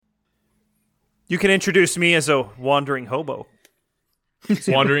You can introduce me as a wandering hobo.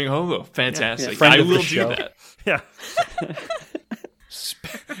 Wandering hobo. Fantastic. Yeah. I will do that. Yeah.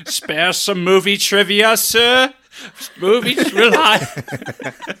 Spare some movie trivia, sir. We'll give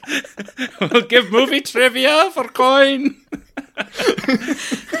movie trivia for coin.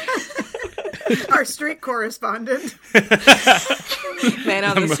 Our street correspondent. Man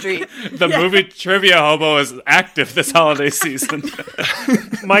on the street. The movie trivia hobo is active this holiday season.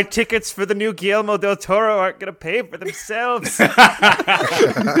 My tickets for the new Guillermo del Toro aren't going to pay for themselves.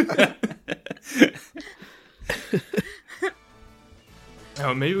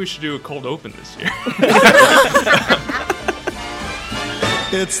 Oh, maybe we should do a cold open this year.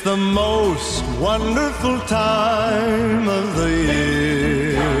 It's the most wonderful time of the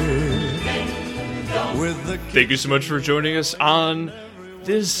year. Thank you so much for joining us on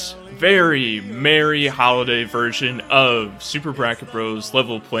this very merry holiday version of Super Bracket Bros,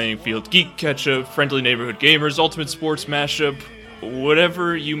 Level Playing Field, Geek Ketchup, Friendly Neighborhood Gamers, Ultimate Sports Mashup,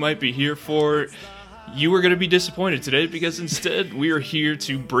 whatever you might be here for. You are going to be disappointed today because instead we are here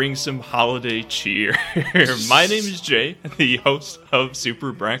to bring some holiday cheer. My name is Jay, the host of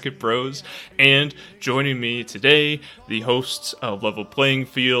Super Bracket Bros, and joining me today, the hosts of Level Playing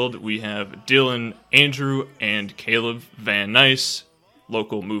Field, we have Dylan, Andrew, and Caleb Van Nice,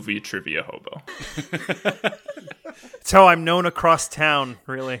 local movie trivia hobo. It's how I'm known across town,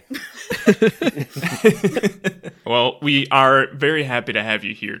 really. Well, we are very happy to have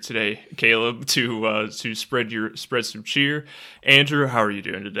you here today, Caleb, to spread some cheer. Andrew, how are you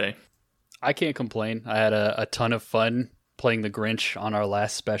doing today? I can't complain. I had a ton of fun playing the Grinch on our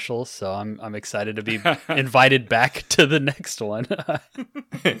last special, so I'm excited to be invited back to the next one.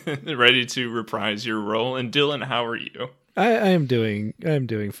 Ready to reprise your role. And Dylan, how are you? I'm doing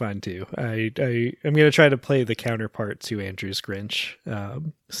fine too. I'm going to try to play the counterpart to Andrew's Grinch,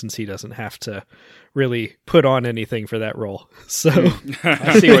 since he doesn't have to really put on anything for that role. So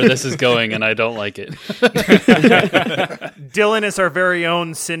I see where this is going, and I don't like it. Dylan is our very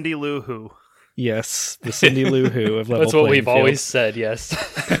own Cindy Lou Who. Yes, the Cindy Lou Who of Level That's what Playing we've Field. always said. Yes.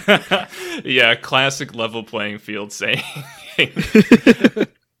 Yeah, classic Level Playing Field saying.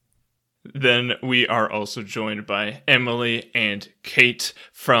 Then we are also joined by Emily and Kate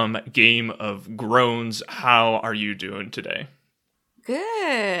from Game of Groans. How are you doing today?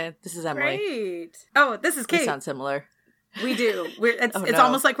 Good. This is Emily. Great. Oh, this is We Kate. sound similar. We do. It's Oh, it's no.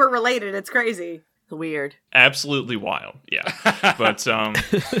 almost like we're related. It's crazy. Weird. Absolutely wild, yeah. But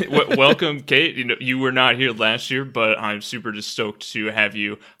welcome, Kate. You were not here last year, but I'm super stoked to have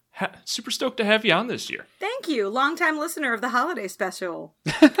you. Super stoked to have you on this year. Thank you. Longtime listener of the holiday special.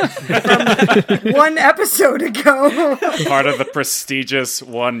 From 1 episode ago. Part of the prestigious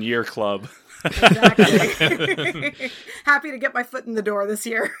 1 year club. Exactly. Happy to get my foot in the door this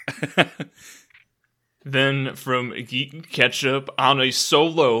year. Then from Geek Ketchup on a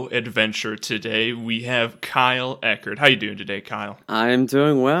solo adventure today, we have Kyle Eckert. How you doing today, Kyle? I'm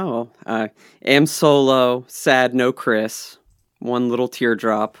doing well. I am solo, sad, no Chris. 1 little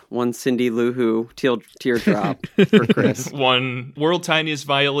teardrop, 1 Cindy Lou Who teardrop for Chris. 1 world tiniest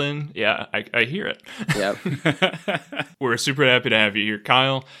violin. Yeah, I hear it. Yep. We're super happy to have you here,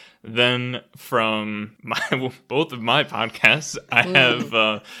 Kyle. Then from both of my podcasts, I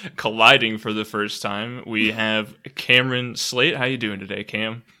have colliding for the first time. We have Cameron Slate. How you doing today,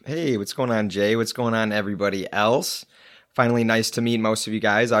 Cam? Hey, what's going on, Jay? What's going on, everybody else? Finally, nice to meet most of you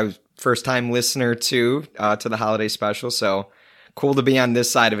guys. I was first-time listener to the holiday special, so cool to be on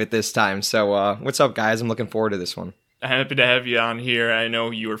this side of it this time. So what's up, guys? I'm looking forward to this one. Happy to have you on here. I know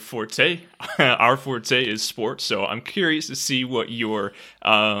your forte. Our forte is sports, so I'm curious to see what your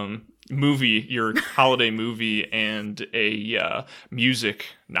movie, your holiday movie, and a music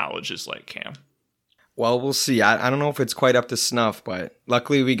knowledge is like, Cam. Well, we'll see. I don't know if it's quite up to snuff, but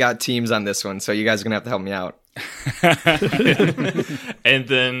luckily we got teams on this one, so you guys are going to have to help me out. And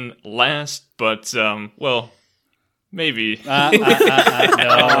then last, but, maybe. No, this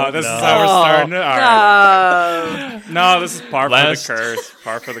is how we're starting it? All right. No, this is par for the curse.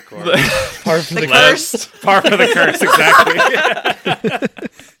 Par for the course. Par for the curse. Par for the curse, exactly.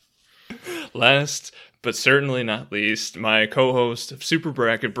 Last, but certainly not least, my co-host of Super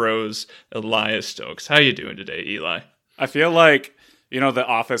Bracket Bros, Elias Stokes. How you doing today, Eli? I feel like, the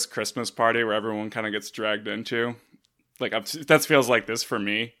Office Christmas party where everyone kind of gets dragged into. Like, that feels like this for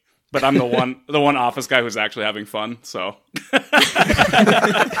me. But I'm the one Office guy who's actually having fun, so.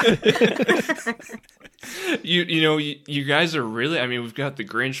 you guys are really. I mean, we've got the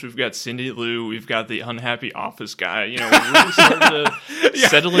Grinch, we've got Cindy Lou, we've got the unhappy office guy. You know, we're really starting to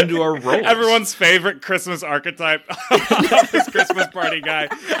settle into our roles. Everyone's favorite Christmas archetype, office Christmas party guy.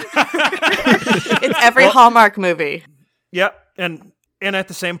 It's every Hallmark movie. Yep, and at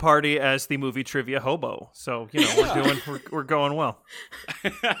the same party as the movie Trivia Hobo. So we're going well.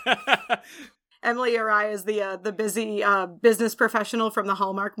 Emily Araya is the busy business professional from the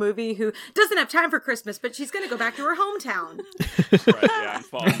Hallmark movie who doesn't have time for Christmas, but she's going to go back to her hometown.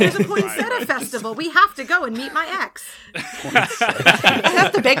 There's a poinsettia festival. We have to go and meet my ex. I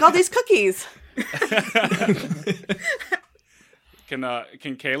have to bake all these cookies.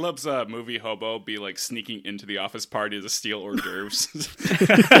 Can Caleb's movie hobo be like sneaking into the office party to steal hors d'oeuvres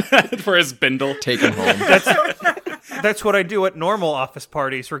for his bindle? Take him home. That's what I do at normal office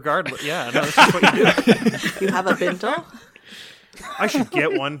parties, regardless. Yeah, no, that's just what you do. You have a bindle? I should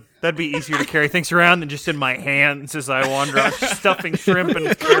get one. That'd be easier to carry things around than just in my hands as I wander out, stuffing shrimp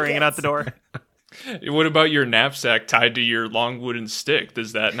and carrying it out the door. What about your knapsack tied to your long wooden stick?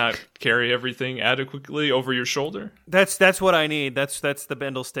 Does that not carry everything adequately over your shoulder? That's what I need. That's the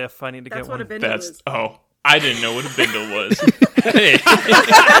bindle stiff. I need to get one. That's what a bindle is. Oh, I didn't know what a bindle was. Hey.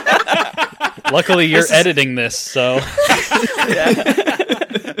 Luckily, you're editing this, so.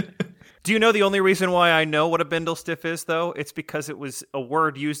 Do you know the only reason why I know what a bindle stiff is, though? It's because it was a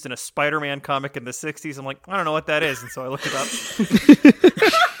word used in a Spider-Man comic in the 60s. I'm like, I don't know what that is, and so I looked it up.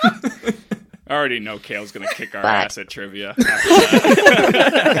 I already know Kale's going to kick our ass at trivia.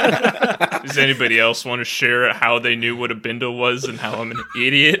 Does anybody else want to share how they knew what a bindle was and how I'm an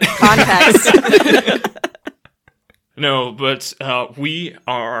idiot? Context. No, but we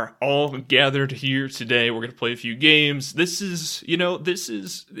are all gathered here today. We're going to play a few games. This is we,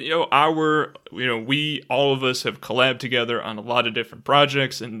 all of us have collabed together on a lot of different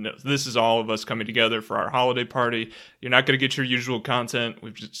projects, and this is all of us coming together for our holiday party. You're not going to get your usual content.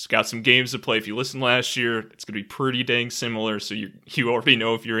 We've just got some games to play. If you listened last year, it's going to be pretty dang similar, so you already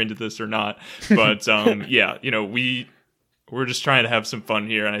know if you're into this or not. But yeah, we're just trying to have some fun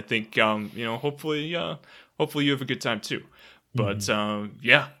here, and I think hopefully you have a good time too. But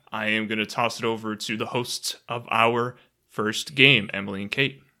yeah, I am going to toss it over to the hosts of our first game, Emily and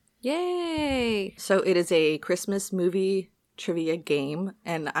Kate. Yay! So it is a Christmas movie trivia game,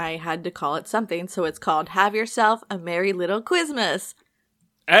 and I had to call it something, so it's called Have Yourself a Merry Little Quizmas.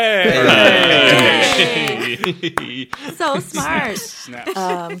 Hey! So smart. Get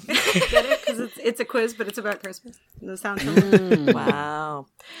it? Because it's a quiz, but it's about Christmas. Does that sound familiar? Wow.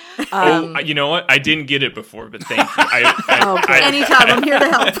 You know what? I didn't get it before, but thank you. Anytime, I'm here to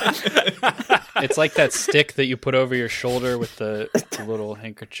help. It's like that stick that you put over your shoulder with the little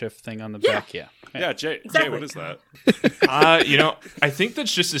handkerchief thing on the back. Yeah. Yeah, Jay, what is that? I think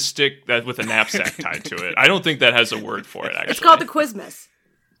that's just a stick that with a knapsack tied to it. I don't think that has a word for it, actually. It's called the Quizmas.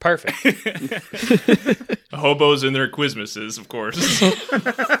 Perfect. Hobos and their Quizmases, of course.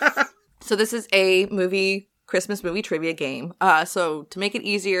 So this is a Christmas movie trivia game. So to make it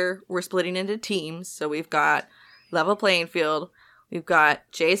easier, we're splitting into teams. So we've got Level Playing Field, we've got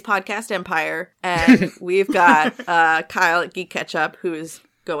Jay's Podcast Empire, and we've got Kyle at Geek Ketchup, who's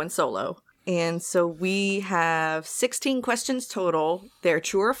going solo. And so we have 16 questions total. They're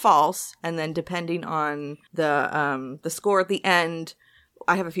true or false, and then depending on the score at the end,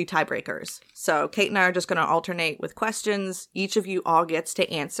 I have a few tiebreakers. So Kate and I are just going to alternate with questions. Each of you all gets to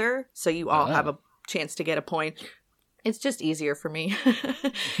answer, so you all have a chance to get a point. It's just easier for me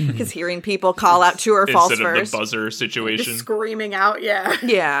because hearing people call out true or false instead first. Of the buzzer situation. Just screaming out, yeah.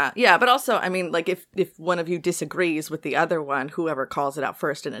 Yeah. But also, I mean, like if one of you disagrees with the other one, whoever calls it out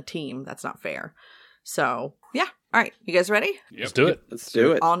first in a team, that's not fair. So, yeah. All right. You guys ready? Yep. Let's do it. Let's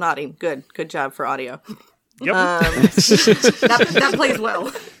do it. All nodding. Good job for audio. Yep. That plays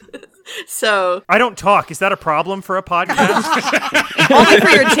well. So I don't talk. Is that a problem for a podcast? only for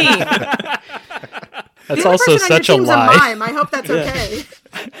your team. That's also such a lie. Mime. I hope that's okay.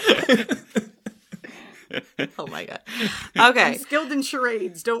 Oh my god. Okay. I'm skilled in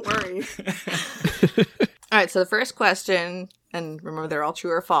charades. Don't worry. All right. So the first question, and remember they're all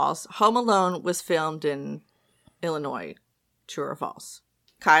true or false. Home Alone was filmed in Illinois. True or false?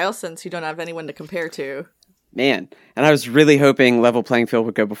 Kyle, since you don't have anyone to compare to. Man, and I was really hoping Level Playing Field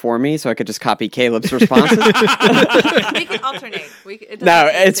would go before me so I could just copy Caleb's responses. We can alternate. It doesn't have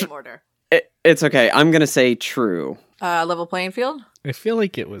to be the same order. It's okay. I'm going to say true. Level Playing Field? I feel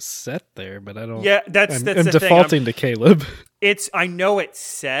like it was set there, but I don't. Yeah, that's I'm the defaulting to Caleb. I know it's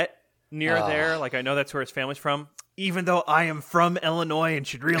set near there. Like, I know that's where his family's from. Even though I am from Illinois and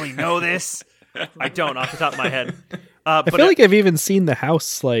should really know this, I don't off the top of my head. I feel like I've even seen the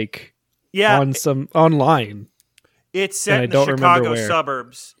house, like, on some online. It's set I in the don't remember Chicago where.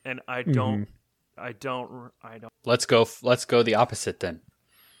 suburbs, and I don't. Let's go the opposite then.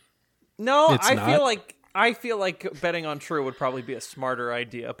 No, It's I not? feel like betting on true would probably be a smarter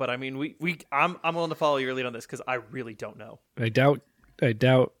idea. But I mean, I'm willing to follow your lead on this because I really don't know. I doubt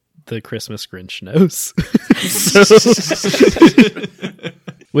the Christmas Grinch knows.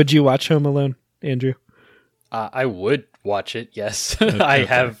 Would you watch Home Alone, Andrew? I would watch it. Yes, I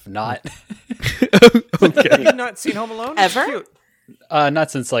have not. Have you not seen Home Alone? It's Ever? cute. Not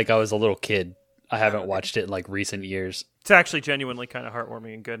since like I was a little kid. I haven't watched it in like recent years. It's actually genuinely kind of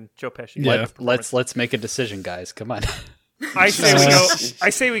heartwarming and good. Joe Pesci. Yeah. Let's make a decision, guys. Come on. I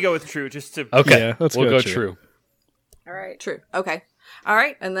say we go with true just to. Okay, Yeah, let's we'll go go true. true. All right. True. Okay. All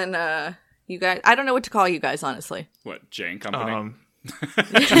right. And then you guys, I don't know what to call you guys, honestly. What, Jane Company?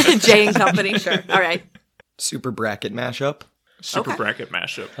 Jay and Company. Sure. All right. Super bracket mashup. Super Okay. bracket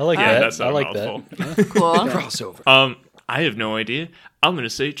mashup. I like yeah, that. That's not I a like mouthful. that. Cool. Crossover. I have no idea. I'm gonna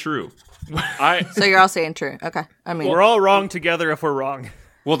say true. So you're all saying true. Okay. I mean, We're all wrong together if we're wrong.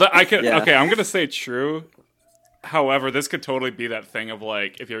 Well, I could. Yeah. Okay, I'm gonna say true. However, this could totally be that thing of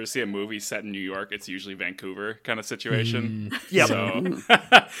like, if you ever see a movie set in New York, it's usually Vancouver kind of situation. Yep. So,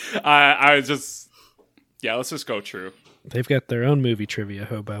 I just, let's just go true. They've got their own movie trivia,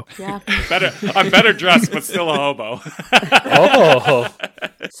 hobo. yeah. I'm better dressed, but still a hobo. Oh,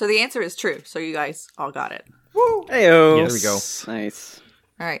 So the answer is true. So you guys all got it. Heyo. There we go. Nice.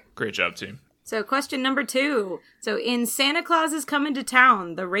 All right. Great job, team. So question number 2. So in Santa Claus is Coming to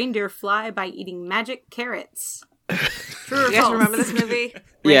Town, the reindeer fly by eating magic carrots. True or You guys false? remember this movie?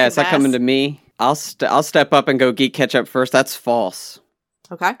 Yeah, is that Bass? coming to me? I'll step up and go Geek Ketchup first. That's false.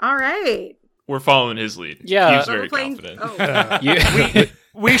 Okay. All right. We're following his lead. Yeah. he was So very we're playing- confident. you,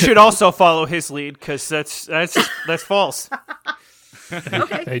 We should also follow his lead because that's false.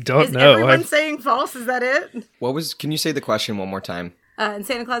 Okay. I don't is know. everyone I've- saying false? Is that it? Can you say the question one more time? In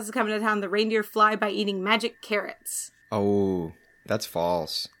Santa Claus is Coming to Town, the reindeer fly by eating magic carrots. Oh, that's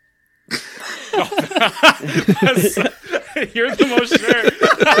false. You're the most sure.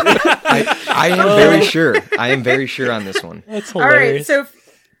 I am very sure. I am very sure on this one. that's All right.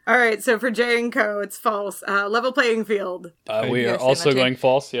 hilarious. So for Jay and Co, it's false. Level playing field. We You are guys say also that, Jay? going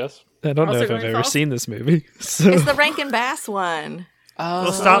false. Yes. I don't know Also if I've going ever false? seen this movie. So It's the Rankin Bass one.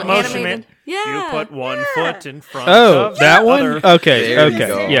 Well, stop motion, man. animated. Yeah. You put one foot in front oh, of that the one? other. Okay, There you okay.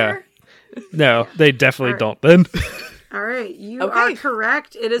 go. Yeah. No, they definitely All right. don't then. All right. You Okay. are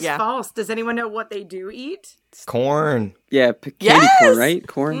correct. It is Yeah. false. Does anyone know what they do eat? Corn. Yeah, candy Yes! corn, right?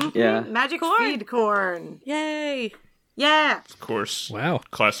 Corn? Yeah. Magic Corn. feed corn. Yay. Yeah, Of course. Wow.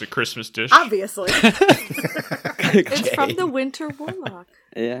 Classic Christmas dish. obviously. It's from the Winter Warlock.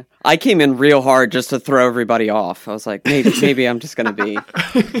 Yeah. I came in real hard just to throw everybody off. I was like, maybe I'm just going to be.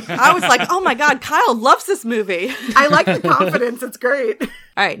 I was like, oh my God, Kyle loves this movie. I like the confidence. It's great.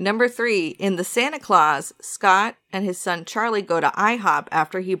 All right, number 3. In the Santa Claus, Scott and his son Charlie go to IHOP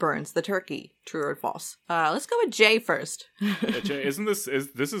after he burns the turkey. True or false? Let's go with Jay first. Jay, isn't this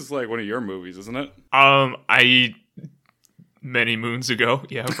like one of your movies, isn't it? I many moons ago,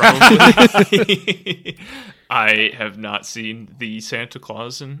 yeah, probably. I have not seen the Santa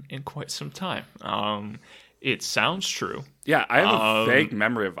Claus in quite some time. It sounds true. Yeah, I have a vague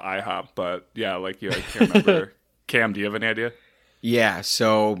memory of IHOP, but yeah, like you, I can't remember. Cam, do you have any idea? Yeah,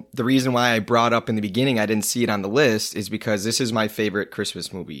 so the reason why I brought up in the beginning I didn't see it on the list is because this is my favorite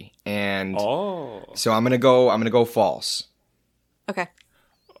Christmas movie. And so I'm gonna go false. Okay.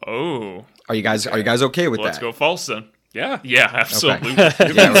 Oh, Are you guys okay with let's that? go false then. Yeah. Yeah, absolutely.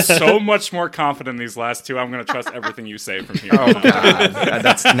 You've been so much more confident in these last two. I'm going to trust everything you say from here. Oh god.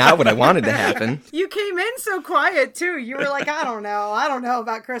 That's not what I wanted to happen. You came in so quiet too. You were like, I don't know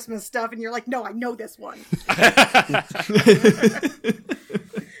about Christmas stuff, and you're like, no, I know this one.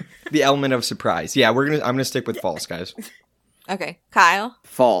 The element of surprise. Yeah, I'm gonna stick with false, guys. Okay. Kyle,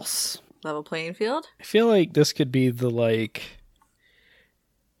 False. level playing field. I feel like this could be the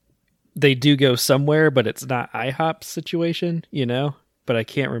they do go somewhere, but it's not IHOP situation, But I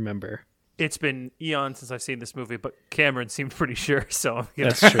can't remember. It's been eons since I've seen this movie, but Cameron seemed pretty sure. So you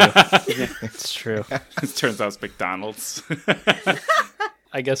know. That's true. That's true. It turns out it's McDonald's.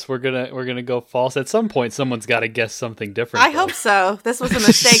 I guess we're gonna go false. At some point, someone's got to guess something different. I hope so. This was a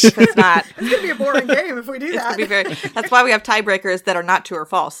mistake if it's not. It's gonna be a boring game if we do that. That's why we have tiebreakers that are not true or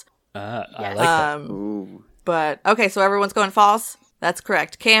false. I like that. Ooh. But okay, so everyone's going false. That's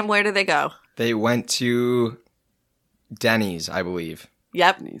correct. Cam, where did they go? They went to Denny's, I believe.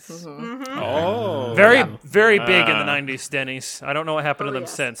 Yep. Oh. Very big in the 90s, Denny's. I don't know what happened to them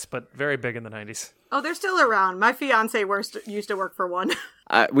yes. since, but very big in the 90s. Oh, they're still around. My fiance used to work for one.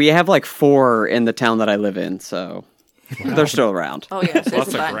 We have like 4 in the town that I live in, so They're still around. Oh yes, there's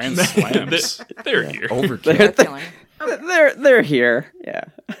Lots a of bunch. grand slams. They're here. Overkill. Definitely. They're here. Yeah.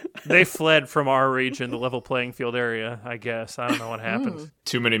 They fled from our region, the level playing field area, I guess. I don't know what happened.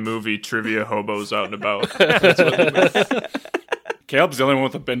 Too many movie trivia hobos out and about. Caleb's the only one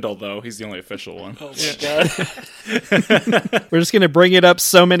with a bindle, though. He's the only official one. Oh my god. We're just going to bring it up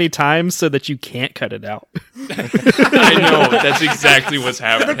so many times so that you can't cut it out. I know, that's exactly what's The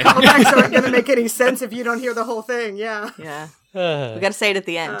happening. callbacks aren't going to make any sense if you don't hear the whole thing. Yeah, Yeah. We got to say it at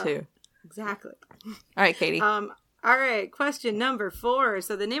the end too. exactly. All right, Katie. All right, question number 4.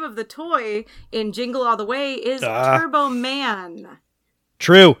 So the name of the toy in Jingle All the Way is Turbo Man.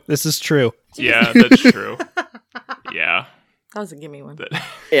 True. This is true. Yeah, that's true. Yeah. That was a gimme one.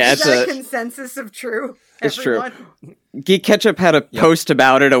 Yeah, Is that a consensus of true? It's true. Everyone? Geek Ketchup had a post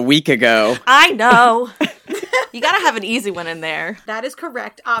about it a week ago. I know. You got to have an easy one in there. That is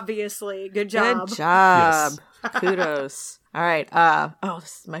correct, obviously. Good job. Good job. Kudos. All right.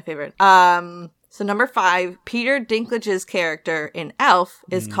 This is my favorite. So number 5, Peter Dinklage's character in Elf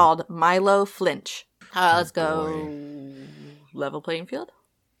is called Milo Flinch. Let's go. Level playing field.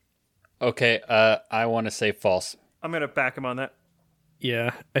 Okay, I want to say false. I'm going to back him on that.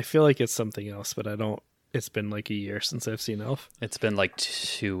 Yeah, I feel like it's something else, but I don't. It's been like a year since I've seen Elf. It's been like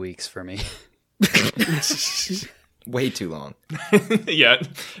 2 weeks for me. Way too long. Yeah.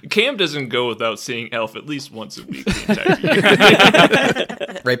 Cam doesn't go without seeing Elf at least once a week the entire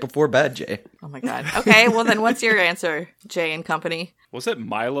year. Right before bed, Jay. Oh my god. Okay, well then what's your answer, Jay and company? Was it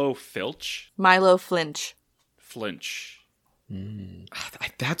Milo Filch? Milo Flinch. Flinch.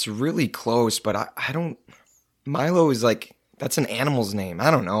 That's really close, but I don't. Milo is like, that's an animal's name.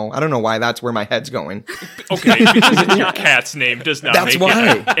 I don't know. I don't know why that's where my head's going. Okay, because your cat's name does not That's make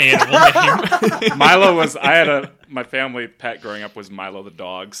why. it an animal name. Milo was. My family pet growing up was Milo the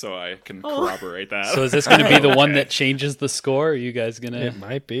dog, so I can corroborate that. So is this going to be the one that changes the score? Or are you guys going to... It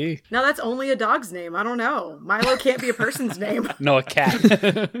might be. No, that's only a dog's name. I don't know. Milo can't be a person's name. No, a cat.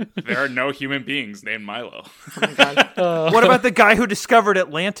 There are no human beings named Milo. What about the guy who discovered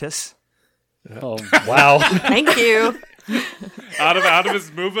Atlantis? Oh, wow. Thank you. out of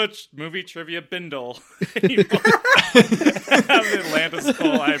his movie trivia bindle. Out of the Atlantis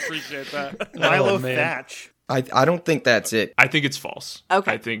skull. I appreciate that. Milo man. Thatch. I don't think that's it. I think it's false.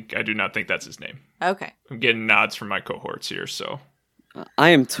 Okay. I do not think that's his name. Okay. I'm getting nods from my cohorts here, so. I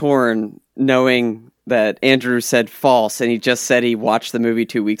am torn knowing that Andrew said false and he just said he watched the movie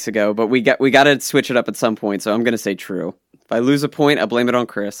 2 weeks ago, but we got to switch it up at some point, so I'm going to say true. If I lose a point, I blame it on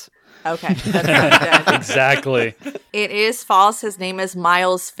Chris. Okay. That's not good. Exactly. It is false. His name is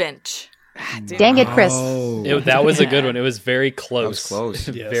Miles Finch. Dang it, Chris. That was a good one. It was very close. That was close.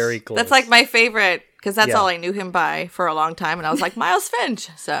 Very close. That's like my favorite because that's Yeah. all I knew him by for a long time, and I was like Miles Finch.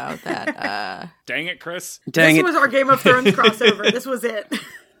 So that, Dang it, Chris. Dang This it. was our Game of Thrones crossover. This was it.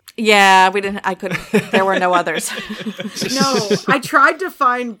 yeah, we didn't. I couldn't. There were no others. No, I tried to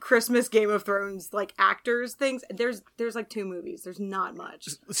find Christmas Game of Thrones like actors things. There's like 2 movies. There's not much.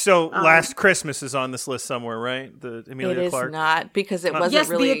 So Last Christmas is on this list somewhere, right? The Emilia It is Clarke. not because it wasn't Yes,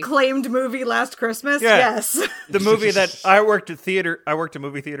 really. the acclaimed movie Last Christmas. Yeah. Yes. The movie that I worked at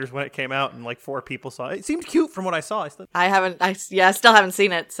movie theaters when it came out, and like 4 people saw it. It seemed cute from what I saw. I still haven't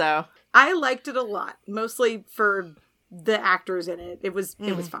seen it. So I liked it a lot, mostly for the actors in it. It was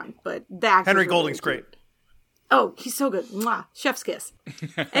fine, but the actors Henry were Golding's really great. cute. Oh, he's so good. Mwah. Chef's kiss.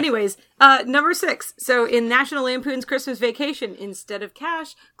 Anyways, number 6. So in National Lampoon's Christmas Vacation, instead of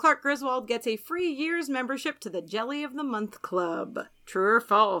cash, Clark Griswold gets a free year's membership to the Jelly of the Month Club. True or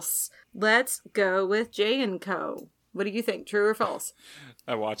false? Let's go with Jay and Co. What do you think? True or false?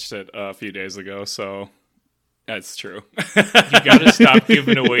 I watched it a few days ago, so that's true. You gotta stop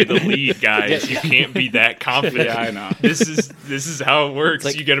giving away the lead, guys. You can't be that confident. Yeah, I know. This is how it works.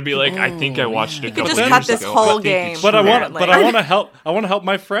 Like, you gotta be like, I think I watched it a you could couple just years cut this ago. whole I think game. it's But I true. want, Apparently. but I want to help. I want to help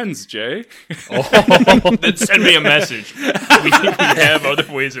my friends, Jay. Then send me a message. We have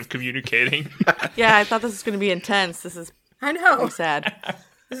other ways of communicating. yeah, I thought this was going to be intense. This is I know. so sad.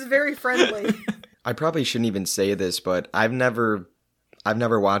 This is very friendly. I probably shouldn't even say this, but I've never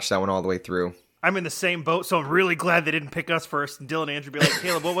watched that one all the way through. I'm in the same boat, so I'm really glad they didn't pick us first. And Dylan and Andrew be like,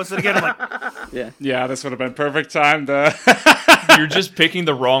 Caleb, what was it again? I'm like, Yeah, this would have been perfect time to. You're just picking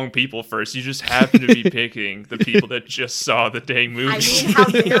the wrong people first. You just happen to be picking the people that just saw the dang movie. I mean, how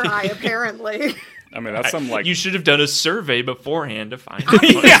dare I, apparently. I mean, that's some like. You should have done a survey beforehand to find out.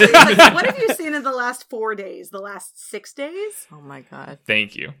 Like, what have you seen in the last 4 days? The last 6 days? Oh my god.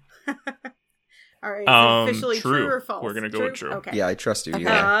 Thank you. All right, is it officially true. true or false? We're gonna go with true. Okay. Yeah, I trust you.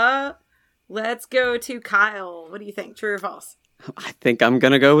 Yeah. Let's go to Kyle. What do you think? True or false? I think I'm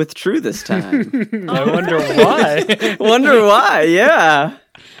gonna go with true this time. I wonder why. Wonder why? Yeah.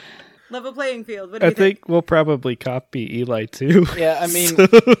 Level playing field. What do you I think we'll probably copy Eli too. Yeah, I mean,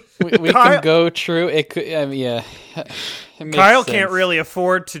 we Kyle- can go true. It could, yeah. It makes Kyle sense. can't really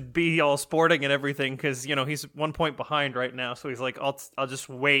afford to be all sporting and everything because he's 1 point behind right now. So he's like, I'll just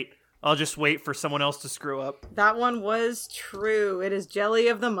wait. I'll just wait for someone else to screw up. That one was true. It is Jelly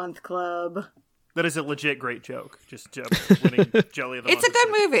of the Month Club. That is a legit great joke. Just winning Jelly of the It's a Month. good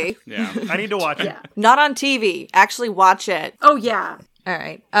movie. Yeah. I need to watch it. Yeah. Not on TV. Actually, watch it. Oh yeah. All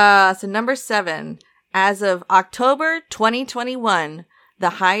right. So number 7. As of October 2021, the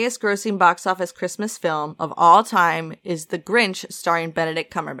highest grossing box office Christmas film of all time is The Grinch starring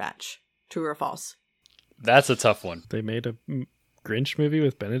Benedict Cumberbatch. True or false? That's a tough one. They made a Grinch movie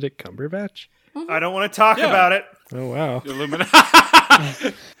with Benedict Cumberbatch. I don't want to talk about it. Oh wow!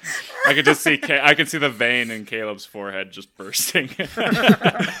 I could just see. I could see the vein in Caleb's forehead just bursting.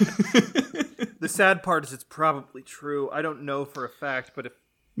 The sad part is it's probably true. I don't know for a fact, but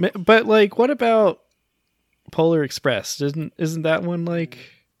But like, what about Polar Express? Isn't that one like?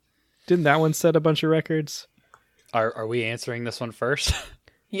 Didn't that one set a bunch of records? Are we answering this one first?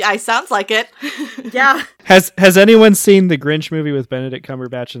 Yeah, it sounds like it. Yeah. Has anyone seen the Grinch movie with Benedict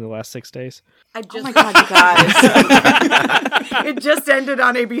Cumberbatch in the last 6 days? I just Oh my god, you guys. it just ended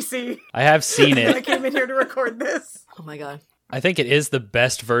on ABC. I have seen I it. came in here to record this. Oh my god. I think it is the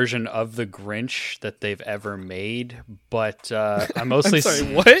best version of the Grinch that they've ever made, but I'm mostly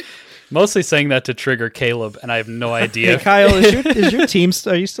what? mostly saying that to trigger Caleb, and I have no idea. Hey, Kyle, is your team?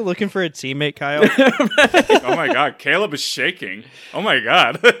 Are you still looking for a teammate, Kyle? Oh my god, Caleb is shaking. Oh my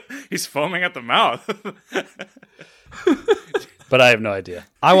god, he's foaming at the mouth. But I have no idea.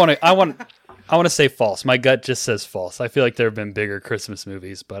 I want to say false. My gut just says false. I feel like there have been bigger Christmas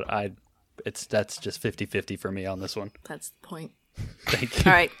movies, but that's just 50-50 for me on this one. That's the point. Thank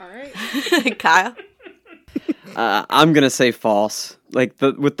you. All right. All right. Kyle? I'm gonna say false. Like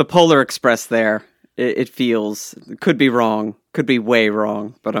with the Polar Express there, it feels could be wrong, could be way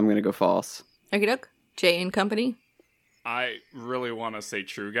wrong, but I'm gonna go false. Okie doke. Jay and Company? I really want to say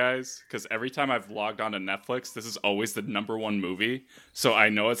true, guys, because every time I've logged on to Netflix, this is always the #1 movie, so I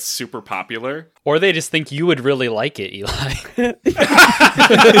know it's super popular. Or they just think you would really like it, Eli.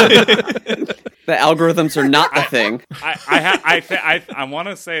 The algorithms are not the thing. I want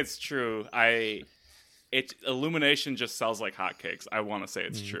to say it's true. Illumination just sells like hotcakes. I want to say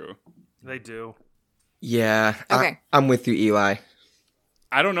it's true. they do. Yeah. Okay. I'm with you, Eli.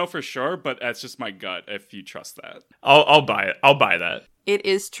 I don't know for sure, but that's just my gut. If you trust that, I'll buy it. I'll buy that. It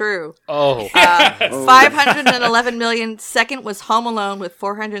is true. Oh. 511 million. Second was Home Alone with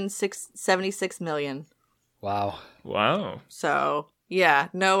 476 million. Wow. Wow. So, yeah,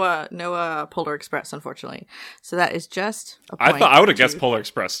 no Polar Express, unfortunately. So that is just a point. I thought I would have guessed Polar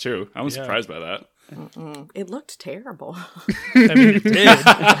Express too. I was surprised by that. It looked terrible. I mean, it did.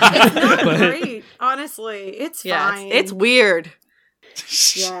 Not great. Honestly, it's Yeah, fine. it's weird.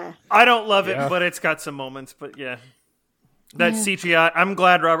 Yeah. I don't love it, Yeah. but it's got some moments. But yeah, that CGI. I'm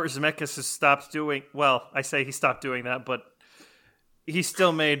glad Robert Zemeckis has stopped doing. Well, I say he stopped doing that, but he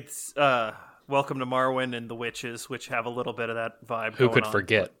still made Welcome to Marwen and The Witches, which have a little bit of that vibe. Who going could on.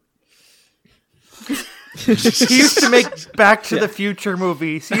 forget? He used to make Back to the Future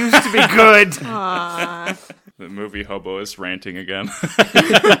movies. He used to be good. The movie hobo is ranting again.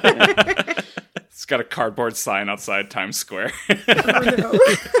 It's got a cardboard sign outside Times Square.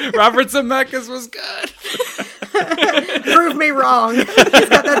 Robert Zemeckis was good. Prove me wrong. He's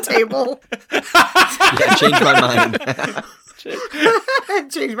got that table. Yeah, change my mind.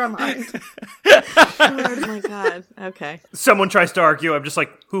 Changed my mind. Oh my god. Okay. Someone tries to argue. I'm just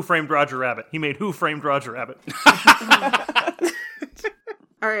like, Who Framed Roger Rabbit? He made Who Framed Roger Rabbit.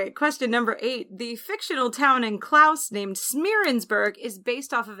 All right, question number 8. The fictional town in Klaus named Smearensburg is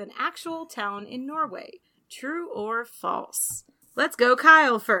based off of an actual town in Norway. True or false? Let's go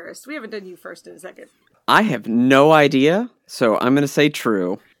Kyle first. We haven't done you first in a second. I have no idea, so I'm gonna say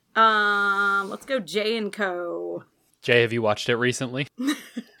true. Let's go J and Co. Jay, have you watched it recently?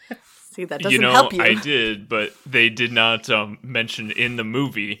 See, that doesn't You know, help you. I did, but they did not mention in the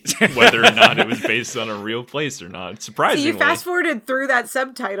movie whether or not it was based on a real place or not. So Surprisingly. you fast forwarded through that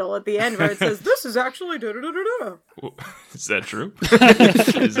subtitle at the end where it says, this is actually da-da-da-da-da. Is that true?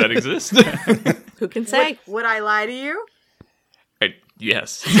 Does that exist? Who can say? Would I lie to you?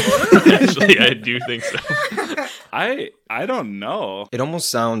 Yes. Actually, I do think so. I don't know. It almost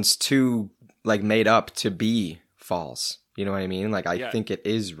sounds too like made up to be false. You know what I mean? Like I think it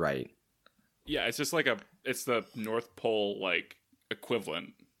is right. Yeah, it's just like it's the North Pole like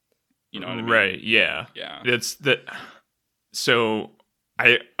equivalent. You know what I mean? Right, yeah. Yeah. It's that So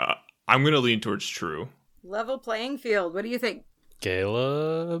I'm gonna lean towards true. Level playing field. What do you think?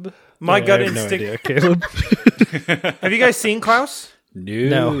 Caleb. My I gut have no instinct. idea, Caleb. Have you guys seen Klaus?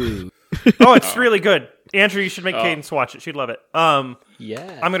 No. Oh, it's really good. Andrew, you should make Cadence watch it. She'd love it.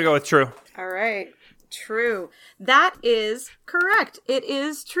 Yeah. I'm gonna go with true. All right. True. That is correct. It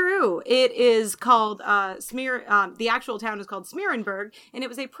is true. It is called the actual town is called Smeerenburg, and it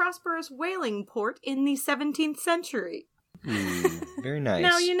was a prosperous whaling port in the 17th century. Very nice.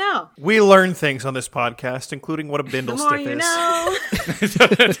 Now you know. We learn things on this podcast, including what a The bindle more stiff you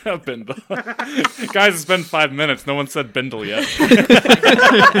is. know. Bindle. Guys, it's been 5 minutes. No one said Bindle yet.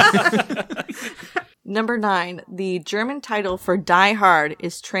 Number 9. The German title for Die Hard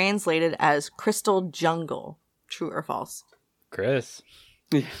is translated as Crystal Jungle. True or false? Chris.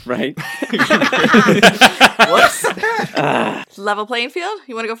 Right? Whoops. Level playing field?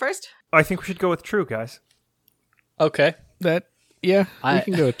 You want to go first? I think we should go with true, guys. Okay. We I-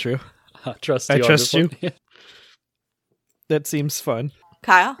 can go with true. I trust I you. on trust this one. you. That seems fun.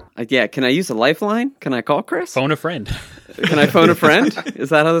 Kyle? Yeah, can I use a lifeline? Can I call Chris? Phone a friend. Can I phone a friend? Is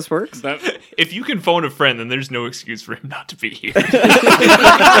that how this works? If you can phone a friend, then there's no excuse for him not to be here.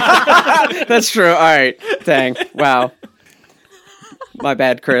 That's true. All right. Dang. Wow. My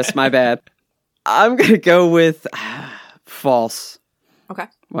bad, Chris. My bad. I'm going to go with false. Okay.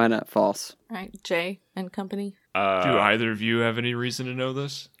 Why not false? All right. Jay and company. Do either of you have any reason to know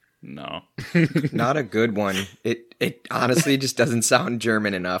this? No. Not a good one. It honestly just doesn't sound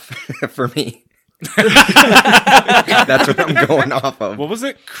German enough for me. That's what I'm going off of. What was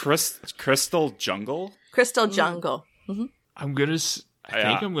it? Crystal Jungle? Crystal Jungle. I'm gonna. I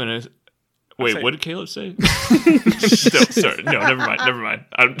think I'm gonna. say- Wait, what did Caleb say? No, sorry, no, never mind. Never mind.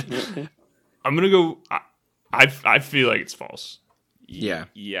 I'm gonna go. I feel like it's false. Yeah.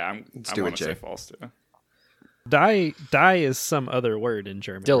 Yeah, I do want it, to say Jay. false too. Die is some other word in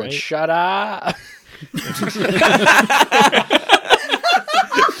German, Dylan, right? shut up.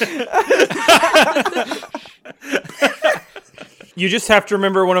 You just have to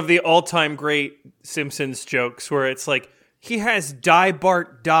remember one of the all-time great Simpsons jokes where it's like, he has Die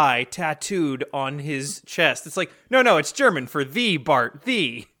Bart Die tattooed on his chest. It's like, no, it's German for the Bart,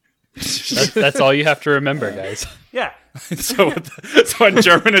 the. That's all you have to remember, guys. Yeah. So in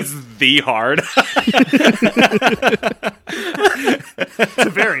German, it's the hard. It's a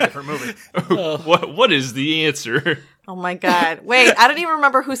very different movie. What is the answer? Oh my god. Wait, I don't even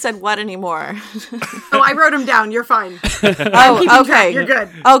remember who said what anymore. Oh, I wrote them down. You're fine. Oh, keeping okay. track. You're good.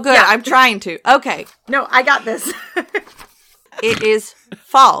 Oh, good. Yeah. I'm trying to. Okay. No, I got this. It is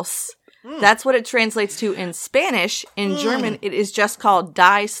false. That's what it translates to in Spanish. In German, it is just called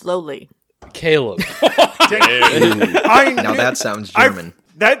Die Slowly. Caleb. Now that sounds German.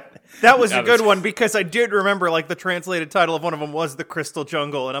 That was a good one because I did remember like the translated title of one of them was The Crystal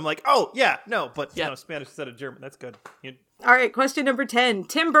Jungle, and I'm like, oh yeah, no, but no, Spanish instead of German. That's good. All right, question number 10.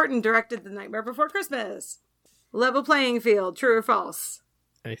 Tim Burton directed The Nightmare Before Christmas. Level playing field, true or false?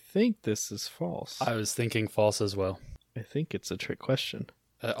 I think this is false. I was thinking false as well. I think it's a trick question.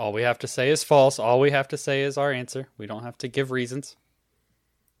 All we have to say is false. All we have to say is our answer. We don't have to give reasons.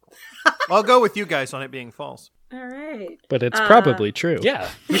 I'll go with you guys on it being false. All right. But it's probably true. Yeah,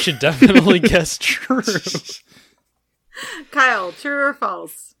 you should definitely guess true. Kyle, true or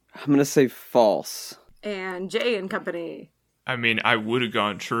false? I'm going to say false. And Jay and company. I mean, I would have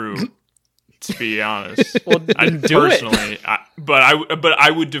gone true, to be honest. Well, I do it. personally, but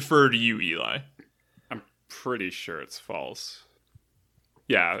I would defer to you, Eli. I'm pretty sure it's false.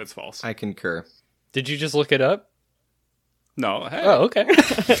 Yeah, it's false. I concur. Did you just look it up? No. Hey. Oh, okay.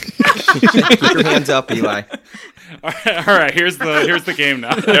 Keep your hands up, Eli. All right. Here's the game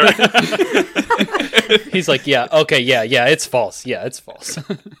now. He's like, yeah, okay, yeah, it's false. Yeah, it's false.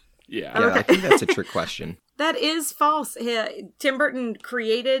 Yeah. Yeah, I think that's a trick question. That is false. Tim Burton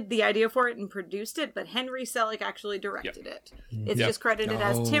created the idea for it and produced it, but Henry Selick actually directed it. It's just credited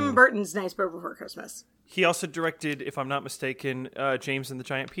as Tim Burton's Nightmare Before Christmas. He also directed, if I'm not mistaken, James and the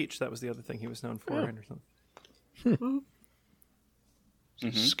Giant Peach. That was the other thing he was known for. Anderson.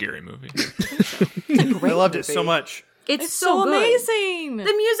 Scary movie. I loved it so much. It's so good. amazing.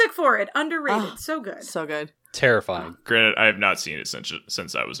 The music for it, underrated. So good. So good. Terrifying. Granted, I have not seen it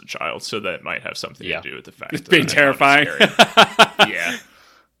since I was a child, so that might have something to do with the fact It's that being I found terrifying. it scary. Yeah.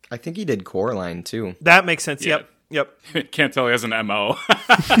 I think he did Coraline too. That makes sense. Yeah. Yep. Can't tell he has an MO.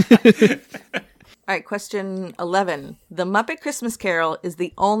 All right, question 11. The Muppet Christmas Carol is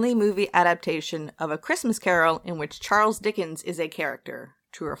the only movie adaptation of A Christmas Carol in which Charles Dickens is a character.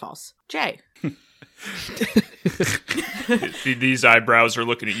 True or false? Jay. These eyebrows are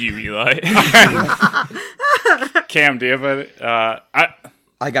looking at you, Eli. Cam, do you have a?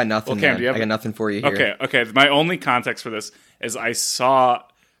 I got nothing. Well, Cam, man. do you have I got nothing for you here. Okay. My only context for this is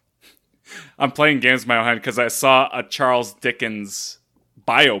I'm playing games in my own head because I saw a Charles Dickens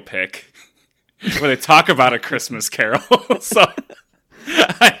biopic where they talk about A Christmas Carol. So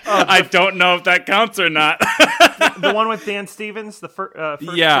I don't know if that counts or not. The one with Dan Stevens, the first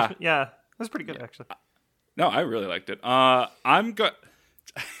Yeah. Christmas? Yeah. That's pretty good, actually. No, I really liked it. I'm good.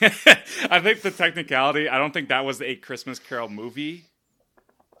 I think the technicality, I don't think that was a Christmas Carol movie.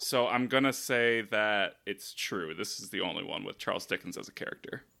 So I'm going to say that it's true. This is the only one with Charles Dickens as a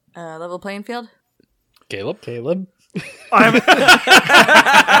character. Level playing field? Caleb.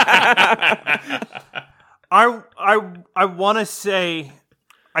 I want to say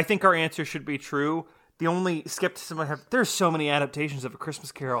I think our answer should be true. The only skepticism I have, there's so many adaptations of A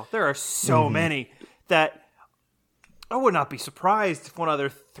Christmas Carol. There are so many that I would not be surprised if one other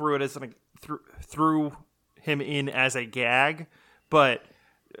threw it as threw him in as a gag, but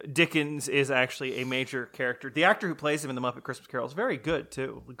Dickens is actually a major character. The actor who plays him in The Muppet Christmas Carol is very good,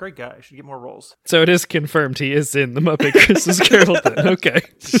 too. Great guy. Should get more roles. So it is confirmed he is in The Muppet Christmas Carol then. Okay.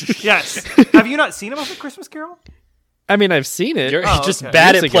 Yes. Have you not seen A Muppet Christmas Carol? I mean, I've seen it. You're just okay.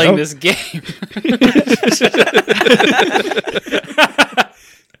 bad Years at playing ago. this game.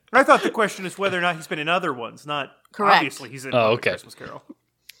 I thought the question is whether or not he's been in other ones, not Correct. obviously he's in Oh, Muppet okay. Christmas Carol.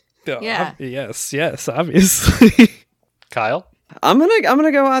 Yeah. Yes, obviously. Kyle? I'm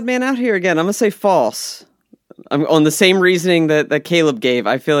gonna go odd man out here again. I'm gonna say false. I'm on the same reasoning that Caleb gave.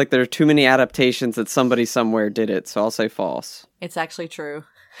 I feel like there are too many adaptations that somebody somewhere did it, so I'll say false. It's actually true.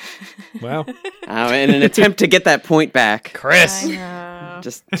 Wow. In an attempt to get that point back. Chris. I know.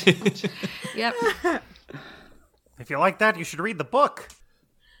 Just Yep. If you like that, you should read the book.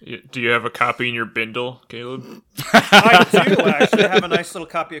 Do you have a copy in your bindle, Caleb? I do actually have a nice little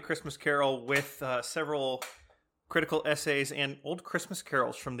copy of Christmas Carol with several critical essays and old Christmas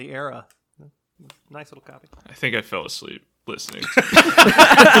carols from the era. Nice little copy. I think I fell asleep listening.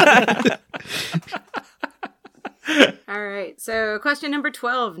 All right. So, question number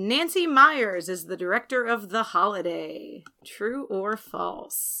 12. Nancy Myers is the director of The Holiday. True or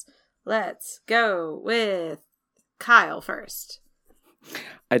false? Let's go with Kyle first.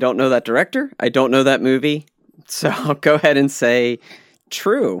 I don't know that director. I don't know that movie. So I'll go ahead and say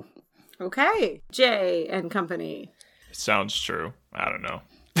true. Okay. Jay and company. Sounds true. I don't know.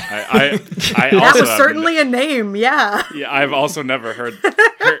 I That also was have certainly a name. Yeah. Yeah, I've also never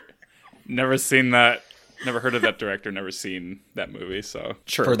never seen that, never heard of that director, never seen that movie, so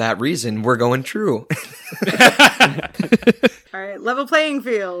sure. For that reason, we're going true. All right. Level playing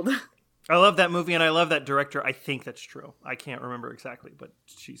field. I love that movie and I love that director. I think that's true. I can't remember exactly, but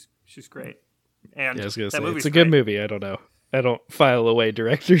she's great. And Yeah, I was gonna that say movie's it's a good great. movie. I don't know. I don't file away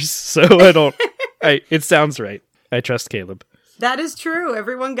directors, so I don't. It sounds right. I trust Caleb. That is true.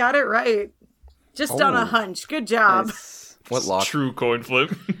 Everyone got it right. Just on a hunch. Good job. What luck. True coin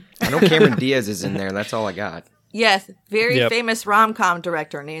flip. I know Cameron Diaz is in there. That's all I got. Yes, very Yep. famous rom-com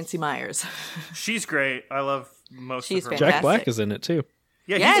director Nancy Myers. She's great. I love most She's of her. fantastic. Jack Black is in it too.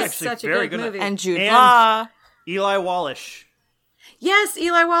 Yeah, Yes, he's actually such a very good good. movie. And Jude And- Law. Eli Wallach. Yes,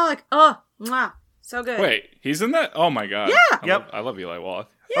 Eli Wallach. Oh, mwah. So good. Wait, he's in that? Oh my god. Yeah. Yep. I love Eli Wallach.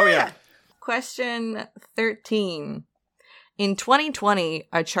 Oh yeah. Question 13. In 2020,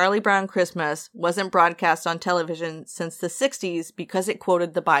 A Charlie Brown Christmas wasn't broadcast on television since the 60s because it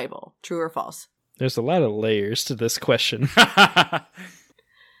quoted the Bible. True or false? There's a lot of layers to this question.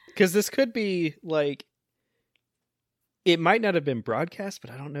 Because this could be like, it might not have been broadcast, but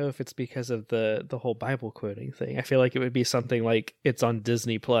I don't know if it's because of the whole Bible quoting thing. I feel like it would be something like it's on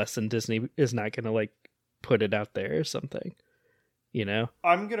Disney Plus and Disney is not going to like put it out there or something. You know?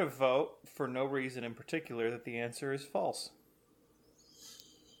 I'm gonna vote for no reason in particular that the answer is false.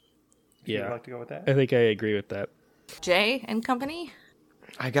 If Yeah. you'd like to go with that. I think I agree with that. Jay and company?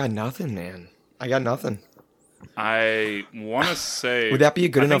 I got nothing, man. I got nothing. I want to say... Would that be a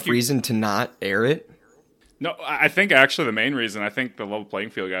good I think enough reason to not air it? No, I think actually the main reason, I think the level playing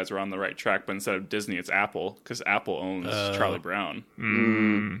field guys are on the right track, but instead of Disney, it's Apple, because Apple owns Charlie Brown.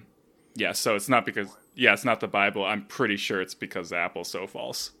 Yeah, so it's not because... Yeah, it's not the Bible. I'm pretty sure it's because Apple's so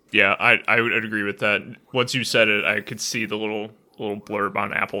false. Yeah, I would agree with that. Once you said it, I could see the little blurb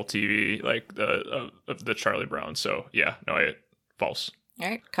on Apple TV, like of the Charlie Brown. So yeah, no, false. All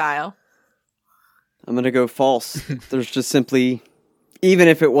right, Kyle. I'm gonna go false. There's just simply, even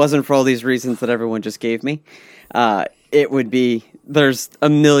if it wasn't for all these reasons that everyone just gave me, it would be, there's a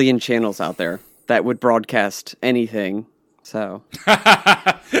million channels out there that would broadcast anything. So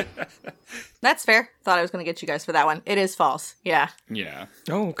That's fair. Thought I was going to get you guys for that one. It is false. Yeah. Yeah.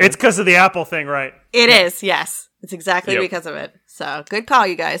 Oh, okay. It's because of the Apple thing, right? It is, yes. It's exactly Yep. because of it. So, good call,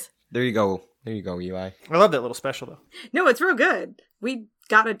 you guys. There you go. There you go, Eli. I love that little special, though. No, it's real good. We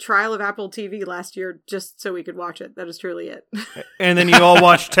got a trial of Apple TV last year just so we could watch it. That is truly it. And then you all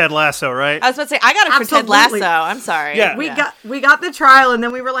watched Ted Lasso, right? I was about to say, I got it for Ted Absolutely. Lasso. I'm sorry. Yeah. We got the trial, and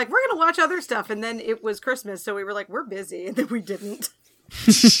then we were like, we're gonna watch other stuff, and then it was Christmas, so we were like, we're busy, and then we didn't.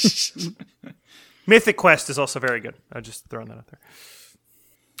 Mythic Quest is also very good. I'm just throwing that out there.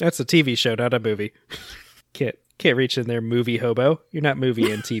 That's a TV show, not a movie. Can't reach in there, movie hobo. You're not movie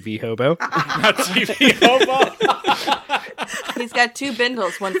and TV hobo. Not TV hobo. He's got 2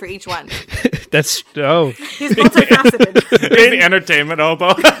 bindles, one for each one. That's He's multifaceted. He's the entertainment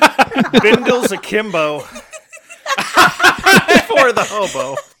hobo. Bindles akimbo. For the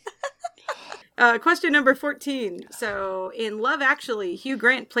hobo. Question number 14. So, in Love Actually, Hugh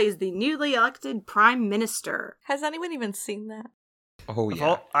Grant plays the newly elected Prime Minister. Has anyone even seen that? Oh, yeah.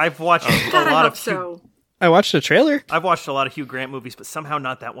 Well, I've watched God, a I lot hope of so. I watched the trailer. I've watched a lot of Hugh Grant movies, but somehow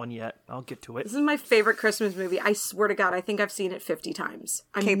not that one yet. I'll get to it. This is my favorite Christmas movie. I swear to God, I think I've seen it 50 times.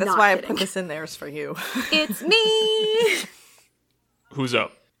 Okay, that's not why kidding. I put this in there is for you. It's me! Who's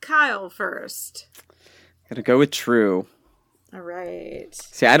up? Kyle first. Gotta go with true. All right.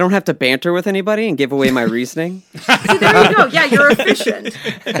 See, I don't have to banter with anybody and give away my reasoning. See, there you go. Yeah, you're efficient.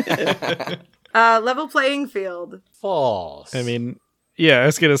 Level playing field. False. I mean, yeah, I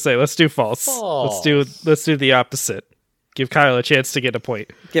was gonna say let's do false. False. Let's do the opposite. Give Kyle a chance to get a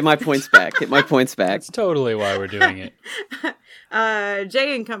point. Get my points back. Get my points back. That's totally why we're doing it.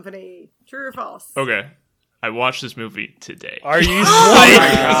 Jay and Company. True or false? Okay. I watched this movie today. Are you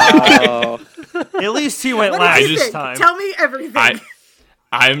Oh. At least he went What last did you this think? time. Tell me everything.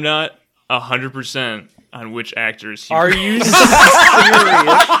 I'm not 100% on which actors. Are you serious?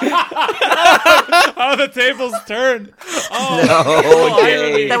 Oh, the tables turned. Oh,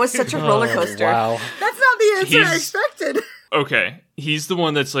 Jay. That was such a roller coaster. Wow. That's not the answer I He's- expected. Okay, he's the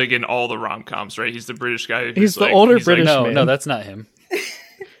one that's like in all the rom-coms, right? He's the British guy. who's He's the like- older he's like, British No, man. no, that's not him.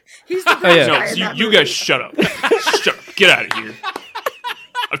 He's the yeah. No, guy in that you movie. guys shut up. Shut up. Get out of here.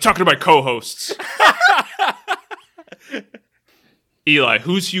 I'm talking to my co-hosts. Eli,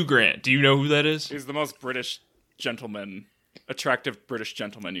 who's Hugh Grant? Do you know who that is? He's the most British gentleman, attractive British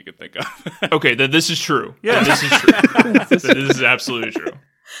gentleman you could think of. Okay, then this is true. Yeah. Then this is true. Then this is absolutely true.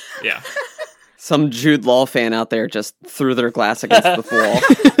 Yeah. Some Jude Law fan out there just threw their glass against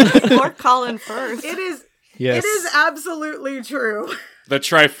the wall. Or Colin Firth. It is. Yes. It is absolutely true. The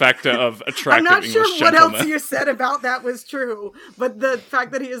trifecta of I'm attractive not English sure what gentlemen. else you said about that was true, but the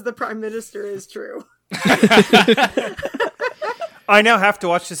fact that he is the prime minister is true. I now have to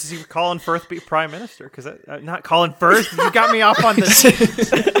watch this to see Colin Firth be prime minister because not Colin Firth. You got me off on this.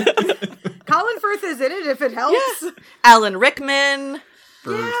 Colin Firth is in it if it helps. Alan Rickman.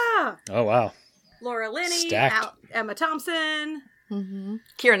 Yeah. Oh, wow. Laura Linney, Stacked. Emma Thompson.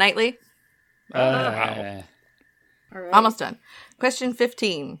 Keira Knightley. Wow. All right. Almost done. Question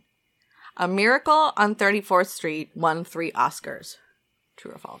 15. A Miracle on 34th Street won 3 Oscars.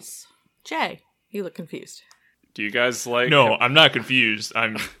 True or false? Jay, you look confused. Do you guys like? No, I'm not confused.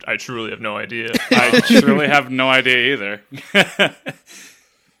 I truly have no idea. I truly have no idea either.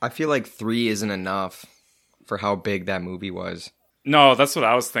 I feel like 3 isn't enough for how big that movie was. No, that's what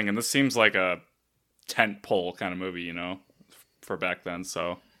I was thinking. This seems like a tent pole kind of movie, you know, for back then.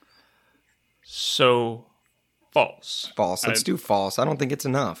 So False. False. Let's do false. I don't think it's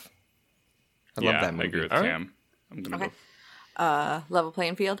enough. I love that movie. I agree with All right. Cam. I'm gonna Okay. go. Level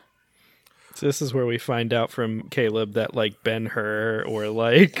playing field. So this is where we find out from Caleb that like Ben-Hur or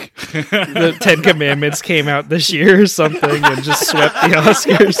like the 10 Commandments came out this year or something and just swept the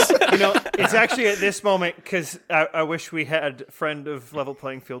Oscars. You know, it's actually at this moment because I wish we had friend of Level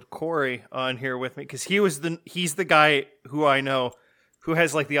Playing Field Corey on here with me because he's the guy who I know who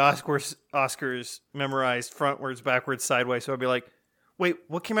has like the Oscars memorized frontwards, backwards, sideways. So I'd be like, wait,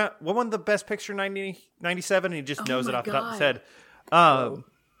 what came out? What won the Best Picture 97? And he just knows it my off the top of his God. head.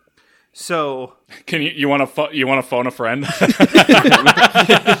 So Can you want to phone a friend?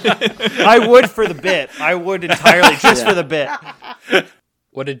 I would for the bit. I would entirely just for the bit.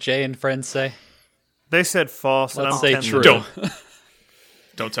 What did Jay and friends say? They said false. and Let's I'm say tempted. true.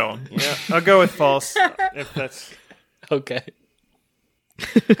 Don't tell him. Yeah, I'll go with false. If that's Okay.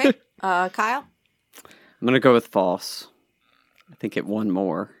 Okay. Kyle. I'm going to go with false. I think it won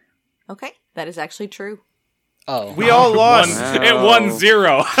more. Okay. That is actually true. Oh. we all lost. It won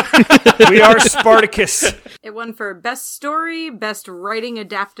 0. We are Spartacus. It won for Best Story, Best Writing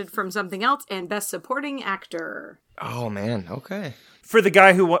Adapted from Something Else, and Best Supporting Actor. Oh man, okay. For the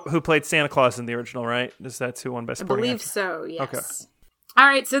guy who played Santa Claus in the original, right? That's who won Best I Supporting believe Actor? so, yes. Okay. All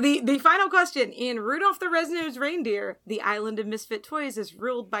right, so the final question. In Rudolph the Red-Nosed Reindeer, the island of misfit toys is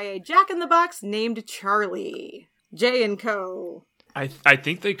ruled by a jack-in-the-box named Charlie. J and Co. I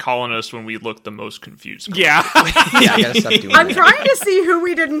think they call on us when we look the most confused. Yeah. Yeah, I gotta stop doing I'm that. trying to see who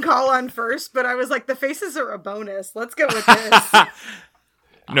we didn't call on first, but I was like, the faces are a bonus. Let's go with this.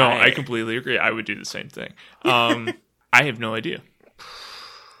 No, I completely agree. I would do the same thing. I have no idea.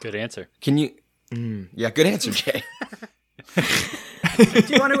 Good answer. Can you? Yeah, good answer, Jay. Do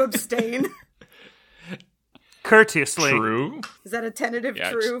you want to abstain? Courteously. True. Is that a tentative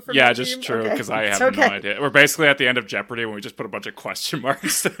Yeah, true for yeah, my just team? true, Okay. because I have Okay. no idea. We're basically at the end of Jeopardy when we just put a bunch of question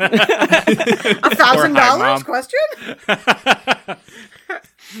marks. $1,000 Mom. question?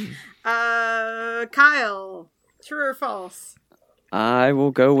 Kyle, true or false? I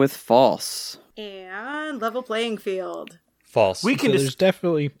will go with false. And level playing field. False. We can So just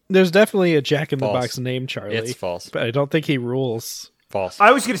there's definitely a Jack in the False. Box named Charlie. It's false. But I don't think he rules. False.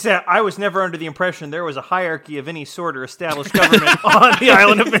 I was going to say, I was never under the impression there was a hierarchy of any sort or established government on the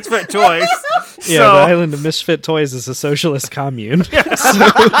island of misfit toys. Yeah, So the Island of Misfit Toys is a socialist commune.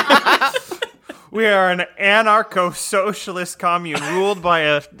 we are an anarcho-socialist commune ruled by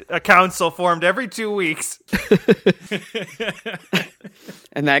a council formed every 2 weeks.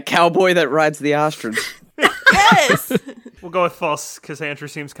 And that cowboy that rides the ostrich. Yes. We'll go with false because Andrew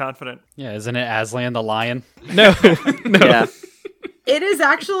seems confident. Yeah, isn't it Aslan the lion? No. Yeah. It is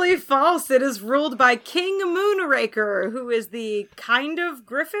actually false. It is ruled by King Moonraker, who is the kind of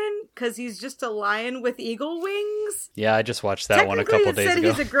griffin, because he's just a lion with eagle wings. Yeah, I just watched that one a Technically, couple it days said ago.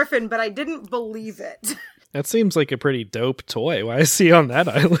 he's a griffin, but I didn't believe it. That seems like a pretty dope toy. Why is he on that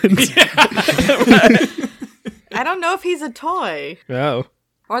island? I don't know if he's a toy. Oh.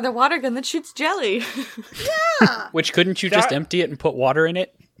 Or the water gun that shoots jelly. Which couldn't you just That- empty it and put water in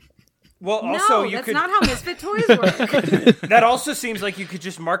it? Well, No, also you that's could. not how misfit toys work. That also seems like you could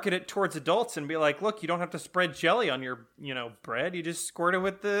just market it towards adults and be like, "Look, you don't have to spread jelly on your, bread. You just squirt it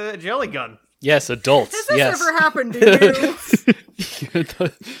with the jelly gun." Yes, adults. Has this yes. ever happened to you?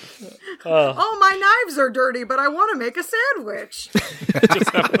 Oh, my knives are dirty, but I want to make a sandwich. Just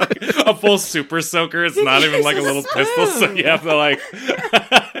have like a full super soaker. It's not even like a little pistol, so you have to like.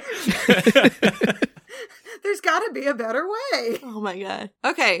 There's got to be a better way. Oh my god.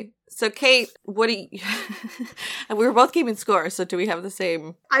 Okay, so Kate, what do you... we were both keeping score, so do we have the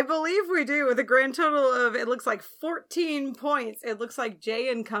same... I believe we do, with a grand total of, it looks like 14 points. It looks like Jay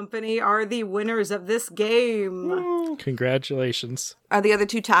and Company are the winners of this game. Congratulations. Are the other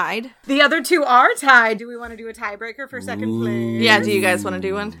two tied? The other two are tied. Do we want to do a tiebreaker for second place? Yeah, do you guys want to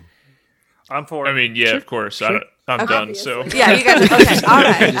do one? I'm for it. I mean, yeah, of course. I'm done, so. Yeah, you guys... Okay, all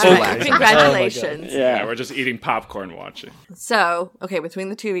right. Just All relax. right. Congratulations. Yeah, we're just eating popcorn watching. So, okay, between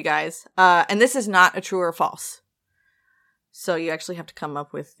the two of you guys, and this is not a true or false. So you actually have to come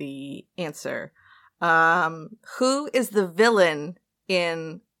up with the answer. Who is the villain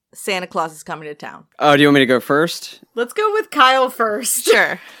in Santa Claus is Coming to Town? Oh, do you want me to go first? Let's go with Kyle first.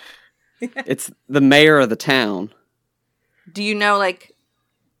 Sure. It's the mayor of the town. Do you know, like,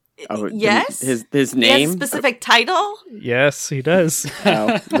 Oh, yes? His he has name? a specific title? Yes, he does.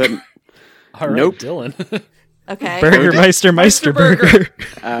 Oh, the, All right, Nope. Dylan. Okay. Burgermeister Meisterburger.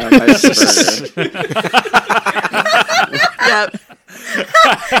 Yep.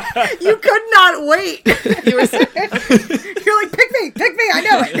 You could not wait. You were You're like, pick me, I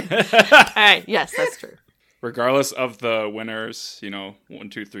know it. all right. Yes, that's true. Regardless of the winners, 1,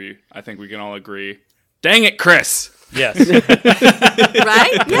 2, 3, I think we can all agree. Dang it, Chris! Yes.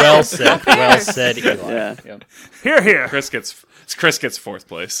 Right? Yeah. Well said. Not fair. Well said, Eli. Yeah. Yep. Here. Chris gets fourth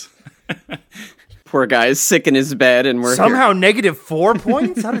place. Poor guy is sick in his bed, and we're Somehow -4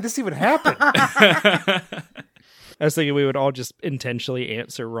 points? How did this even happen? I was thinking we would all just intentionally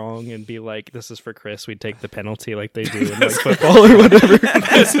answer wrong and be like, this is for Chris. We'd take the penalty like they do in like football or whatever.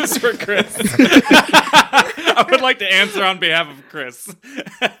 This is for Chris. I would like to answer on behalf of Chris.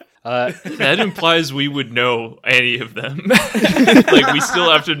 That implies we would know any of them. Like, we still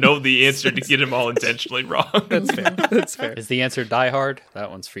have to know the answer to get them all intentionally wrong. That's fair. That's fair. Is the answer Die Hard?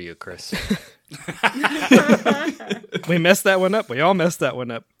 That one's for you, Chris. We messed that one up. We all messed that one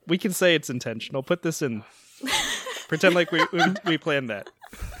up. We can say it's intentional. Put this in. Pretend like we planned that.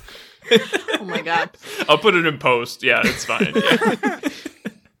 Oh my god. I'll put it in post. Yeah, it's fine. Yeah.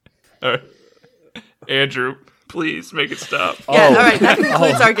 All right. Andrew, please make it stop. Yeah, all right. That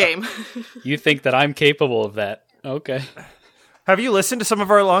concludes our game. You think that I'm capable of that? Okay. Have you listened to some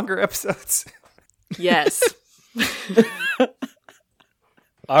of our longer episodes? Yes.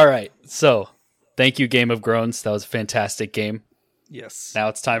 All right. So, Thank you, Game of Groans. That was a fantastic game. Yes. Now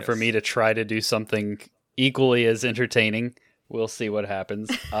it's time for me to try to do something equally as entertaining. We'll see what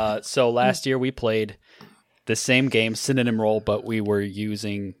happens. So last year we played the same game, Synonym Roll, but we were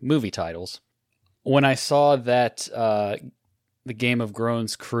using movie titles. When I saw that the Game of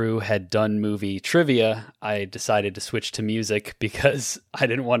Groans crew had done movie trivia, I decided to switch to music because I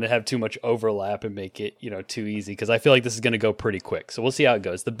didn't want to have too much overlap and make it, too easy, because I feel like this is going to go pretty quick. So we'll see how it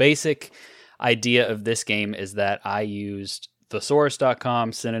goes. The basic idea of this game is that I used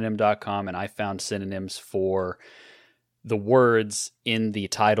thesaurus.com, synonym.com, and I found synonyms for the words in the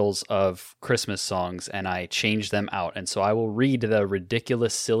titles of Christmas songs, and I changed them out. And so I will read the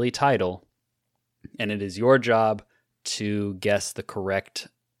ridiculous, silly title, and it is your job to guess the correct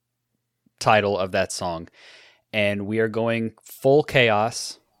title of that song. And we are going full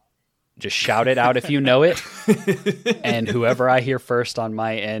chaos. Just shout it out if you know it. And whoever I hear first on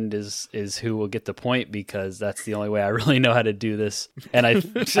my end is who will get the point, because that's the only way I really know how to do this. And I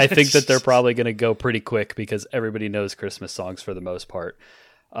think that they're probably going to go pretty quick because everybody knows Christmas songs for the most part.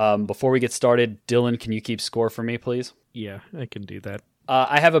 Before we get started, Dylan, can you keep score for me, please? Yeah, I can do that.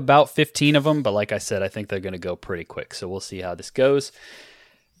 I have about 15 of them, but like I said, I think they're going to go pretty quick. So we'll see how this goes.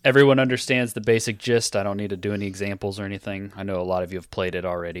 Everyone understands the basic gist. I don't need to do any examples or anything. I know a lot of you have played it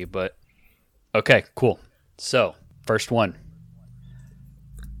already, but okay, cool. So, first one.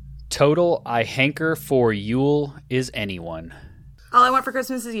 Total I hanker for Yule is anyone. All I want for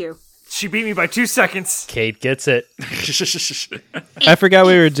Christmas is you. She beat me by 2 seconds. Kate gets it. I forgot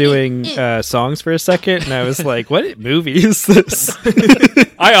we were doing songs for a second, and I was like, what movie is this?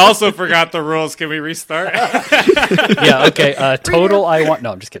 I also forgot the rules. Can we restart? Yeah, okay. Total I want...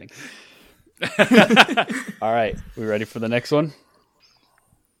 No, I'm just kidding. All right, we ready for the next one?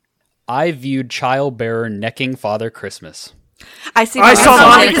 I viewed childbearer necking Father Christmas. I saw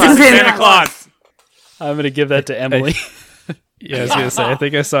Santa Claus. I'm going to give that to Emily. Yeah, I was going to say, I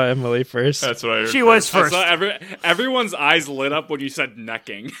think I saw Emily first. That's what I heard. She was first. I saw everyone's eyes lit up when you said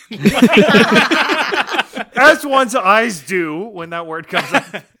necking. As one's eyes do when that word comes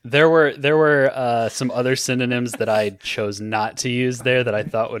up. There were some other synonyms that I chose not to use there that I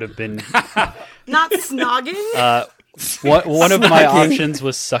thought would have been... Not snogging? One of my options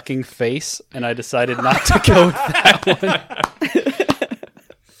was sucking face, and I decided not to go with that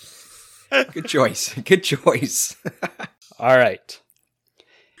one. Good choice. Good choice. All right.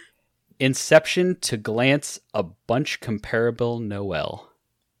 Inception to glance a bunch comparable Noel.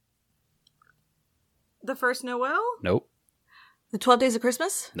 The first Noel? Nope. The 12 Days of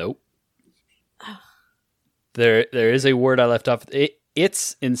Christmas? Nope. There is a word I left off.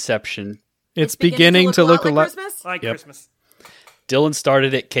 It's Inception. It's beginning to look a lot... Christmas? Like Yep. Christmas. Dylan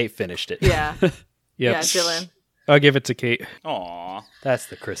started it. Kate finished it. Yeah. Yep. Yeah, Dylan. I'll give it to Kate. Aw. That's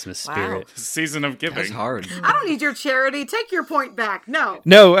the Christmas spirit. Season of giving. That's hard. I don't need your charity. Take your point back. No.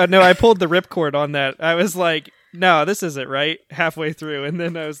 No, I pulled the ripcord on that. I was like, no, this isn't right, halfway through. And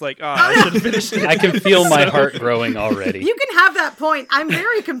then I was like, I should have finished it. I can feel my heart growing already. You can have that point. I'm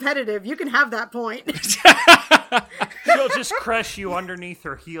very competitive. You can have that point. She'll just crush you underneath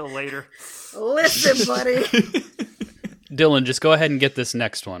her heel later. Listen, buddy. Dylan, just go ahead and get this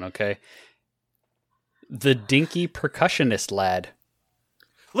next one, okay? The dinky percussionist lad.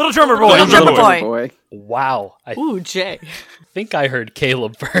 Little drummer boy. Little drummer boy. Wow. I Ooh, Jay. think I heard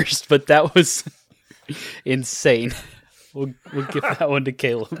Caleb first, but that was insane. We'll give that one to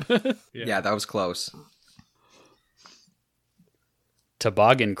Caleb. Yeah, that was close.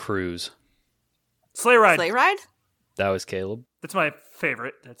 Toboggan cruise. Sleigh ride. Sleigh ride? That was Caleb. That's my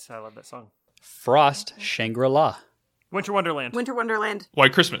favorite. I love that song. Frost Shangri-La. Winter Wonderland. Winter Wonderland.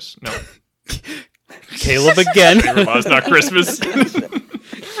 White Christmas. No. Caleb again. It's not Christmas.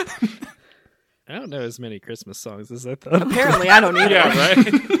 I don't know as many Christmas songs as I thought. Apparently, I don't either. Yeah, right?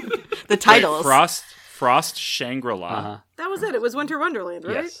 The titles. Frost Shangri-La. Uh-huh. That was it. It was Winter Wonderland,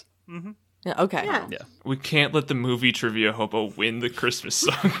 right? Yes. Yeah, okay. Yeah. We can't let the movie trivia hobo win the Christmas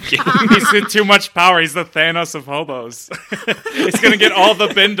song game. He's got too much power. He's the Thanos of hobos. He's going to get all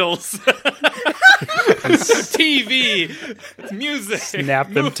the bindles. TV, music.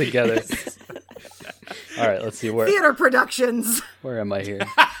 Snap them together. All right, let's see. Theater productions. Where am I here?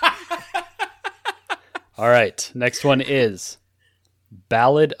 All right, next one is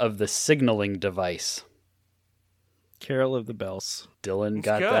Ballad of the Signaling Device. Carol of the Bells. Dylan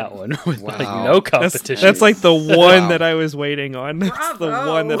got good. that one with Wow. like no competition. That's like the one Wow. that I was waiting on. That's the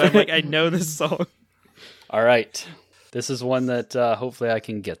Bravo. one that I'm like, I know this song. All right. This is one that hopefully I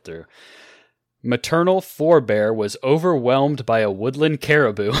can get through. Maternal forebear was overwhelmed by a woodland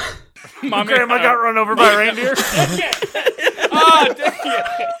caribou. Mommy, Grandma got run over by a reindeer. Oh, dang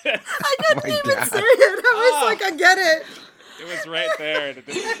it. I didn't even say it. I was like, I get it. It was right there.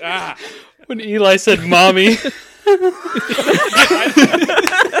 Ah. When Eli said mommy.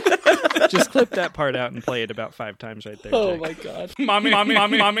 Just clip that part out and play it about 5 times right there. Oh Jake. my god. Mommy.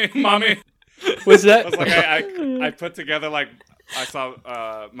 Was that? I was like, I put together like I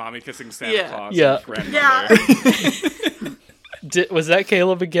saw mommy kissing Santa Claus. Yeah. And grandmother. Was that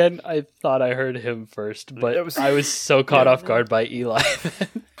Caleb again? I thought I heard him first, but I was so caught off guard by Eli.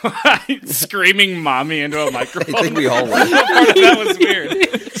 Screaming mommy into a microphone. I think we all were. That was weird.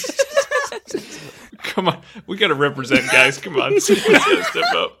 Come on, we gotta represent, guys. Come on, someone's gotta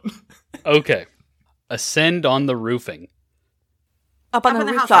step up. Okay. Ascend on the roofing. Up on the the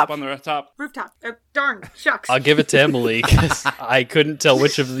house. rooftop. Up on the rooftop. Rooftop. Darn. Shucks. I'll give it to Emily because I couldn't tell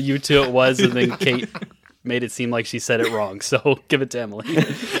which of you two it was, and then Kate made it seem like she said it wrong. So give it to Emily.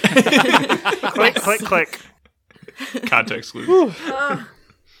 Click, click, click. Context clues.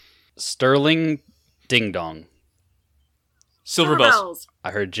 Sterling Ding Dong. Silver bells. Bells.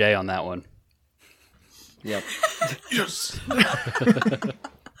 I heard Jay on that one. Yep. Yes.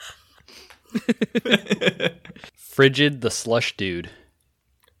 Frigid the Slush Dude.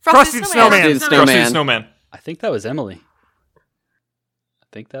 Frosty the Snowman. Frosty the Frosty Snowman. the Snowman. I think that was Emily.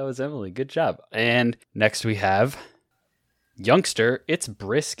 Good job. And next we have Youngster, It's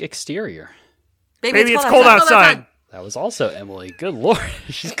Brisk Exterior. Baby, it's cold outside. That was also Emily. Good lord.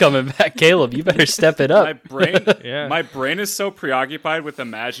 She's coming back. Caleb, you better step it up. My brain is so preoccupied with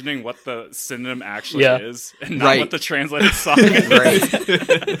imagining what the synonym actually Yeah. is, and not Right. what the translated song is.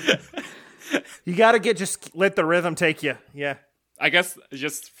 Right. You gotta just let the rhythm take you. Yeah. I guess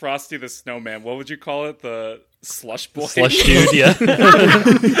just Frosty the Snowman. What would you call it? The slush boy. Slush Dude, yeah. What would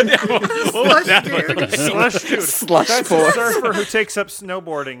that Slush look like? Slush dude. Slush That's boy. a surfer who takes up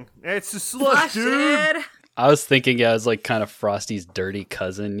snowboarding. It's a slush, dude. I was thinking, it was like kind of Frosty's dirty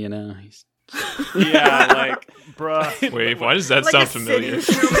cousin, you know? Yeah, like Bruh. Wait, why does that Like sound a familiar?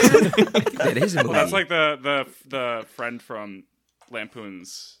 city snowman. It is a movie. that's like the friend from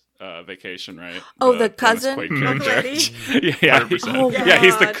Lampoon's Vacation, right? Oh, the Dennis cousin? Quaid Uncle character. Eddie. Yeah, 100%. Oh, yeah,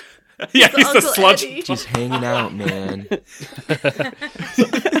 he's the God. he's the Uncle sludge. Eddie. Just hanging out, man.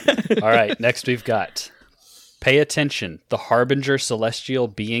 All right, next we've got Pay Attention, the Harbinger Celestial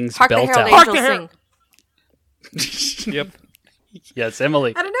Beings Hark the Belt Herald Out. Angels sing. Yep. Yes,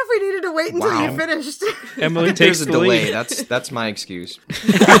 Emily. I don't know if we needed to wait until Wow. you finished. Emily takes There's a the delay. lead. That's my excuse.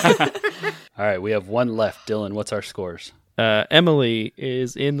 All right, we have one left. Dylan, what's our scores? Emily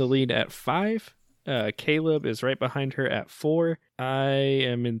is in the lead at 5. Caleb is right behind her at 4. I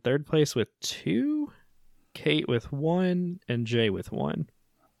am in third place with 2. Kate with 1, and Jay with 1.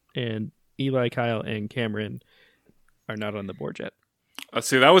 And Eli, Kyle, and Cameron are not on the board yet.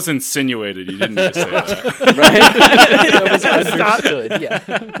 See, that was insinuated. You didn't need to say that. That was understood,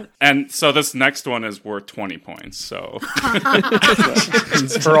 yeah. And so this next one is worth 20 points. So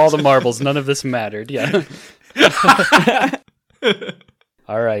For all the marbles, none of this mattered, yeah.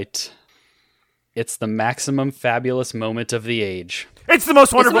 All right. It's the maximum fabulous moment of the age. It's the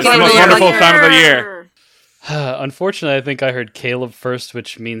most wonderful It's time the of most the year. wonderful time of the year. Unfortunately, I think I heard Caleb first,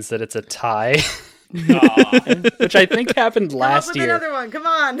 which means that it's a tie. Which I think happened Come up last with year. another one. Come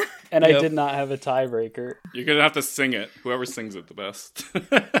on. And I Yep. did not have a tiebreaker. you're gonna have to sing it. Whoever sings it the best.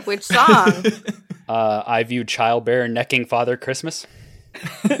 Which song? I viewed Child Bear necking Father Christmas.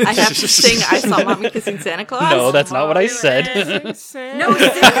 I have to sing I Saw Mommy Kissing Santa Claus? No, that's not what I said. No, sing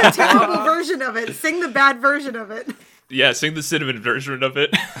the terrible version of it. Sing the bad version of it. Yeah, sing the cinnamon version of it.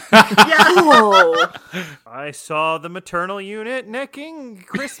 Yeah. Oh. I saw the maternal unit necking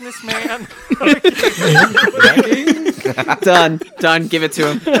Christmas man. Done. Give it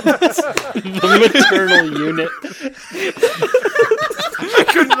to him. The maternal unit. I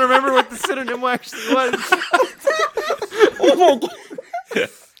couldn't remember what the synonym actually was.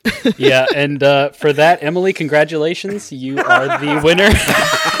 Yeah, and for that, Emily, congratulations. You are the winner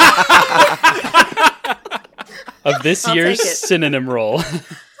of this I'll year's take it. synonym roll.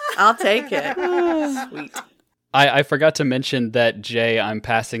 I'll take it. Sweet. I forgot to mention that, Jay, I'm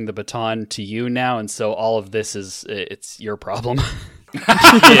passing the baton to you now, and so all of this it's your problem.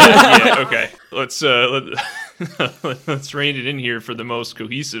 yeah, okay. Let's rein it in here for the most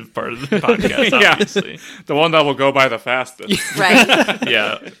cohesive part of the podcast, Yeah. obviously. The one that will go by the fastest. Right.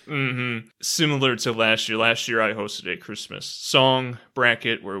 Yeah. Similar to last year I hosted a Christmas song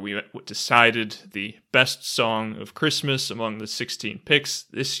bracket where we decided the best song of Christmas among the 16 picks.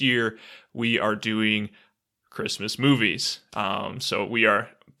 This year we are doing Christmas movies. So we are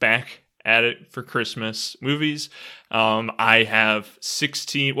back at it for Christmas movies. I have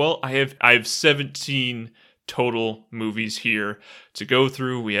 17 total movies here to go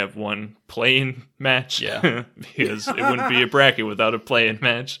through. We have one play-in match, because it wouldn't be a bracket without a play-in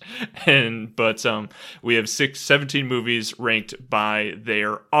match. But we have 17 movies ranked by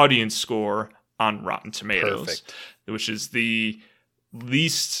their audience score on Rotten Tomatoes. Perfect. Which is the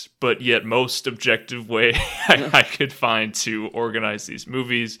least but yet most objective way I could find to organize these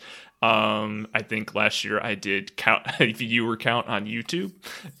movies. I think last year I did viewer count on YouTube,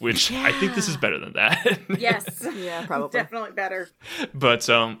 which I think this is better than that. Yes. Yeah, probably. Definitely better. But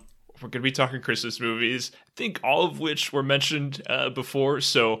we're going to be talking Christmas movies, I think all of which were mentioned before.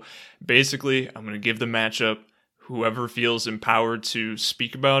 So basically, I'm going to give the matchup. Whoever feels empowered to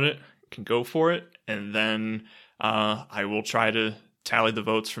speak about it can go for it. And then I will try to tally the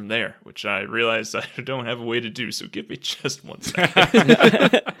votes from there, which I realize I don't have a way to do. So give me just 1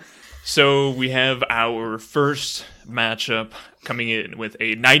 second. So we have our first matchup coming in with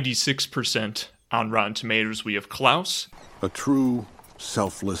a 96% on Rotten Tomatoes. We have Klaus. A true,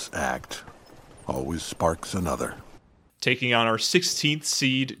 selfless act always sparks another. Taking on our 16th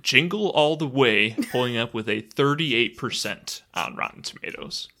seed, Jingle All the Way, pulling up with a 38% on Rotten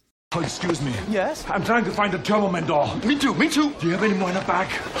Tomatoes. Oh, excuse me. Yes? I'm trying to find a Turboman doll. Me too. Do you have any more in the back?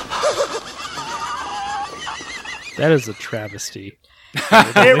 That is a travesty.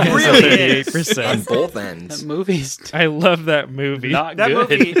 It really is. On both ends. That movie's I love that movie. not That good.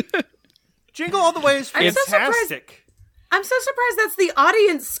 movie, Jingle All the Way, is I'm so fantastic. I'm so surprised that's the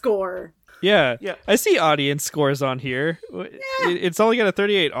audience score. Yeah. Yeah. I see audience scores on here. It's only got a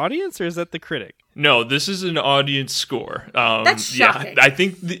 38 audience, or is that the critic? No, this is an audience score. That's shocking. I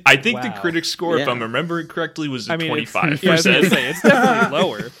think the Wow. critic score, if Yeah. I'm remembering correctly, was I mean, 25%. I was gonna say, it's definitely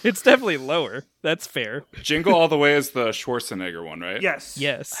lower. It's definitely lower. That's fair. Jingle All the Way is the Schwarzenegger one, right? Yes.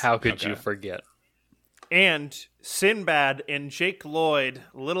 Yes. How could you forget? And Sinbad and Jake Lloyd,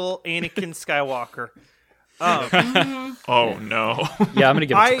 little Anakin Skywalker. Oh no. Yeah, I'm gonna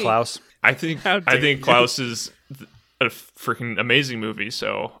give it to I- Klaus. I think Klaus is a freaking amazing movie,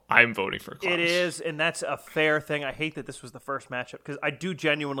 so I'm voting for Klaus. It is, and that's a fair thing. I hate that this was the first matchup because I do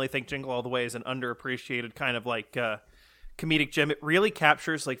genuinely think Jingle All the Way is an underappreciated kind of like comedic gem. It really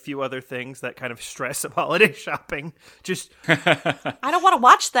captures like few other things that kind of stress of holiday shopping. Just I don't want to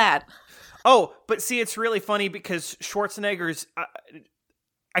watch that. but see, it's really funny because Schwarzenegger's.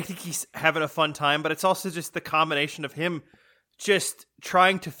 I think he's having a fun time, but it's also just the combination of him just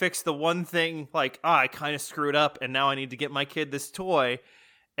trying to fix the one thing, like, I kind of screwed up and now I need to get my kid this toy.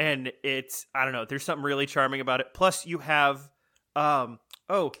 And it's, I don't know, there's something really charming about it. Plus you have,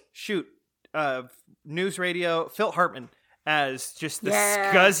 news radio, Phil Hartman as just the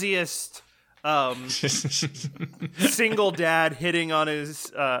scuzziest single dad hitting on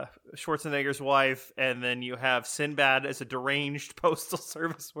his Schwarzenegger's wife, and then you have Sinbad as a deranged postal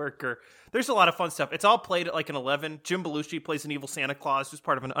service worker. There's a lot of fun stuff. It's all played at like an 11. Jim Belushi plays an evil Santa Claus who's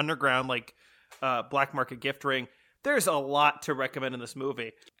part of an underground like black market gift ring. There's a lot to recommend in this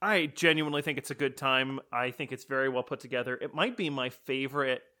movie. I genuinely think it's a good time. I think it's very well put together. It might be my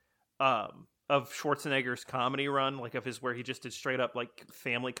favorite of Schwarzenegger's comedy run, like of his where he just did straight up like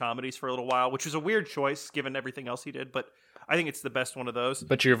family comedies for a little while, which is a weird choice given everything else he did, but I think it's the best one of those.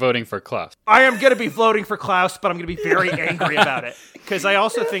 But you're voting for Klaus. I am going to be voting for Klaus, but I'm going to be very angry about it because I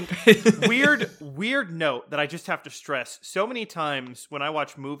also think weird note that I just have to stress. So many times when I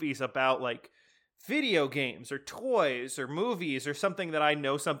watch movies about like video games or toys or movies or something that I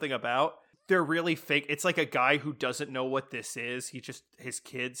know something about, they're really fake. It's like a guy who doesn't know what this is. His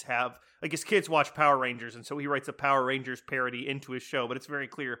kids watch Power Rangers, and so he writes a Power Rangers parody into his show, but it's very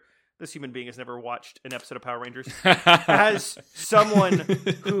clear this human being has never watched an episode of Power Rangers. As someone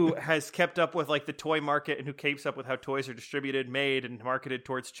who has kept up with like the toy market and who keeps up with how toys are distributed, made, and marketed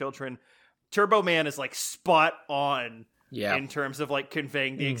towards children, Turbo Man is like spot on in terms of like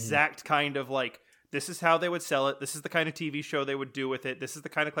conveying the exact kind of like, this is how they would sell it. This is the kind of TV show they would do with it. This is the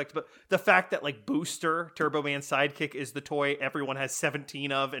kind of collectible. The fact that like Booster, Turbo Man's sidekick, is the toy everyone has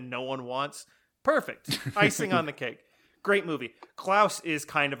 17 of and no one wants. Perfect. Icing on the cake. Great movie. Klaus is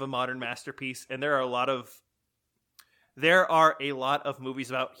kind of a modern masterpiece, and there are a lot of movies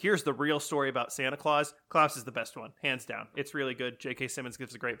about, here's the real story about Santa Claus. Klaus is the best one, hands down. It's really good. J.K. Simmons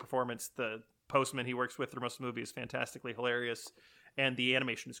gives a great performance. The postman he works with through most of the movie is fantastically hilarious, and the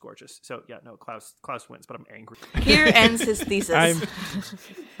animation is gorgeous. So yeah, no, Klaus wins, but I'm angry. Here ends his thesis.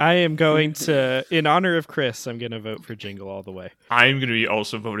 I am going to, in honor of Chris, I'm going to vote for Jingle All the Way. I'm going to be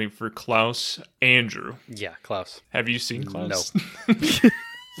also voting for Klaus. Andrew. Yeah, Klaus. Have you seen Klaus? No.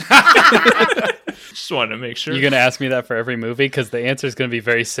 Just wanted to make sure. You're going to ask me that for every movie? Because the answer is going to be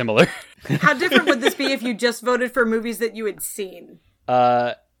very similar. How different would this be if you just voted for movies that you had seen?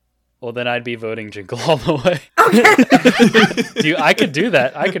 Well, then I'd be voting Jingle All the Way. Okay. I could do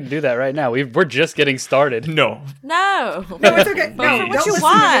that. I could do that right now. We're just getting started. No. No, it's okay. No, what don't you listen to me.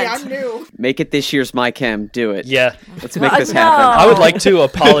 want. I'm new. Make it this year's My Chem. Do it. Yeah. Let's make this No. happen. I would like to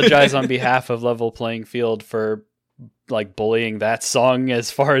apologize on behalf of Level Playing Field for like bullying that song as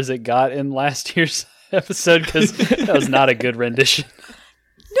far as it got in last year's episode, because that was not a good rendition.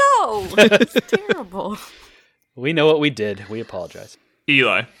 No, it's terrible. We know what we did. We apologize.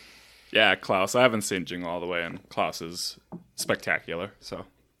 Eli. Yeah, Klaus. I haven't seen Jingle All the Way, and Klaus is spectacular. So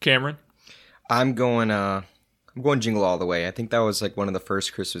Cameron. I'm going Jingle All the Way. I think that was like one of the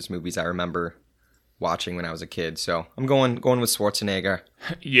first Christmas movies I remember watching when I was a kid. So I'm going with Schwarzenegger.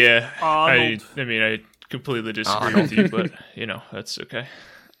 Yeah. Arnold. I mean, I completely disagree with you, but, that's okay.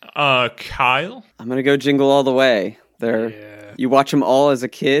 Kyle? I'm gonna go Jingle All the Way. You watch them all as a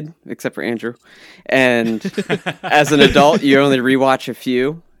kid, except for Andrew, and as an adult, you only rewatch a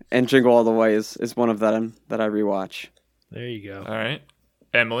few. And Jingle All the Way is one of them that I rewatch. There you go. All right.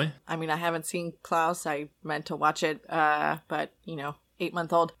 Emily? I mean, I haven't seen Klaus. I meant to watch it, but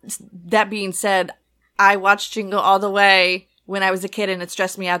 8-month-old. That being said, I watched Jingle All the Way when I was a kid, and it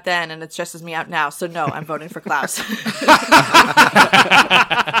stressed me out then, and it stresses me out now. So no, I'm voting for Klaus.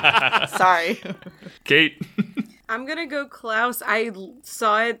 Sorry. Kate? I'm gonna go Klaus. I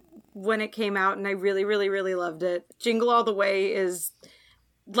saw it when it came out, and I really, really, really loved it. Jingle All the Way is,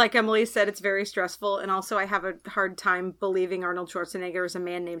 like Emily said, it's very stressful, and also I have a hard time believing Arnold Schwarzenegger is a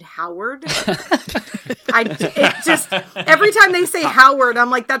man named Howard. Every time they say Howard, I'm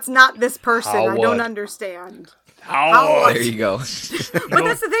like, that's not this person. Howard. I don't understand. Howard. There you go. But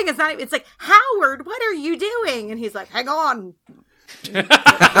that's the thing. It's like, Howard, what are you doing? And he's like, hang on.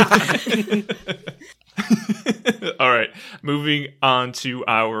 All right. Moving on to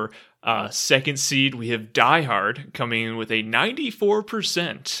our second seed, we have Die Hard coming in with a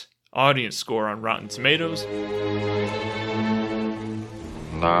 94% audience score on Rotten Tomatoes.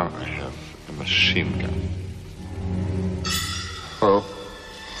 Now I have a machine gun. Ho,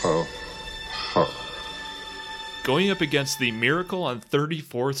 ho, ho. Going up against The Miracle on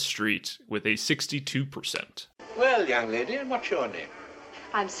 34th Street with a 62%. Well, young lady, and what's your name?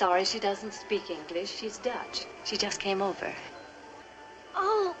 I'm sorry she doesn't speak English. She's Dutch. She just came over.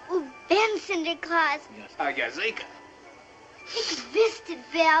 Oh, ben Sinterklaas. Ah, ja, zeker. Ik wist het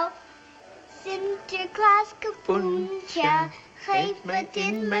wel. Sinterklaas kapoentje, geef het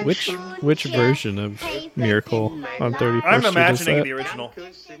in mijn Which version of Miracle on 31st I'm Street imagining is the original.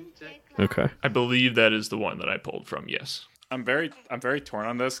 Okay. I believe that is the one that I pulled from, yes. I'm very torn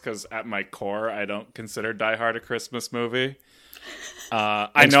on this because at my core, I don't consider Die Hard a Christmas movie. I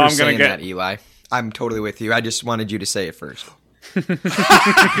Thanks know for I'm gonna saying get that, Eli. I'm totally with you. I just wanted you to say it first.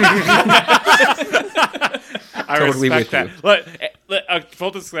 I Totally respect with that. Look,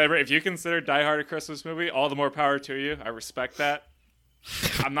 full disclaimer: if you consider Die Hard a Christmas movie, all the more power to you. I respect that.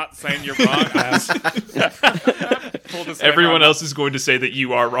 I'm not saying you're wrong. Full disclaimer, Everyone else is going to say that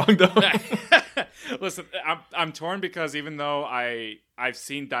you are wrong, though. Listen, I'm torn because even though I've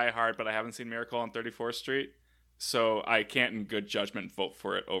seen Die Hard, but I haven't seen Miracle on 34th Street, so I can't in good judgment vote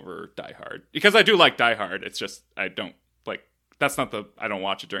for it over Die Hard because I do like Die Hard. It's just I don't like that's not the I don't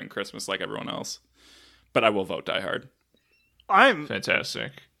watch it during Christmas like everyone else, but I will vote Die Hard.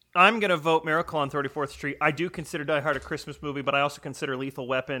 Fantastic. I'm going to vote Miracle on 34th Street. I do consider Die Hard a Christmas movie, but I also consider Lethal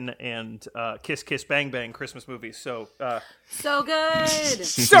Weapon and Kiss Kiss Bang Bang Christmas movies. So So good.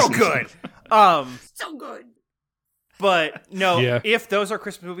 so good. So good. But no, Yeah. if those are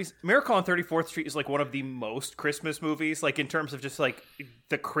Christmas movies, Miracle on 34th Street is like one of the most Christmas movies, like in terms of just like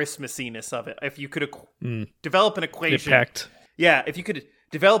the Christmassiness of it. If you could develop an equation. It packed. Yeah, if you could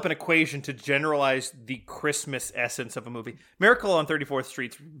develop an equation to generalize the Christmas essence of a movie, Miracle on 34th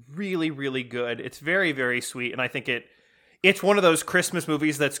Street's really, really good. It's very, very sweet, and I think it's one of those Christmas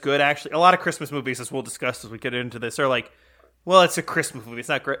movies that's good, actually. A lot of Christmas movies, as we'll discuss as we get into this, are like, well, it's a Christmas movie. It's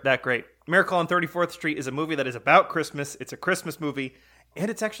not that great. Miracle on 34th Street is a movie that is about Christmas. It's a Christmas movie, and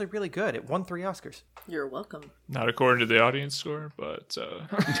it's actually really good. It won 3 Oscars. You're welcome. Not according to the audience score, but...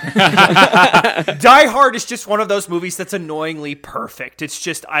 Die Hard is just one of those movies that's annoyingly perfect. It's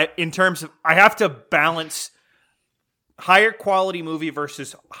just, I have to balance higher quality movie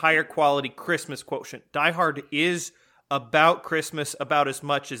versus higher quality Christmas quotient. Die Hard is about Christmas about as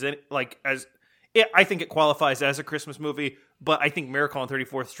much as I think it qualifies as a Christmas movie, but I think Miracle on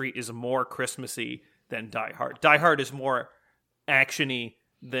 34th Street is more Christmassy than Die Hard. Die Hard is more action-y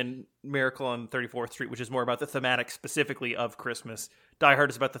than Miracle on 34th Street, which is more about the thematic specifically of Christmas. Die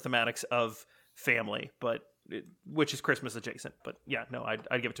Hard is about the thematics of family, but which is Christmas adjacent. But yeah, no,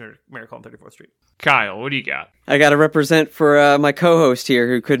 I'd give it to Miracle on 34th Street. Kyle, what do you got? I got to represent for my co-host here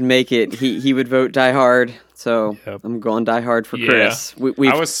who couldn't make it. He would vote Die Hard, so I'm going Die Hard for Chris.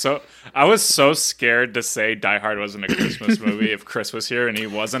 I was so scared to say Die Hard wasn't a Christmas movie if Chris was here and he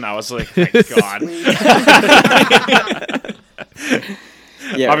wasn't. I was like, thank God.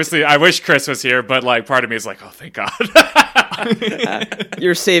 Yeah. Obviously, I wish Chris was here, but like part of me is like, oh, thank God.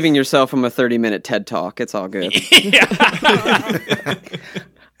 You're saving yourself from a 30-minute TED Talk. It's all good.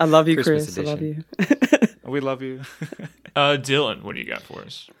 I love you, Christmas Chris. I love you. We love you. Dylan, what do you got for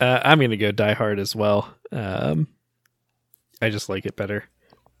us? I'm going to go Die Hard as well. I just like it better.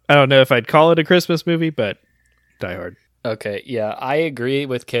 I don't know if I'd call it a Christmas movie, but Die Hard. Okay, yeah, I agree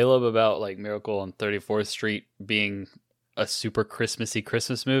with Caleb about like Miracle on 34th Street being a super Christmassy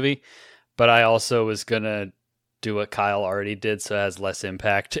Christmas movie, but I also was going to do what Kyle already did, so it has less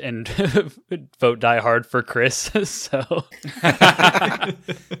impact, and vote Die Hard for Chris. So, all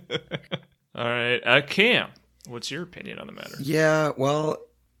right, Cam, what's your opinion on the matter? Yeah, well,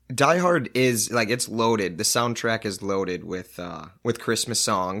 Die Hard is like it's loaded. The soundtrack is loaded with Christmas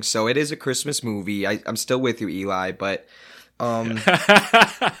songs, so it is a Christmas movie. I'm still with you, Eli, but yeah,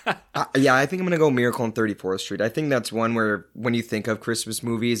 I think I'm gonna go Miracle on 34th Street. I think that's one where when you think of Christmas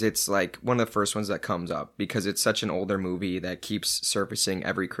movies, it's like one of the first ones that comes up because it's such an older movie that keeps surfacing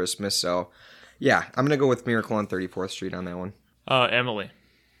every Christmas. So yeah, I'm gonna go with Miracle on 34th Street on that one. Emily.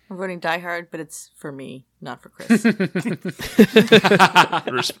 I'm voting Die Hard, but it's for me, not for Chris.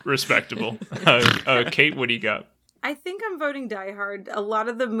 Respectable. Kate, what do you got? I think I'm voting Die Hard. A lot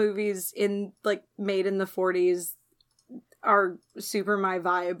of the movies made in the 40s are super my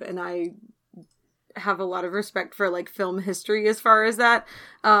vibe, and I have a lot of respect for like film history as far as that.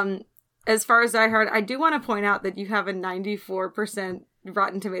 As far as Die Hard, I do want to point out that you have a 94%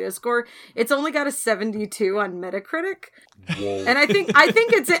 Rotten Tomatoes score. It's only got a 72 on Metacritic. Whoa. And I think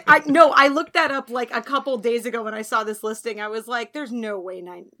it's I looked that up like a couple days ago when I saw this listing. I was like, there's no way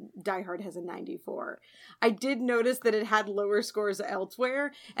Die Hard has a 94. I did notice that it had lower scores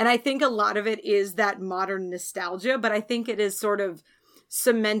elsewhere, and I think a lot of it is that modern nostalgia, but I think it has sort of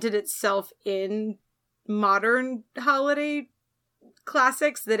cemented itself in modern holiday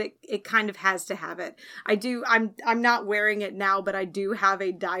classics that it kind of has to have it. I'm not wearing it now, but I do have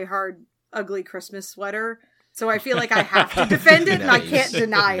a Die Hard ugly Christmas sweater. So I feel like I have to defend it, and I can't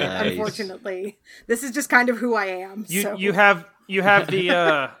deny it, unfortunately. This is just kind of who I am. You have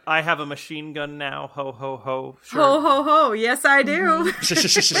the I have a machine gun now, ho ho ho. Sure. Ho ho ho, yes I do.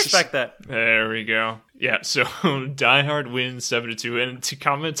 Respect that. There we go. Yeah, so Die Hard wins 7-2, and to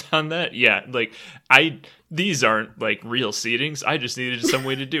comment on that, yeah, like these aren't like real seedings. I just needed some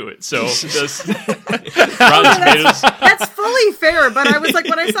way to do it. So Rotten Tomatoes. That's fully fair, but I was like,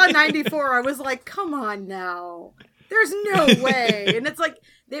 when I saw 94, I was like, come on now. There's no way. And it's like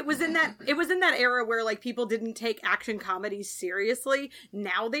it was in that era where like people didn't take action comedies seriously.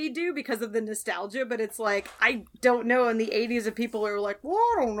 Now they do because of the nostalgia, but it's like I don't know in the 80s if people are like, well,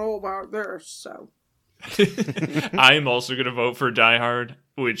 I don't know about this, so I am also going to vote for Die Hard,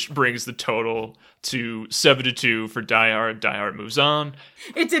 which brings the total to 7-2 for Die Hard. Die Hard moves on.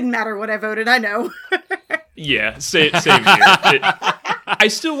 It didn't matter what I voted, I know. Yeah, same here. I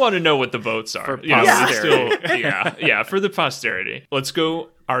still want to know what the votes are. For posterity. Yeah, for the posterity. Let's go.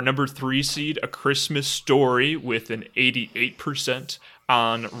 Our number 3 seed, A Christmas Story, with an 88%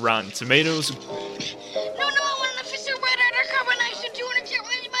 on Rotten Tomatoes. No, I want an official red undercover knife and 200 jet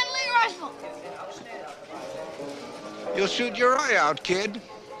rifle. You'll shoot your eye out, kid.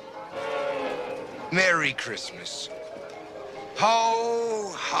 Merry Christmas.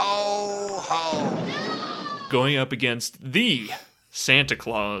 Ho, ho, ho. Going up against the Santa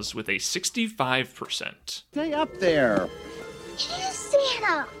Claus with a 65%. Stay up there. It is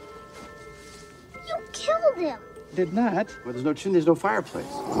Santa. You killed him. Did not. Where there's no chimney, there's no fireplace.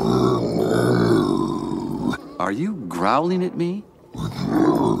 Are you growling at me?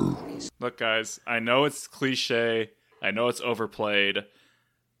 Look, guys, I know it's cliche. I know it's overplayed.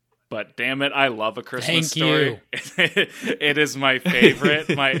 But damn it, I love A Christmas Story. It is my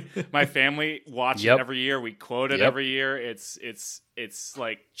favorite. My family watch it every year. We quote it every year. It's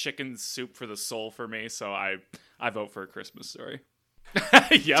like chicken soup for the soul for me. So I vote for A Christmas Story.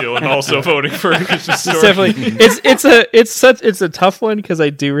 Dylan also voting for A Christmas Story. It's definitely it's a tough one because I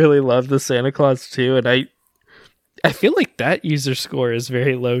do really love the Santa Claus too, and I feel like that user score is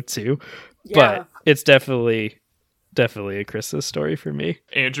very low too. Yeah. But it's definitely a Christmas Story for me.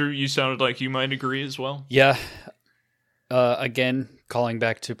 Andrew, you sounded like you might agree as well. Yeah. Again, calling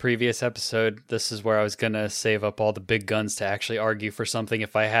back to previous episode, this is where I was going to save up all the big guns to actually argue for something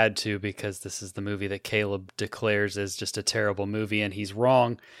if I had to, because this is the movie that Caleb declares is just a terrible movie, and he's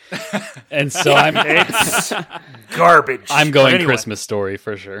wrong. And so it's garbage. I'm going Christmas Story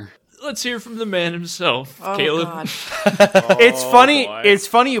for sure. Let's hear from the man himself, Oh, Caleb. God. It's funny. boy. It's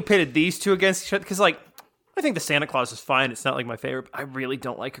funny you pitted these two against each other because, like, I think the Santa Claus is fine. It's not like my favorite. But I really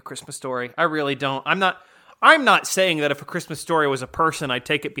don't like A Christmas Story. I really don't. I'm not saying that if A Christmas Story was a person, I'd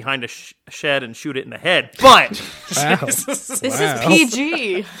take it behind a shed and shoot it in the head. But Wow. This is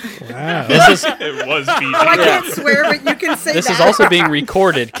PG. Wow. It was PG. I can't swear, but you can say This that. is also being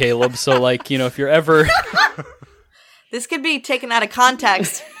recorded, Caleb. So, like, if you're ever... This could be taken out of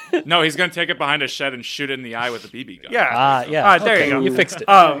context. No, he's gonna take it behind a shed and shoot it in the eye with a BB gun. yeah, yeah. there okay, you go. You fixed it.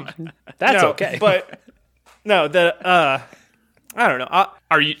 That's no, okay. But no, I don't know.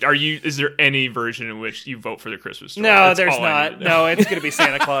 Are you? Is there any version in which you vote for the Christmas Story? No, That's there's all I need not. to know. No, it's gonna be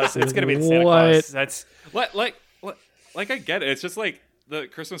Santa Claus. It's gonna be the Santa What? Claus. That's Like I get it. It's just like the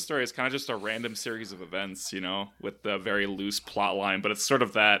Christmas Story is kind of just a random series of events, with a very loose plot line, but it's sort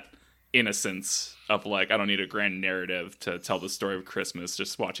of that innocence of like, I don't need a grand narrative to tell the story of Christmas,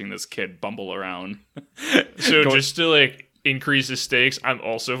 just watching this kid bumble around. So just to like increase the stakes, I'm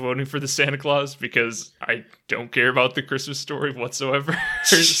also voting for the Santa Claus because I don't care about the Christmas Story whatsoever.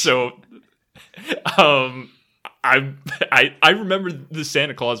 So I remember the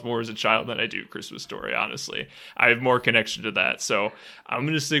Santa Claus more as a child than I do Christmas Story, honestly. I have more connection to that. So I'm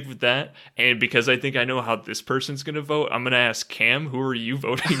going to stick with that. And because I think I know how this person's going to vote, I'm going to ask Cam, who are you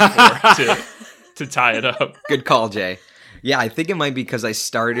voting for to tie it up? Good call, Jay. Yeah, I think it might be because I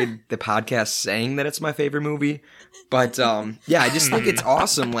started the podcast saying that it's my favorite movie. But yeah, I just think it's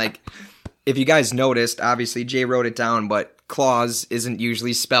awesome. Like, if you guys noticed, obviously Jay wrote it down, but Claus isn't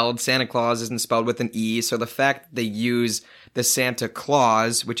usually spelled. Santa Claus isn't spelled with an E. So the fact that they use the Santa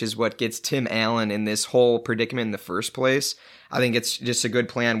Claus, which is what gets Tim Allen in this whole predicament in the first place, I think it's just a good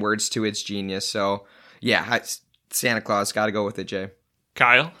play on words to its genius. So yeah, Santa Claus, got to go with it, Jay.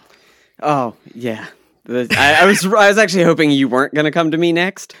 Kyle? Oh, yeah. I was actually hoping you weren't going to come to me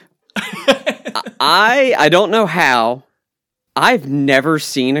next. I don't know how. I've never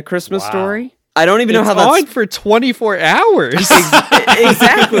seen A Christmas Story. I don't even know how that's on for 24 hours.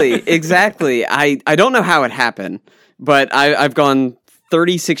 Exactly. I don't know how it happened, but I've gone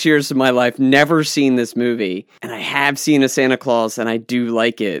 36 years of my life, never seen this movie, and I have seen A Santa Claus, and I do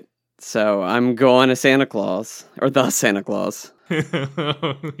like it. So I'm going to Santa Claus, or the Santa Claus.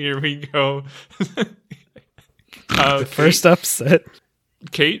 Here we go. The first upset.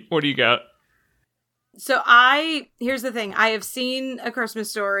 Kate, what do you got? So here's the thing. I have seen A Christmas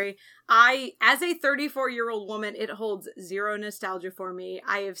Story. As a 34-year-old woman, it holds zero nostalgia for me.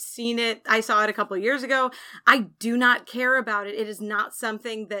 I have seen it. I saw it a couple of years ago. I do not care about it. It is not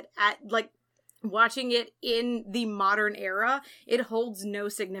something that, watching it in the modern era, it holds no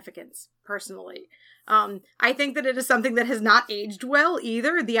significance, personally. I think that it is something that has not aged well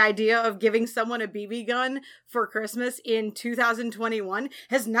either. The idea of giving someone a BB gun for Christmas in 2021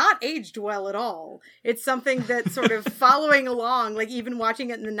 has not aged well at all. It's something that sort of following along, like even watching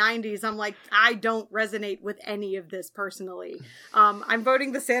it in the 90s, I'm like, I don't resonate with any of this personally. I'm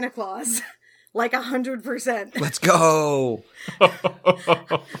voting the Santa Claus. Like 100%. Let's go.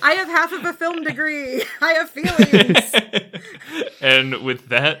 I have half of a film degree. I have feelings. And with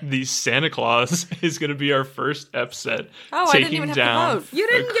that, the Santa Claus is going to be our first upset. Oh, I didn't even have to vote. You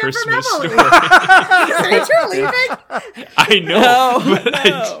didn't get Christmas from Story. Emily. You're leaving. I know, but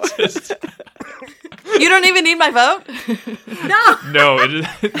I just... You don't even need my vote? No. No,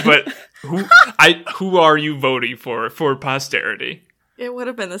 but who are you voting for posterity? It would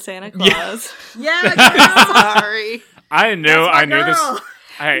have been the Santa Claus. Yeah, girl. Sorry. I knew this. girl.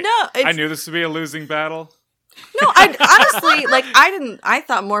 I knew this would be a losing battle. No, I honestly I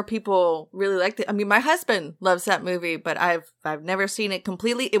thought more people really liked it. I mean, my husband loves that movie, but I've never seen it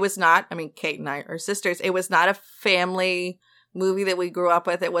completely. It was not, Kate and I are sisters. It was not a family movie that we grew up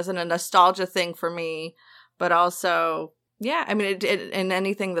with. It wasn't a nostalgia thing for me, but also, yeah, it and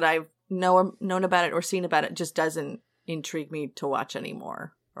anything that I've known about it or seen about it just doesn't intrigue me to watch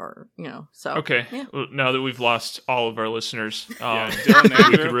anymore. Or, so. Okay. Yeah. Well, now that we've lost all of our listeners, we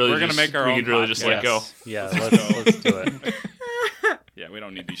Could really just let go. Yeah, let's do it. Yeah, we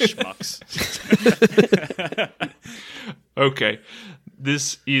don't need these schmucks. Okay.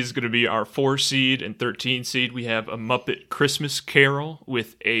 This is going to be our 4 seed and 13 seed. We have A Muppet Christmas Carol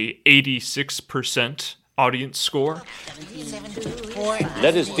with a 86% audience score.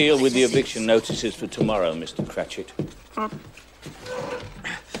 Let us deal with the eviction notices for tomorrow, Mr. Cratchit.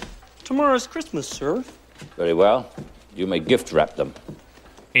 Tomorrow's Christmas, sir. Very well. You may gift wrap them.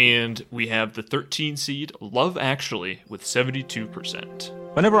 And we have the 13 seed Love Actually with 72%.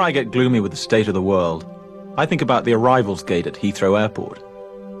 Whenever I get gloomy with the state of the world, I think about the arrivals gate at Heathrow Airport.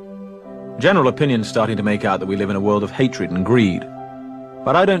 General opinion's starting to make out that we live in a world of hatred and greed.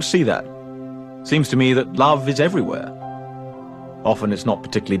 But I don't see that. Seems to me that love is everywhere. Often it's not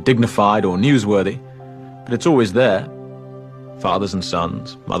particularly dignified or newsworthy, but it's always there. Fathers and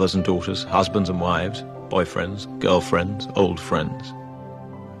sons, mothers and daughters, husbands and wives, boyfriends, girlfriends, old friends.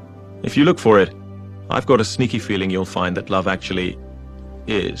 If you look for it, I've got a sneaky feeling you'll find that love actually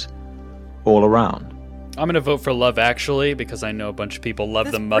is all around. I'm going to vote for Love Actually because I know a bunch of people love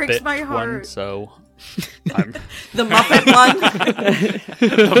This the breaks Muppet my heart. one, so I'm... The Muppet one?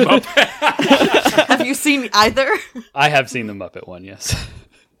 The Muppet. Have you seen either? I have seen the Muppet one, yes.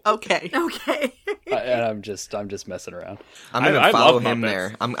 Okay. And I'm just messing around. I'm gonna I follow love him Muppets.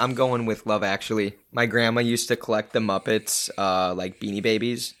 there. I'm going with Love Actually. My grandma used to collect the Muppets, like Beanie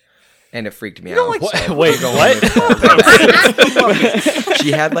Babies, and it freaked me out. Wait, what?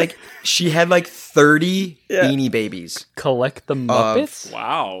 She had like 30 Beanie Babies. Collect the Muppets?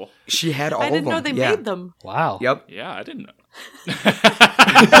 Wow. She had all I of them. didn't know they Yeah. made them. Wow. Yep. Yeah, I didn't know.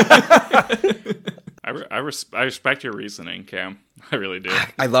 I respect your reasoning, Cam. I really do.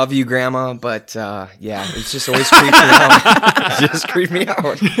 I love you, Grandma, but yeah, it's just always creeped me out. It just creeped me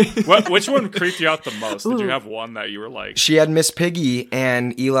out. Which one creeped you out the most? Did you have one that you were like... She had Miss Piggy,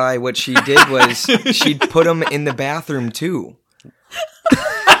 and Eli, what she did was she'd put them in the bathroom, too.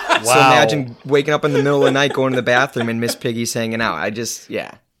 So imagine waking up in the middle of the night, going to the bathroom, and Miss Piggy's hanging out. I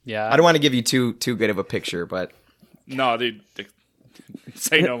don't want to give you too good of a picture, but... No, dude.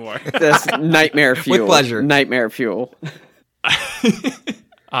 Say no more. That's nightmare fuel. With pleasure. Nightmare fuel.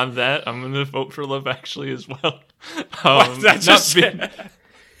 On that, I'm going to vote for Love Actually as well. Not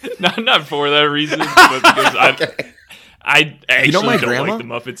for that reason, but because I actually You know my don't grandma? like the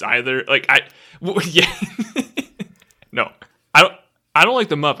Muppets either. No, I don't like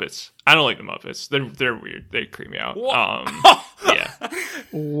the Muppets. I don't like the Muppets. They're weird. They creep me out. Yeah.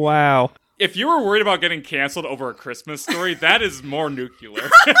 Wow. If you were worried about getting canceled over A Christmas Story, that is more nuclear.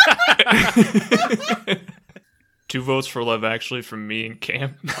 2 votes for Love Actually from me and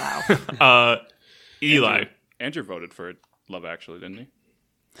Cam. Wow. Eli. Andrew voted for Love Actually, didn't he?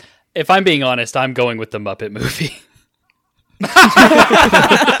 If I'm being honest, I'm going with the Muppet movie.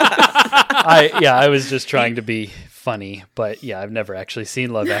 I was just trying to be funny, but yeah, I've never actually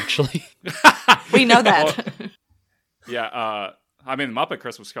seen Love Actually. We know that. Yeah, I mean, Muppet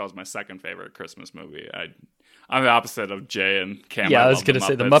Christmas Carol is my second favorite Christmas movie. I'm the opposite of Jay and Cam. Yeah, I was going to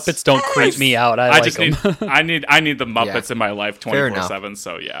say, the Muppets don't creep me out. I like them. I need the Muppets in my life 24/7,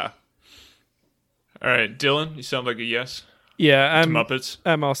 so yeah. All right, Dylan, you sound like a yes. Yeah, I'm Muppets.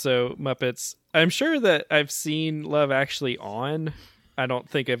 I'm also Muppets. I'm sure that I've seen Love Actually on. I don't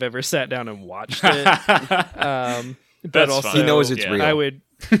think I've ever sat down and watched it. But That's also, fine. He knows it's real. I would,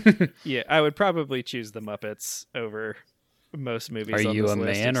 I would probably choose the Muppets over most movies. Are on you this a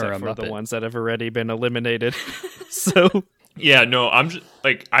list, man or except a for the Muppet? ones that have already been eliminated? So Yeah, no, I'm just,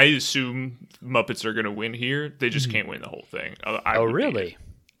 I assume Muppets are going to win here. They just can't win the whole thing. I would be really?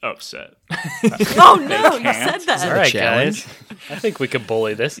 upset. Oh no, you said that. All right, guys. I think we could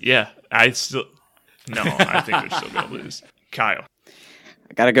bully this. Yeah, I think we'd still be able to lose. Kyle.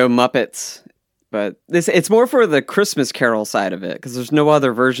 I gotta go Muppets. But it's more for the Christmas Carol side of it, because there's no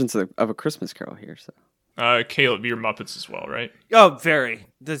other versions of A Christmas Carol here. So, Caleb, you're Muppets as well, right? Oh, very.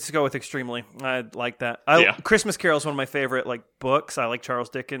 Let's go with extremely. I like that. Christmas Carol is one of my favorite books. I like Charles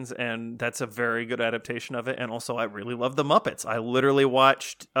Dickens, and that's a very good adaptation of it. And also, I really love the Muppets. I literally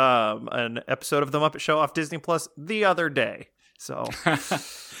watched an episode of the Muppet Show off Disney Plus the other day. So,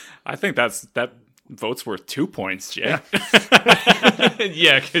 I think that vote's worth 2 points, Jay.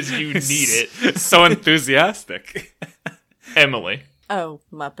 Yeah, because you need it. So enthusiastic. Emily. Oh,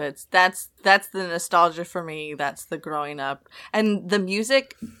 Muppets. That's the nostalgia for me. That's the growing up. And the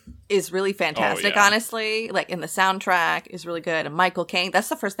music is really fantastic, yeah. honestly. In the soundtrack is really good. And Michael Caine, that's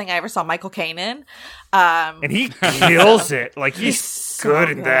the first thing I ever saw Michael Caine in. And he kills it. He's so good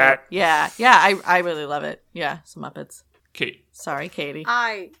in that. Yeah, I really love it. Yeah, some Muppets. Kate. Sorry, Katie.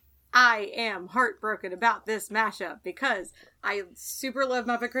 I am heartbroken about this mashup because I super love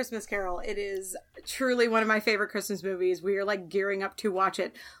Muppet Christmas Carol. It is truly one of my favorite Christmas movies. We are gearing up to watch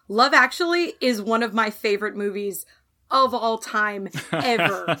it. Love Actually is one of my favorite movies of all time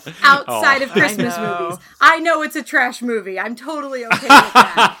ever outside of Christmas movies. I know it's a trash movie. I'm totally okay with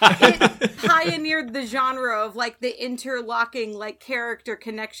that. It pioneered the genre of like the interlocking like character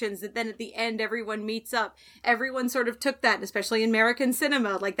connections that then at the end everyone meets up. Everyone sort of took that, especially in American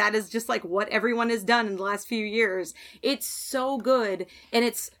cinema. Like that is just like what everyone has done in the last few years. It's so good and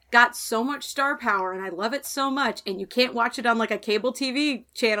it's got so much star power and I love it so much, and you can't watch it on like a cable TV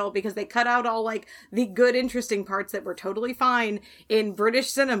channel because they cut out all like the good interesting parts that were totally fine in British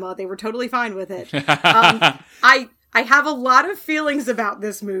cinema. They were totally fine with it. I have a lot of feelings about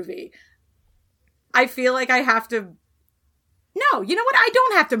this movie. I feel like I have to No, you know what? I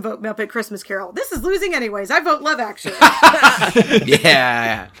don't have to vote Muppet Christmas Carol. This is losing anyways. I vote Love Actually.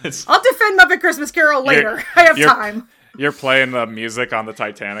 Yeah. I'll defend Muppet Christmas Carol later. I have time. You're playing the music on the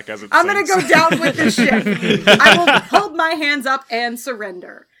Titanic as it I'm sings. going to go down with this ship. I will hold my hands up and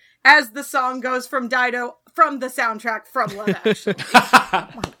surrender. As the song goes from Dido, from the soundtrack from Love Actually. Oh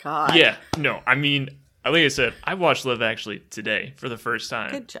my God. Yeah, no, I mean, like I said, I watched Love Actually today for the first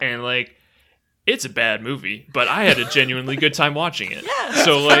time. Good job. And, like, it's a bad movie, but I had a genuinely good time watching it. Yeah,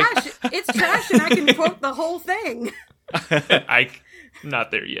 so, like, it's trash and I can quote the whole thing. I'm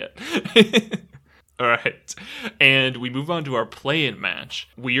not there yet. All right. And we move on to our play-in match.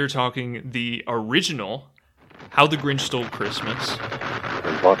 We are talking the original How the Grinch Stole Christmas.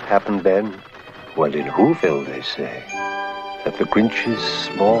 And what happened then? Well, in Whoville, they say that the Grinch's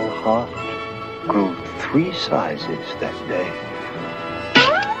small heart grew 3 sizes that day.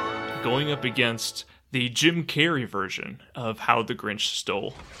 Going up against the Jim Carrey version of How the Grinch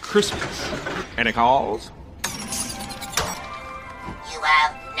Stole Christmas. Any calls? You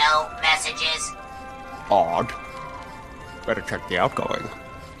have no messages? Odd. Better check the outgoing.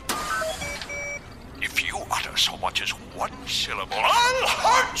 If you utter so much as one syllable, I'll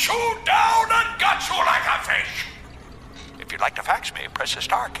hunt you down and gut you like a fish. If you'd like to fax me, press the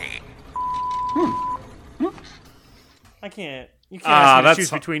star key. I can't. You can't ask me to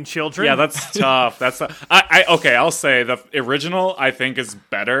choose between children. Yeah, that's tough. Okay, I'll say the original I think is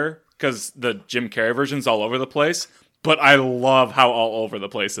better because the Jim Carrey version's all over the place. But I love how all over the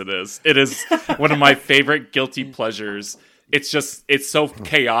place it is. It is one of my favorite guilty pleasures. It's so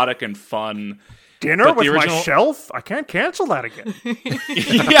chaotic and fun. Dinner with my shelf? I can't cancel that again.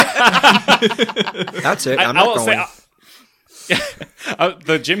 That's it. I'm not going.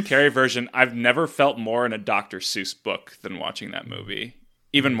 The Jim Carrey version, I've never felt more in a Dr. Seuss book than watching that movie.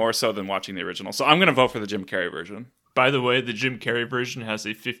 Even more so than watching the original. So I'm going to vote for the Jim Carrey version. By the way, the Jim Carrey version has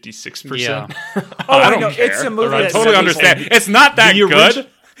a 56%. Yeah. I don't care. It's a movie I that totally understand. It's not that good.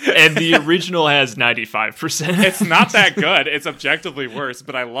 And the original has 95%. It's not that good. It's objectively worse,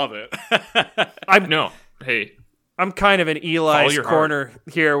 but I love it. I'm kind of in Eli's corner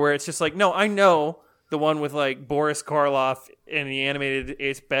here where it's just like, no, I know the one with like Boris Karloff and the animated,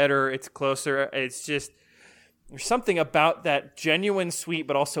 it's better, it's closer. It's just, there's something about that genuine, sweet,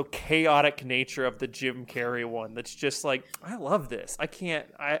 but also chaotic nature of the Jim Carrey one that's just like, I love this. I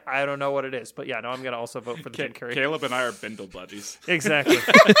don't know what it is. But yeah, no, I'm going to also vote for the Jim Carrey. Caleb and I are Bindle buddies. Exactly.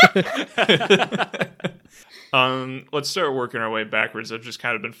 Let's start working our way backwards. I've just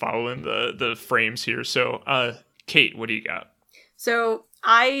kind of been following the frames here. So, Kate, what do you got? So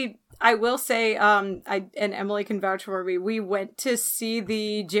I will say, and Emily can vouch for me, we went to see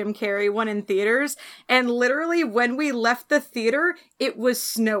the Jim Carrey one in theaters, and literally when we left the theater, it was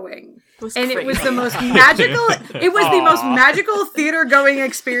snowing. It was the most magical, the most magical theater going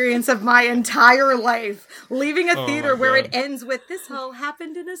experience of my entire life. Leaving a theater where it ends with, this all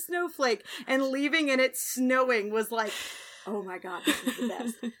happened in a snowflake, and leaving and it snowing was like, oh my God, this is the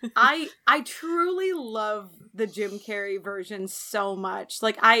best. I truly love the Jim Carrey version so much.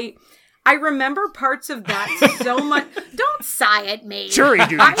 Like, I remember parts of that so much. Don't sigh at me. Jury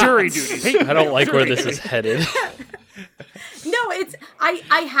duty. Hey, I don't like where this is headed. No,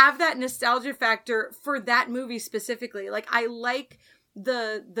 I have that nostalgia factor for that movie specifically. Like, I like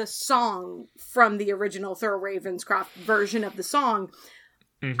the song from the original Thurl Ravenscroft version of the song.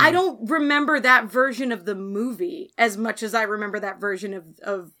 Mm-hmm. I don't remember that version of the movie as much as I remember that version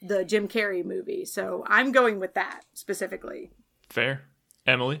of the Jim Carrey movie. So I'm going with that specifically. Fair.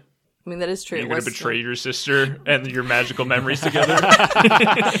 Emily? I mean, that is true. You're going to betray your sister and your magical memories together?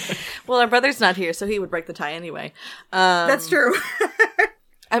 Well, our brother's not here, so he would break the tie anyway. That's true.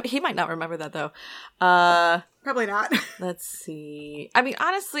 He might not remember that, though. Probably not. Let's see. I mean,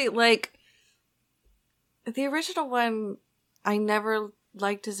 honestly, like, the original one, I never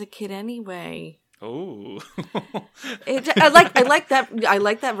liked as a kid anyway. Oh. I like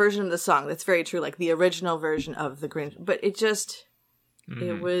that version of the song. That's very true. Like the original version of the Grinch, but it just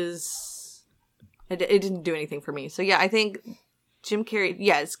it It didn't do anything for me. So yeah, I think Jim Carrey,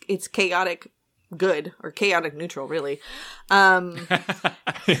 it's chaotic good, or chaotic neutral, really. And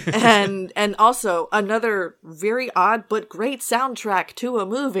also another very odd but great soundtrack to a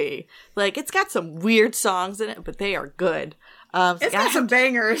movie. Like, it's got some weird songs in it, but they are good. It's got some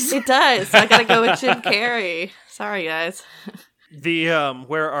bangers. It does. So I gotta go with Jim Carrey. Sorry, guys. The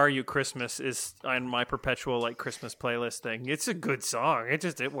Where Are You Christmas is on my perpetual like Christmas playlist thing. It's a good song.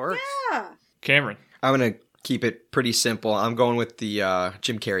 It works. Yeah. Cameron. I'm going to keep it pretty simple. I'm going with the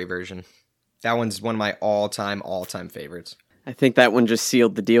Jim Carrey version. That one's one of my all-time favorites. I think that one just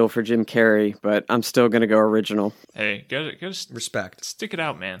sealed the deal for Jim Carrey, but I'm still going to go original. Hey, gotta respect. Stick it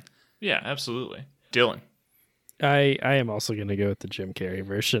out, man. Yeah, absolutely. Dylan. I am also going to go with the Jim Carrey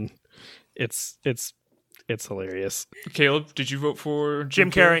version. It's hilarious. Caleb, did you vote for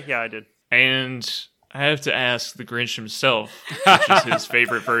Jim Carrey? Yeah, I did. And I have to ask the Grinch himself, which is his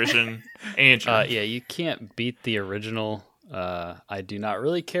favorite version. Andrew. Yeah, you can't beat the original. I do not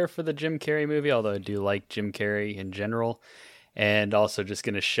really care for the Jim Carrey movie, although I do like Jim Carrey in general. And also just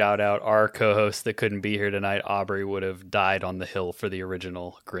going to shout out our co-host that couldn't be here tonight. Aubrey would have died on the hill for the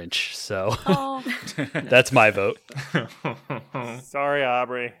original Grinch. So that's my vote. Sorry,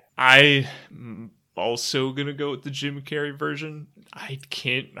 Aubrey. I'm also going to go with the Jim Carrey version.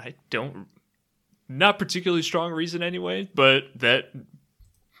 Not particularly strong reason anyway, but that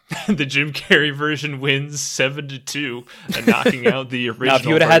the Jim Carrey version wins 7-2, knocking out the original. Now, if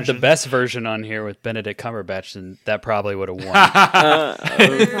you would have had the best version on here with Benedict Cumberbatch, then that probably would have won.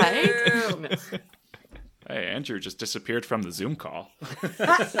 Right? Hey, Andrew just disappeared from the Zoom call.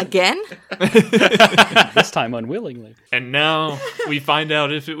 Again? This time unwillingly. And now we find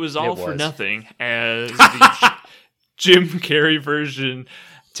out if it was all for nothing, as the Jim Carrey version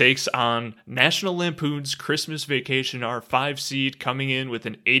takes on National Lampoon's Christmas Vacation, our 5 seed, coming in with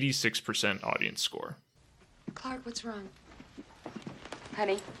an 86% audience score. Clark, what's wrong?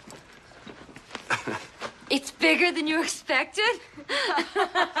 Honey? It's bigger than you expected?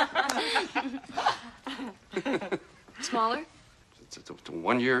 Smaller? It's a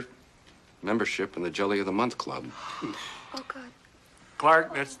 1-year membership in the Jelly of the Month Club. Oh, God.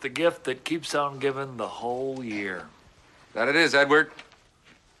 Clark, it's the gift that keeps on giving the whole year. That it is, Edward.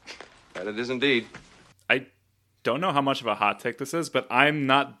 That it is indeed. I don't know how much of a hot take this is, but I'm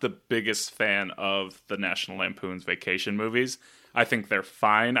not the biggest fan of the National Lampoon's Vacation movies. I think they're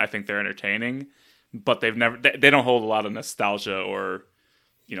fine. I think they're entertaining, but they don't hold a lot of nostalgia or,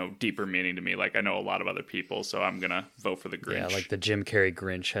 deeper meaning to me. Like, I know a lot of other people, so I'm going to vote for the Grinch. Yeah, like the Jim Carrey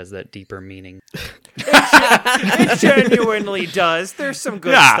Grinch has that deeper meaning. It genuinely does. There's some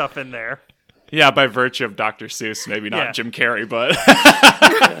good stuff in there. Yeah, by virtue of Dr. Seuss, maybe not Jim Carrey, but...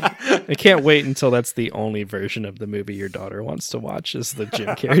 I can't wait until that's the only version of the movie your daughter wants to watch is the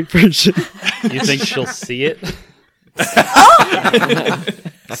Jim Carrey version. You think she'll see it?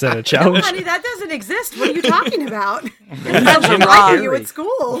 Is that a challenge? Honey, that doesn't exist. What are you talking about? That's writing you at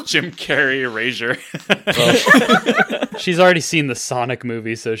school. Jim Carrey erasure. Well, she's already seen the Sonic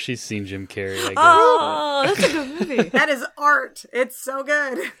movie, so she's seen Jim Carrey, I guess. Oh, that's a good movie. That is art. It's so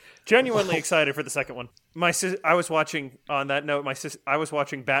good. Genuinely excited for the second one. I was watching, on that note, I was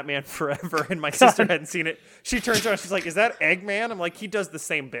watching Batman Forever, and my sister hadn't seen it. She turns around, she's like, "Is that Eggman?" I'm like, "He does the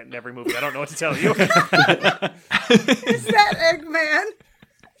same bit in every movie. I don't know what to tell you." Is that Eggman?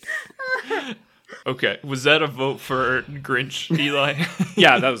 Okay, was that a vote for Grinch, Eli?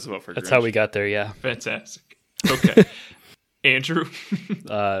 Yeah, that was a vote for Grinch. That's how we got there, yeah. Fantastic. Okay. Andrew?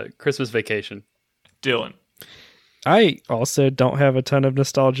 Christmas Vacation. Dylan? I also don't have a ton of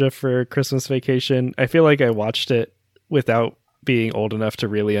nostalgia for Christmas Vacation. I feel like I watched it without being old enough to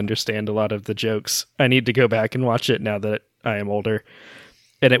really understand a lot of the jokes. I need to go back and watch it now that I am older.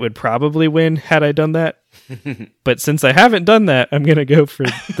 And it would probably win had I done that. But since I haven't done that, I'm going to go for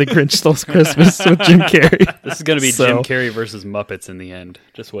The Grinch Stole Christmas with Jim Carrey. This is going to be Jim Carrey versus Muppets in the end.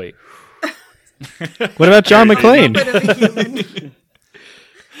 Just wait. What about John McClane?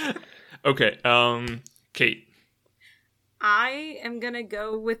 Okay, Kate. I am going to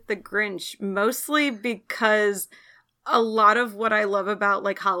go with the Grinch, mostly because a lot of what I love about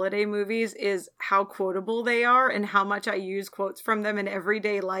like holiday movies is how quotable they are and how much I use quotes from them in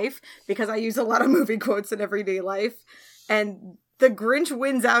everyday life, because I use a lot of movie quotes in everyday life. And the Grinch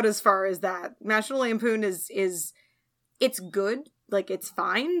wins out as far as that. National Lampoon is it's good, like it's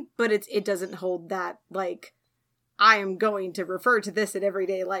fine, but it doesn't hold that like I am going to refer to this in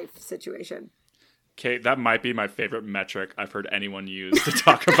everyday life situation. Okay, that might be my favorite metric I've heard anyone use to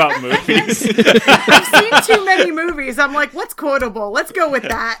talk about movies. I've seen too many movies. I'm like, what's quotable? Let's go with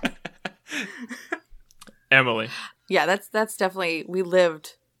that. Emily. Yeah, that's definitely, we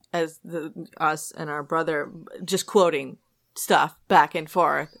lived us and our brother just quoting stuff back and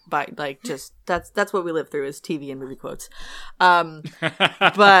forth, by like just that's what we live through is TV and movie quotes.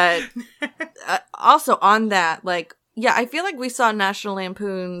 But also on that, like, yeah, I feel like we saw National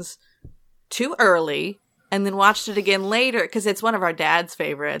Lampoon's too early and then watched it again later because it's one of our dad's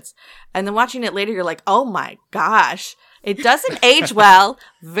favorites. And then watching it later, you're like, oh my gosh, it doesn't age well.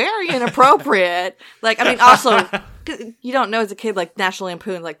 Very inappropriate. Like, I mean, also, you don't know as a kid, like, National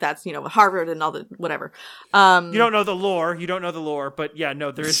Lampoon, like, that's, you know, Harvard and all the whatever. You don't know the lore. But yeah,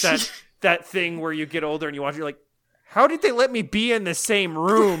 no, there's that thing where you get older and you watch it, you're like, how did they let me be in the same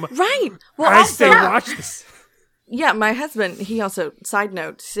room? Right. Well, as they watch this? Yeah, my husband, he also, side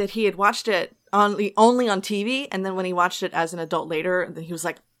note, said he had watched it only on TV, and then when he watched it as an adult later, he was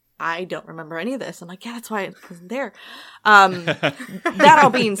like, I don't remember any of this. I'm like, yeah, that's why it wasn't there. That all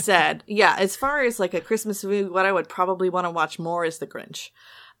being said, yeah, as far as like a Christmas movie, what I would probably want to watch more is The Grinch.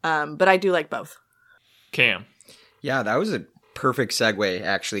 But I do like both. Cam. Yeah, that was a perfect segue,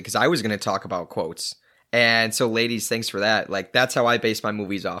 actually, because I was going to talk about quotes. And so, ladies, thanks for that. Like, that's how I base my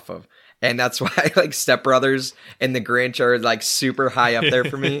movies off of. And that's why, like, Step Brothers and The Grinch are, like, super high up there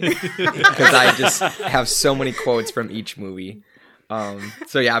for me. Because I just have so many quotes from each movie.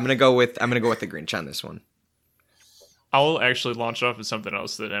 So yeah, I'm gonna go with The Grinch on this one. I'll actually launch off with something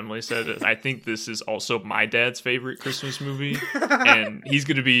else that Emily said. I think this is also my dad's favorite Christmas movie, and he's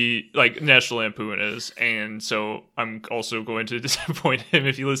going to be like National Lampoon is, and so I'm also going to disappoint him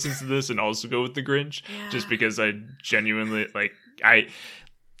if he listens to this, and also go with The Grinch, just because I genuinely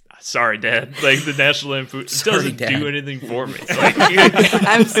Sorry, Dad. Like, the National Lampoon doesn't do anything for me. Like,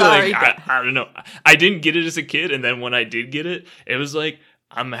 I'm sorry. Like, I don't know. I didn't get it as a kid, and then when I did get it, it was like,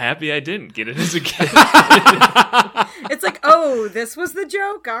 I'm happy I didn't get it as a kid. It's like, oh, this was the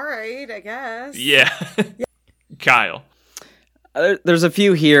joke. All right, I guess. Yeah. Kyle. There's a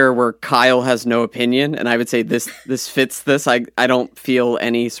few here where Kyle has no opinion, and I would say this fits this. I don't feel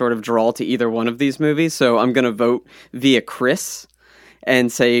any sort of draw to either one of these movies, so I'm going to vote via Chris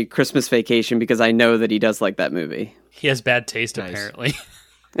and say Christmas Vacation because I know that he does like that movie. He has bad taste, apparently.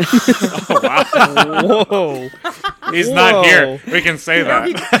 Oh, wow. Whoa. He's not here. We can say that.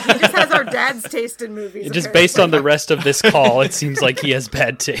 He just has our dad's taste in movies. Just apparently. based on the rest of this call, it seems like he has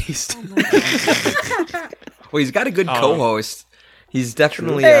bad taste. Well, he's got a good co-host. He's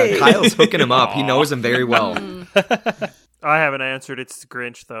definitely, Kyle's hooking him up. He knows him very well. I haven't answered. It's The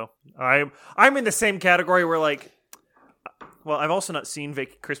Grinch, though. I'm in the same category where, like, well, I've also not seen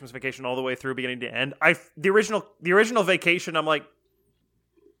Christmas Vacation all the way through, beginning to end. The original Vacation, I'm like,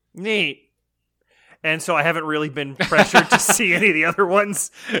 neat. And so I haven't really been pressured to see any of the other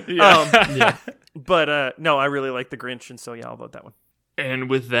ones. Yeah. But no, I really like The Grinch, and so yeah, I'll vote that one. And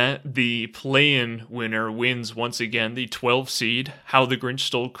with that, the play-in winner wins once again. The 12 seed, How the Grinch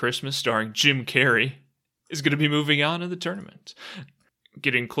Stole Christmas, starring Jim Carrey, is going to be moving on in the tournament.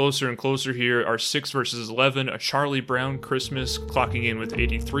 Getting closer and closer here are 6 versus 11, A Charlie Brown Christmas clocking in with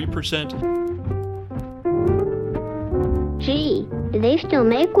 83%. Gee, do they still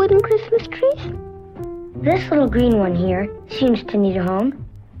make wooden Christmas trees? This little green one here seems to need a home.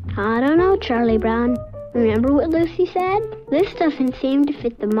 I don't know, Charlie Brown. Remember what Lucy said? This doesn't seem to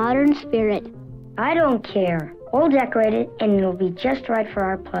fit the modern spirit. I don't care. We'll decorate it and it'll be just right for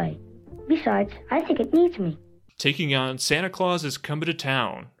our play. Besides, I think it needs me. Taking on Santa Claus is Coming to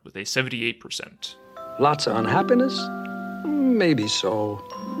Town with a 78%. Lots of unhappiness? Maybe so.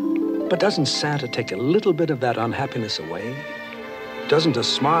 But doesn't Santa take a little bit of that unhappiness away? Doesn't a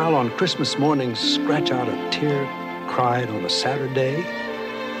smile on Christmas morning scratch out a tear cried on a Saturday?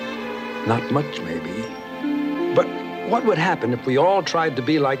 Not much, maybe. But what would happen if we all tried to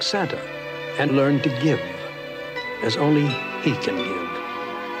be like Santa and learned to give, as only he can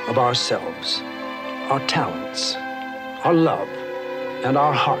give, of ourselves, our talents, our love, and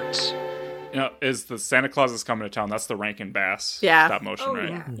our hearts? You know, is the Santa Claus is Coming to Town? That's the Rankin Bass stop motion,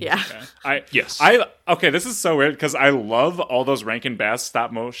 right? Yeah. Okay, this is so weird because I love all those Rankin Bass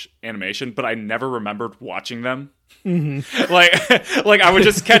stop motion animation, but I never remembered watching them. Mm-hmm. like I would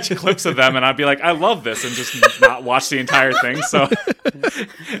just catch clips of them and I'd be like, I love this, and just not watch the entire thing. So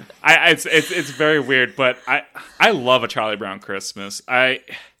it's very weird, but I love A Charlie Brown Christmas. It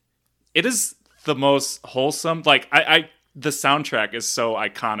is the most wholesome. Like the soundtrack is so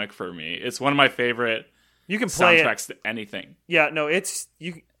iconic for me. It's one of my favorite. You can play soundtracks to anything. Yeah, no, it's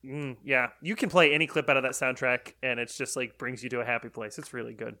you. Yeah, you can play any clip out of that soundtrack, and it's just like brings you to a happy place. It's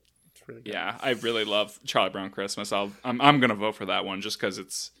really good. It's really good. Yeah, I really love Charlie Brown Christmas. I'm gonna vote for that one just because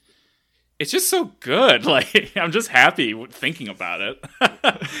it's just so good. Like, I'm just happy thinking about it.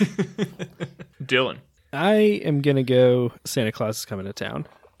 Dylan, I am gonna go Santa Claus is Coming to Town.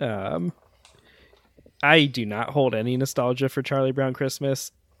 I do not hold any nostalgia for Charlie Brown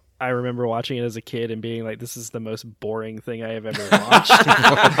Christmas. I remember watching it as a kid and being like, this is the most boring thing I have ever watched.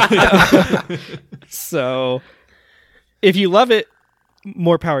 So if you love it,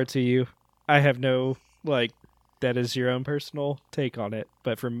 more power to you. I have no, that is your own personal take on it.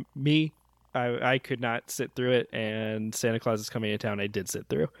 But for me, I could not sit through it, and Santa Claus is Coming to Town I did sit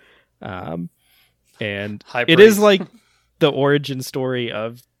through. And it is like the origin story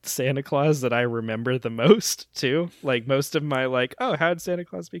of Santa Claus that I remember the most too. Like most of my how did Santa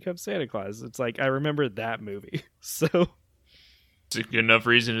Claus become Santa Claus? It's like I remember that movie. So it's a good enough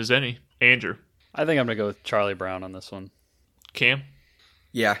reason as any. Andrew, I think I'm gonna go with Charlie Brown on this one. Cam?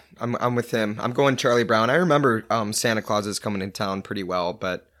 Yeah, I'm with him. I'm going Charlie Brown. I remember Santa Claus is Coming to Town pretty well,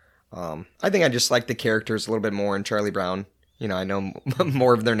 but I think I just like the characters a little bit more in Charlie Brown. You know, I know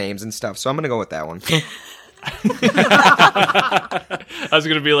more of their names and stuff, so I'm gonna go with that one. I was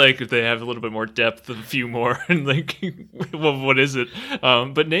gonna be like, if they have a little bit more depth, a few more, and what is it?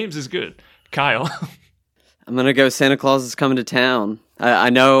 But names is good. Kyle. I'm gonna go Santa Claus is Coming to Town. I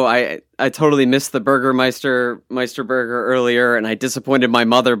know I totally missed the Meister Burger earlier, and I disappointed my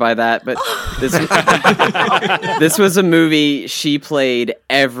mother by that. But this was a movie she played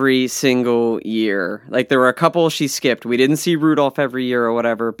every single year. Like there were a couple she skipped. We didn't see Rudolph every year or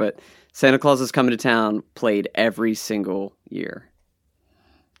whatever, but Santa Claus is Coming to Town played every single year.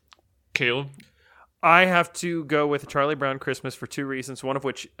 Caleb? I have to go with Charlie Brown Christmas for two reasons, one of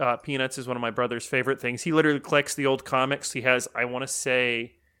which Peanuts is one of my brother's favorite things. He literally collects the old comics. He has, I want to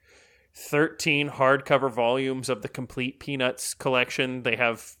say, 13 hardcover volumes of the complete Peanuts collection. They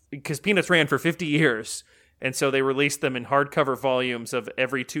have, because Peanuts ran for 50 years, and so they released them in hardcover volumes of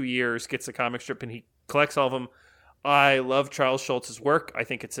every 2 years, gets a comic strip, and he collects all of them. I love Charles Schulz's work. I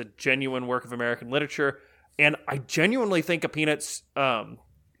think it's a genuine work of American literature, and I genuinely think a Peanuts...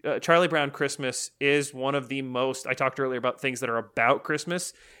 Charlie Brown Christmas is one of the most, I talked earlier about things that are about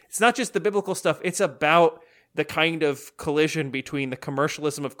Christmas. It's not just the biblical stuff. It's about the kind of collision between the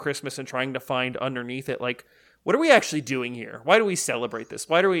commercialism of Christmas and trying to find underneath it, like, what are we actually doing here? Why do we celebrate this?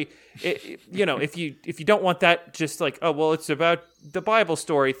 Why do we, if you don't want that just like, oh, well, it's about the Bible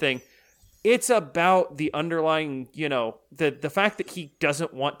story thing. It's about the underlying, the fact that he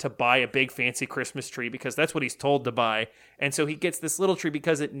doesn't want to buy a big fancy Christmas tree because that's what he's told to buy. And so he gets this little tree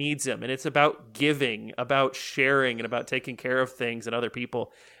because it needs him. And it's about giving, about sharing, and about taking care of things and other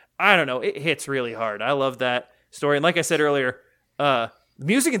people. I don't know. It hits really hard. I love that story. And like I said earlier, the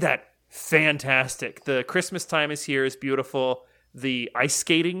music in that, fantastic. The Christmas Time is Here is beautiful. The ice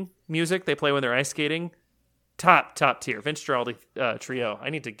skating music they play when they're ice skating, top tier. Vince Guaraldi trio. I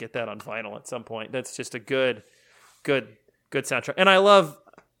need to get that on vinyl at some point. That's just a good soundtrack. And I love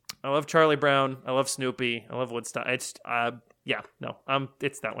Charlie Brown. I love Snoopy. I love Woodstock. It's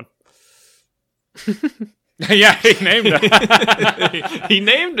it's that one. Yeah, he named him. He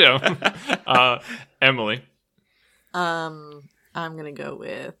named him. Emily. I'm gonna go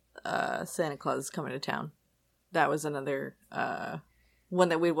with Santa Claus is Coming to Town. That was another one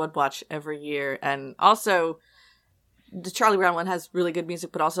that we would watch every year, and also the Charlie Brown one has really good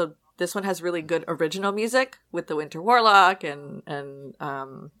music, but also this one has really good original music with the Winter Warlock and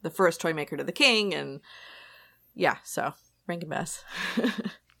the first Toy Maker to the King, and yeah, so Rankin Bass.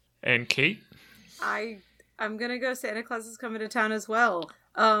 And Kate? I'm gonna go Santa Claus is Coming to Town as well.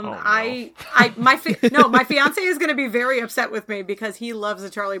 No. My fiance is gonna be very upset with me because he loves a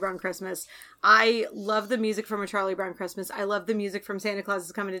Charlie Brown Christmas. I love the music from a Charlie Brown Christmas. I love the music from Santa Claus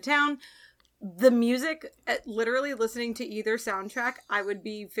is Coming to Town. The music, literally listening to either soundtrack, I would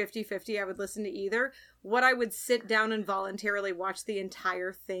be 50-50. I would listen to either. What I would sit down and voluntarily watch the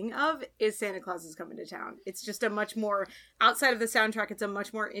entire thing of is Santa Claus is Coming to Town. It's just a much more, outside of the soundtrack, it's a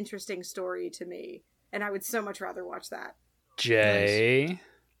much more interesting story to me. And I would so much rather watch that. Jay.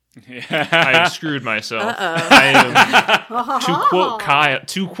 Nice. I have screwed myself. I am,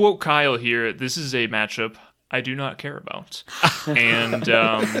 to quote Kyle here, this is a matchup I do not care about. And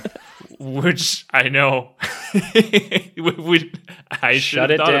which I know I should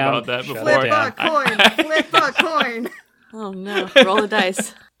have thought about that before. Flip a coin. Oh no, roll a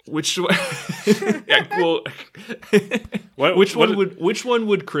dice. Which one? Which one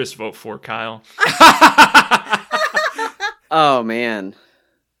would Chris vote for, Kyle? Oh man,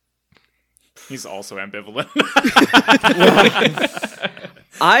 he's also ambivalent.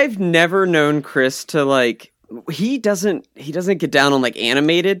 I've never known Chris to he doesn't get down on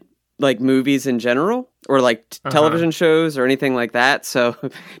animated movies in general or television shows or anything like that. So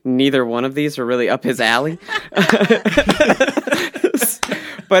neither one of these are really up his alley.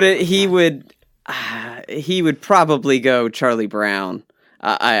 But he would probably go Charlie Brown.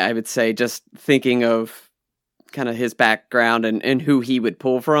 I would say just thinking of kind of his background and who he would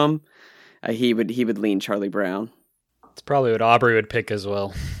pull from, he would lean Charlie Brown. It's probably what Aubrey would pick as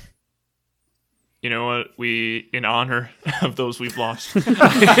well. You know what? We, in honor of those we've lost,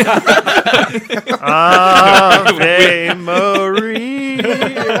 Ave Maria.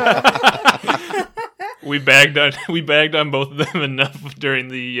 we bagged on both of them enough during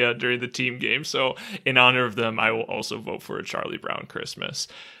the team game. So, in honor of them, I will also vote for a Charlie Brown Christmas,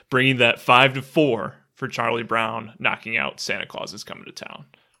 bringing that 5-4 for Charlie Brown, knocking out Santa Claus is Coming to Town.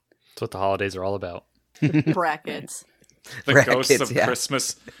 That's what the holidays are all about. Brackets. The ghosts of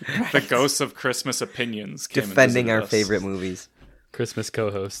Christmas. The ghosts of Christmas opinions. Defending our favorite movies. Christmas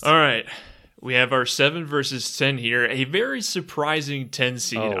co-hosts. All right. We have our 7 versus 10 here. A very surprising 10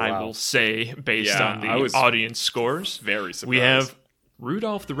 seed, I will say, based on the audience scores. Very surprised. We have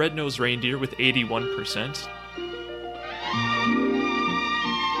Rudolph the Red-Nosed Reindeer with 81%.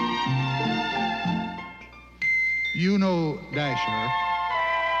 You know Dasher,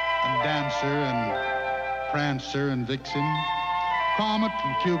 and Dancer, and Prancer and Vixen, Comet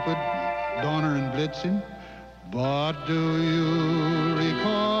and Cupid, Donner and Blitzen. But do you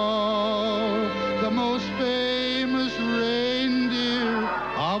recall the most famous reindeer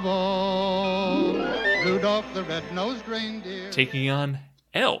of all? Rudolph the Red-Nosed Reindeer. Taking on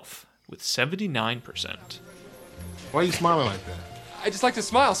Elf with 79%. Why are you smiling like that? I just like to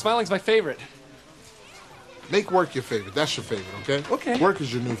smile. Smiling's my favorite. Make work your favorite. That's your favorite, okay? Okay. Work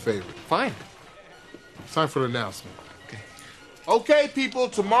is your new favorite. Fine. It's time for the announcement. Okay, people,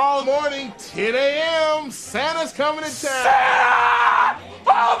 tomorrow morning, 10 a.m., Santa's coming to town. Santa!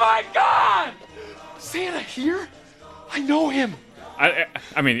 Oh, my God! Santa here? I know him. I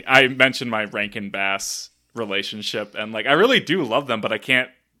mean, I mentioned my Rankin Bass relationship, and, like, I really do love them, but I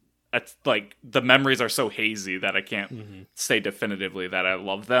can't, like, the memories are so hazy that I can't say definitively that I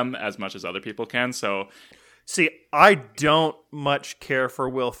love them as much as other people can, so... See, I don't much care for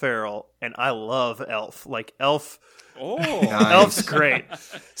Will Ferrell, and I love Elf. Like, Elf... Oh, nice. Elf's great.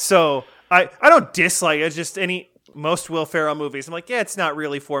 So I don't dislike it. Just most Will Ferrell movies. I'm like, yeah, it's not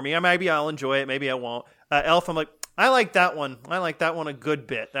really for me. Maybe I'll enjoy it. Maybe I won't. Elf, I'm like, I like that one. I like that one a good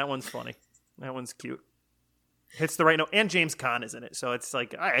bit. That one's funny. That one's cute. Hits the right note. And James Caan is in it, so it's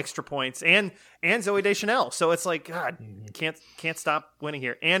like extra points. And Zooey Deschanel. So it's like, God, can't stop winning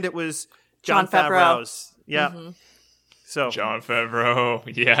here. And it was Jon Favreau's. Yeah. Mm-hmm. So Jon Favreau,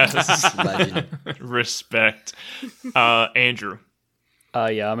 yes. Legend. Respect. Andrew.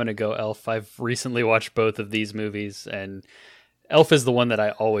 Yeah, I'm going to go Elf. I've recently watched both of these movies, and Elf is the one that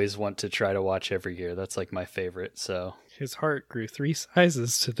I always want to try to watch every year. That's like my favorite, so. His heart grew 3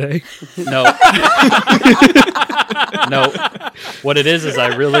 sizes today. No. No. What it is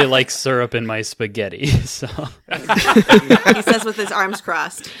I really like syrup in my spaghetti, so. He says with his arms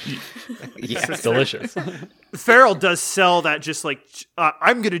crossed. Yeah, it's delicious. Farrell does sell that just like,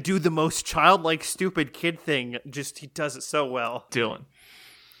 I'm going to do the most childlike, stupid kid thing. Just, he does it so well. Dylan.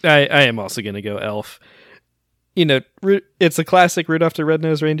 I am also going to go Elf. You know, it's a classic Rudolph the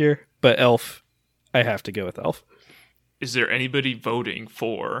Red-Nosed Reindeer, but Elf, I have to go with Elf. Is there anybody voting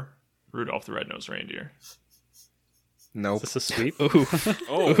for Rudolph the Red-Nosed Reindeer? Nope. Is this a sweep?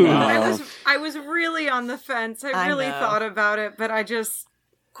 Oh, wow. I was really on the fence. I really thought about it, but I just...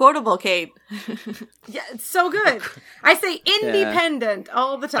 Quotable, Kate. Yeah, it's so good. I say independent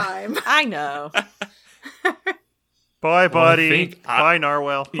all the time. I know. Bye, buddy. Bye,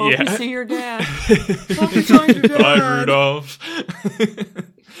 Narwhal. Hope you see your dad. Hope you find your dad. Bye, Rudolph.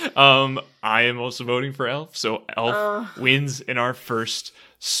 I am also voting for Elf, so Elf wins in our first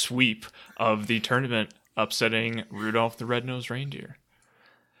sweep of the tournament, upsetting Rudolph the Red-Nosed Reindeer.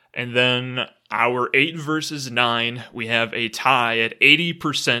 And then our 8 versus 9, we have a tie at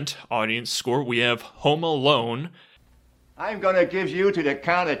 80% audience score. We have Home Alone. I'm going to give you to the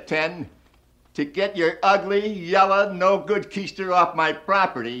count of 10 to get your ugly, yellow, no-good keister off my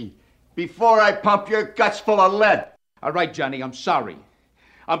property before I pump your guts full of lead. All right, Johnny, I'm sorry.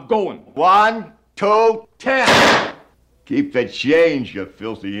 I'm going. 1, 2, 10. Keep the change, you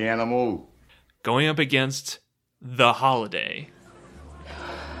filthy animal. Going up against The Holiday.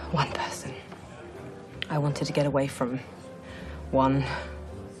 One person. I wanted to get away from one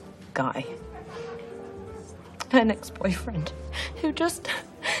guy. An ex-boyfriend who just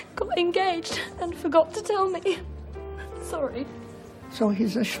got engaged and forgot to tell me. Sorry. So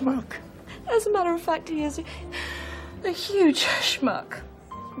he's a schmuck. As a matter of fact, he is a huge schmuck.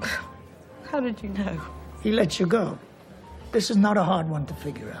 How did you know? He lets you go. This is not a hard one to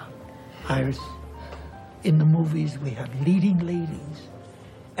figure out. Iris, in the movies we have leading ladies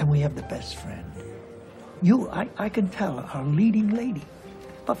and we have the best friend. You, I can tell, are leading lady.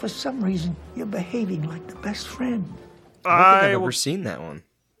 but for some reason, you're behaving like the best friend. I don't think I've ever seen that one.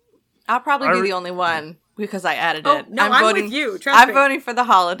 I'll probably be the only one because I added it. No, I'm voting, with you. Trust me. voting for The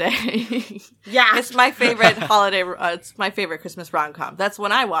Holiday. Yeah. It's my favorite holiday. It's my favorite Christmas rom-com. That's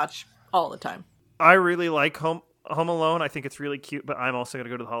one I watch all the time. I really like Home Alone. I think it's really cute, but I'm also going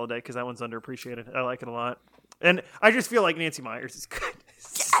to go to The Holiday because that one's underappreciated. I like it a lot. And I just feel like Nancy Meyers is good.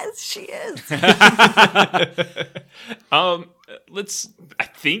 Yes, she is. I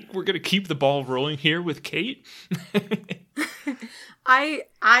think we're going to keep the ball rolling here with Kate.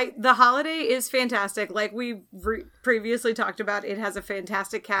 The Holiday is fantastic. Like we previously talked about, it has a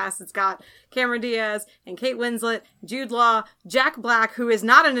fantastic cast. It's got Cameron Diaz and Kate Winslet, Jude Law, Jack Black, who is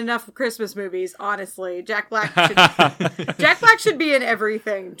not in enough Christmas movies, honestly. Jack Black should be in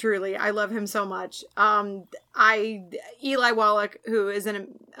everything, truly. I love him so much. Eli Wallach, who is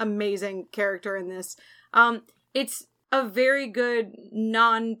an amazing character in this. It's a very good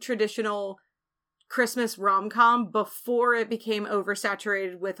non-traditional Christmas rom-com before it became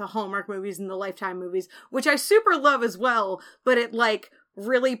oversaturated with the Hallmark movies and the Lifetime movies, which I super love as well, but it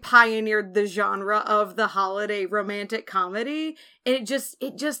really pioneered the genre of the holiday romantic comedy. And it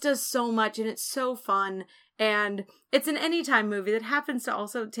just does so much, and it's so fun, and it's an anytime movie that happens to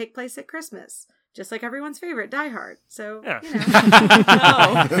also take place at Christmas. Just like everyone's favorite, Die Hard. So, yeah.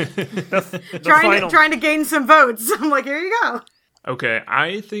 Trying to gain some votes. I'm like, here you go. Okay,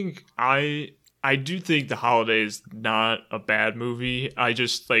 I think I do think The Holiday is not a bad movie. I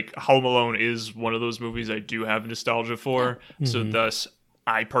just, Home Alone is one of those movies I do have nostalgia for. Yeah. So thus,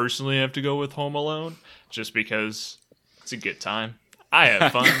 I personally have to go with Home Alone, just because it's a good time. I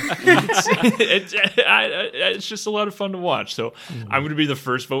have fun. It's just a lot of fun to watch. So I'm going to be the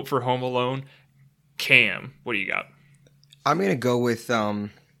first vote for Home Alone. Cam, what do you got? I'm going to go with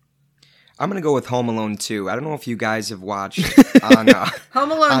Home Alone 2. I don't know if you guys have watched on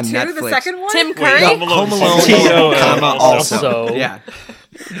Home Alone on 2, Netflix. the second one? Tim Curry? Home Alone also. Yeah.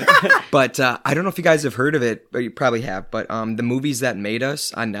 But I don't know if you guys have heard of it, but you probably have. But the Movies That Made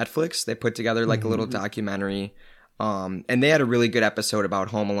Us on Netflix, they put together a little documentary. And they had a really good episode about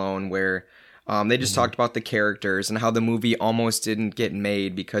Home Alone where they just talked about the characters and how the movie almost didn't get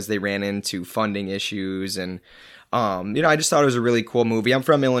made because they ran into funding issues. And, I just thought it was a really cool movie. I'm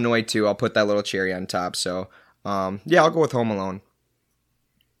from Illinois, too. I'll put that little cherry on top. So, I'll go with Home Alone.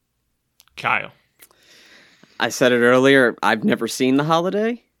 Kyle. I said it earlier. I've never seen The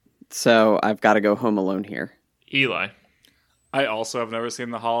Holiday, so I've got to go Home Alone here. Eli. I also have never seen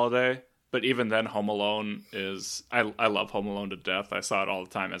The Holiday. But even then, Home Alone is... I love Home Alone to death. I saw it all the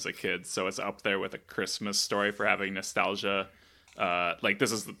time as a kid, so it's up there with A Christmas Story for having nostalgia.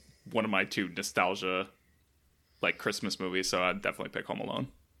 This is one of my two nostalgia, Christmas movies, so I'd definitely pick Home Alone.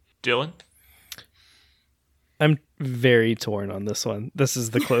 Dylan? I'm very torn on this one. This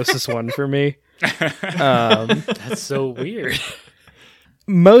is the closest one for me. That's so weird.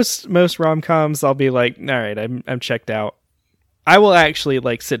 Most rom-coms, I'll be like, all right, I'm checked out. I will actually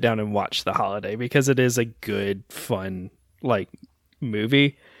sit down and watch The Holiday because it is a good, fun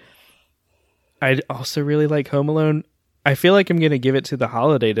movie. I also really like Home Alone. I feel like I'm going to give it to The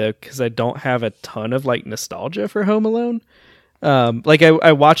Holiday though because I don't have a ton of nostalgia for Home Alone.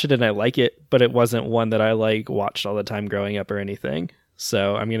 I watch it and I like it, but it wasn't one that I watched all the time growing up or anything.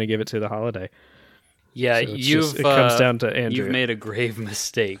 So I'm going to give it to The Holiday. Yeah, so it comes down to Andrew. You've made a grave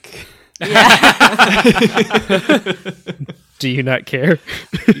mistake. Do you not care?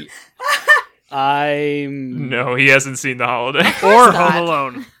 No, he hasn't seen The Holiday. Or Home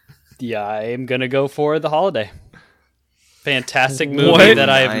Alone. Yeah, I'm going to go for The Holiday. Fantastic movie that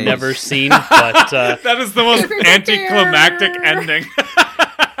I have never seen, but... that is the most anticlimactic ending.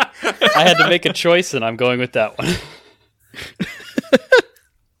 I had to make a choice, and I'm going with that one.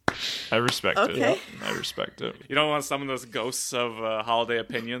 I respect it. Okay. I respect it. You don't want to summon those ghosts of holiday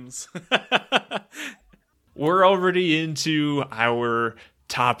opinions? We're already into our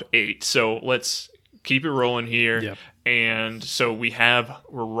top 8, so let's keep it rolling here. Yep. And so we're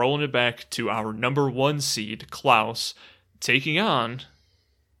rolling it back to our number 1 seed, Klaus, taking on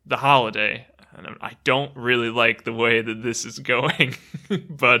The Holiday. And I don't really like the way that this is going,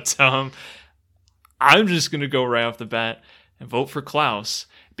 but I'm just going to go right off the bat and vote for Klaus,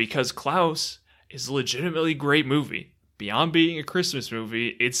 because Klaus is a legitimately great movie. Beyond being a Christmas movie,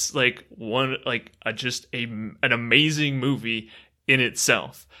 it's just an amazing movie in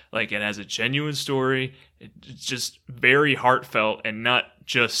itself. It has a genuine story. It's just very heartfelt and not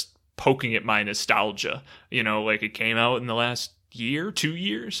just poking at my nostalgia. It came out in the last 2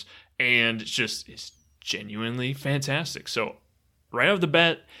 years, and it's genuinely fantastic. So right off the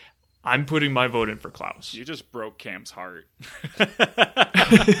bat, I'm putting my vote in for Klaus. You just broke Cam's heart.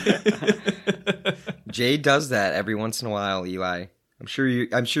 Jay does that every once in a while, Eli. I'm sure you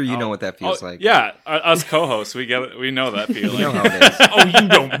know what that feels like. Yeah, us co-hosts, we get it. We know that feeling. You know how it is. Oh, you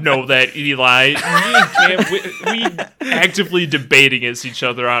don't know that, Eli. We actively debate against each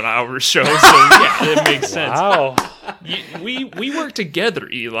other on our show, so yeah, it makes sense. Wow. We work together,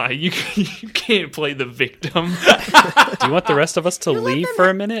 Eli. You can't play the victim. Do you want the rest of us to leave for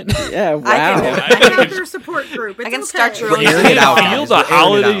a minute? Yeah, wow. I have their support group. It's I can okay. start your own. We're airing it out, Feel guys. the We're airing it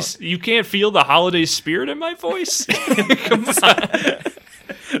holidays. out. You can't feel the holiday spirit in my voice. Come on.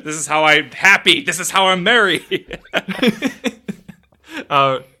 This is how I'm happy. This is how I'm merry.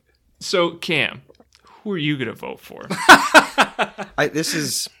 So Cam, who are you gonna vote for?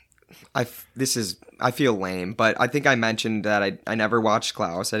 I feel lame, but I think I mentioned that I never watched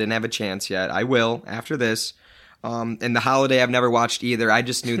Klaus. I didn't have a chance yet. I will after this. And the holiday I've never watched either. I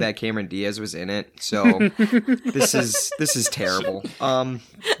just knew that Cameron Diaz was in it. So this is terrible. No,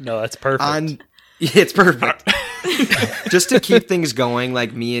 that's perfect. It's perfect. Just to keep things going,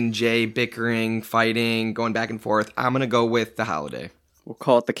 like me and Jay bickering, fighting, going back and forth, I'm going to go with the holiday. We'll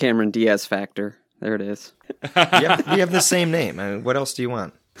call it the Cameron Diaz factor. There it is. Yep, we have the same name. I mean, what else do you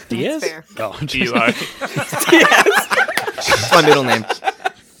want? Diaz? Fair. Oh, Eli. It's my middle name.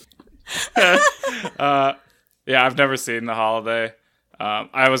 Yeah, I've never seen The Holiday.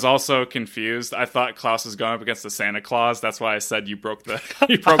 I was also confused. I thought Klaus was going up against the Santa Claus. That's why I said you broke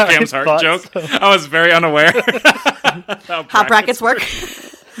Cam's heart joke. So. I was very unaware. How brackets work.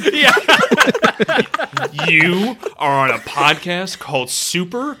 Yeah. You are on a podcast called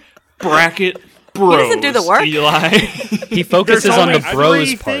Super Bracket Bros. He doesn't do the work. Eli. He focuses on the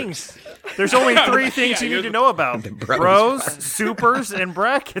bros part. Things. There's only three things you need to know about: bros, supers, and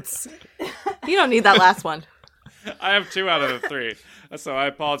brackets. You don't need that last one. I have 2 out of the 3, so I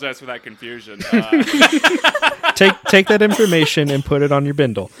apologize for that confusion. Take that information and put it on your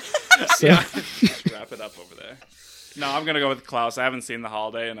bindle. So. Yeah, wrap it up over there. No, I'm gonna go with Klaus. I haven't seen The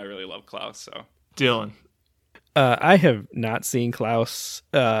Holiday, and I really love Klaus. So Dylan. I have not seen Klaus.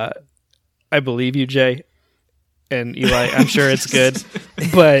 I believe you, Jay, and Eli. I'm sure it's good,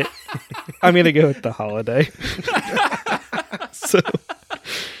 but I'm gonna go with The Holiday. So.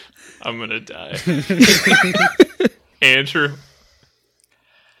 I'm gonna die. Andrew.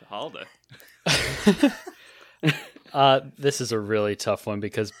 The Holiday. This is a really tough one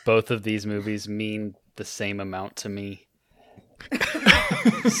because both of these movies mean the same amount to me.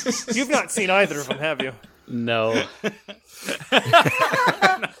 You've not seen either of them, have you? No.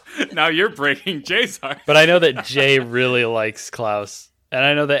 Now you're breaking Jay's heart. But I know that Jay really likes Klaus, and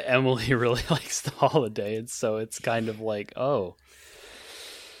I know that Emily really likes The Holiday, and so it's kind of like, oh.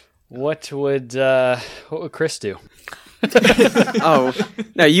 What would Chris do? Oh,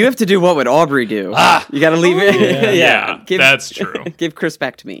 no, you have to do what would Aubrey do. You got to leave it. Yeah, that's true. Give Chris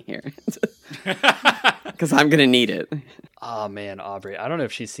back to me here. Because I'm going to need it. Oh, man, Aubrey. I don't know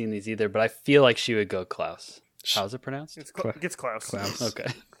if she's seen these either, but I feel like she would go Klaus. How's it pronounced? It's Klaus. Okay.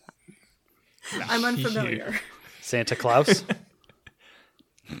 I'm unfamiliar. Santa Claus?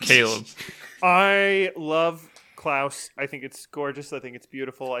 Caleb. I love Klaus. I think it's gorgeous. I think it's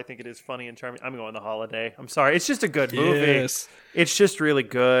beautiful. I think it is funny and charming. I'm going The Holiday. I'm sorry. It's just a good movie. Yes. It's just really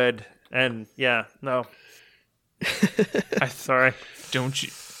good. And yeah, no. I'm sorry. Don't you?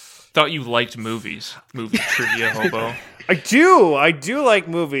 Thought you liked movies. Movie trivia hobo. I do like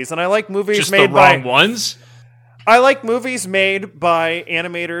movies, and I like movies Just made the wrong ones? I like movies made by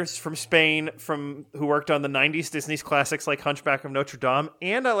animators from Spain who worked on the 90s Disney's classics like Hunchback of Notre Dame,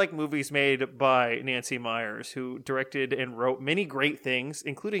 and I like movies made by Nancy Meyers, who directed and wrote many great things,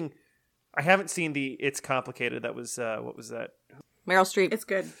 including, I haven't seen the It's Complicated. That was, what was that? Meryl Streep. It's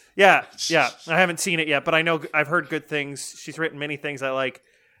good. Yeah. I haven't seen it yet, but I've heard good things. She's written many things I like.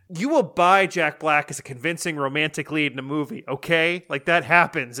 You will buy Jack Black as a convincing romantic lead in a movie, okay? Like, that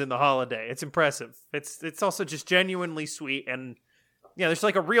happens in The Holiday. It's impressive. It's also just genuinely sweet, and yeah, there's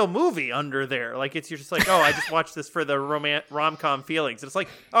like a real movie under there. Like, you're just like, oh, I just watched this for the rom-com feelings. And it's like,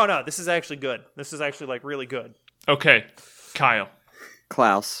 oh no, this is actually good. This is actually like really good. Okay, Kyle.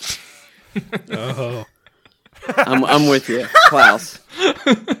 Klaus. Oh. I'm with you. Klaus.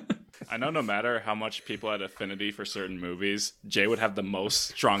 I know no matter how much people had affinity for certain movies, Jay would have the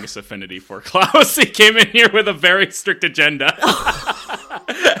strongest affinity for Klaus. He came in here with a very strict agenda.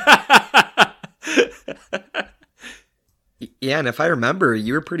 Yeah, and if I remember,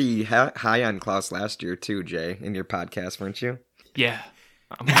 you were pretty high on Klaus last year too, Jay, in your podcast, weren't you? Yeah.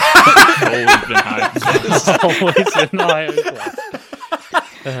 I've always been high. Always been high on Klaus.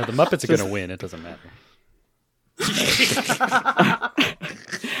 The Muppets are going to win. It doesn't matter.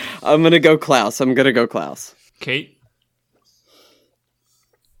 I'm gonna go Klaus. Kate,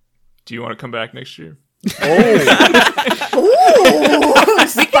 do you want to come back next year? Ooh,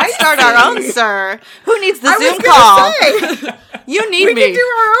 we can start our own, sir. Who needs the Zoom call? You need we me. We can do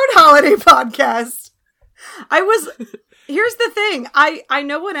our own holiday podcast. Here's the thing. I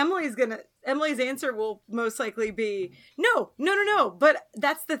know what Emily's answer will most likely be no. But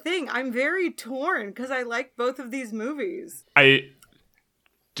that's the thing. I'm very torn because I like both of these movies.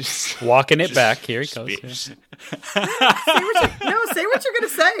 Walking it back. Here he goes. Yeah. Say what you're gonna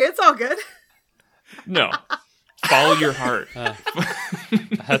say. It's all good. No. Follow your heart.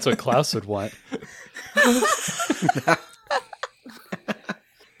 That's what Klaus would want.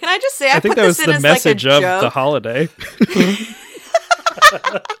 Can I just say, I think put that was this in the as message like a of joke. the holiday.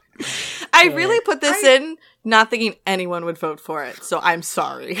 I really put this in not thinking anyone would vote for it, so I'm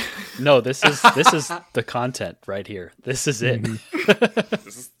sorry. No, this is the content right here. This is it.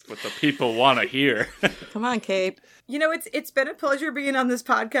 This is what the people want to hear. Come on, Kate. You know, it's been a pleasure being on this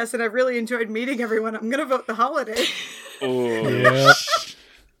podcast, and I've really enjoyed meeting everyone. I'm gonna vote the holiday. Oh, yeah.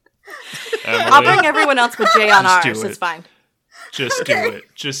 I'll bring everyone else but Jay on ours. It's fine. Just do it.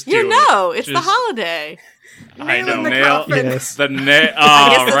 Just do it. You know, it's the holiday. I know. Nail Yes. The nail.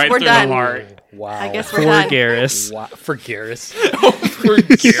 I guess right we're through done. the heart. Wow. I guess we're For done. Garrus. Wow. For Garrus. For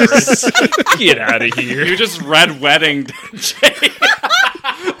Garrus. Get out of here. You just red weddinged Jay.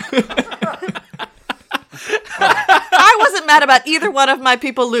 I wasn't mad about either one of my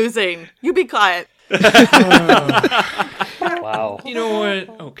people losing. You be quiet. Wow. You know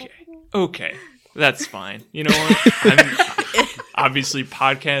what? Okay. That's fine. You know what? I'm obviously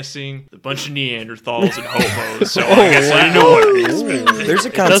podcasting a bunch of Neanderthals and hobos, so I guess I know what it is. There's a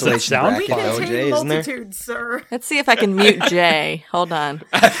consolation sound bracket, We though, contain Jay, isn't there? multitudes, sir. Let's see if I can mute Jay. Hold on.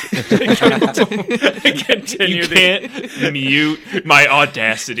 You can't mute my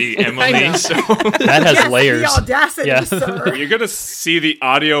audacity, Emily. So That has Yes, layers. the audacity, Yeah. sir. You're gonna see the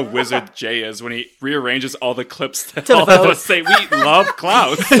audio wizard Jay is when he rearranges all the clips that To all vote. of us say we love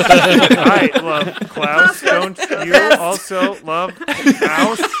Klaus. I love Klaus. Don't you also love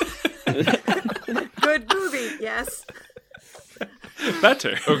Klaus? Good movie, yes.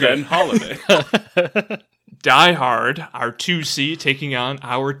 Better than Holiday. Die Hard, our 2 seed, taking on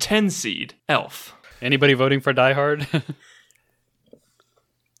our 10 seed, Elf. Anybody voting for Die Hard?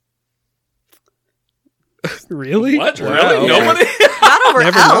 Really? What? Wow. Really? Nobody? Not over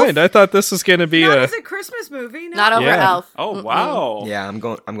Never Elf. mind. I thought this was going to be Not a. as a Christmas movie. No. Not over Yeah. Elf. Oh wow. Yeah, I'm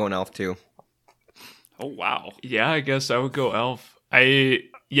going Elf too. Oh wow. Yeah, I guess I would go Elf.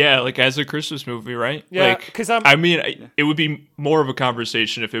 Like as a Christmas movie, right? Yeah, like, 'cause I'm- I mean, it would be more of a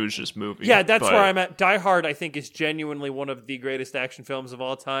conversation if it was just movie. Yeah, that's but where I'm at. Die Hard, I think, is genuinely one of the greatest action films of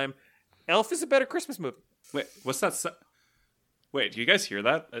all time. Elf is a better Christmas movie. Wait, what's that? Wait, do you guys hear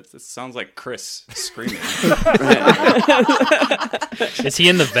that? It sounds like Chris screaming. Is he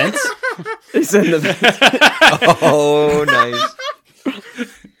in the vents? He's in the. Oh, nice.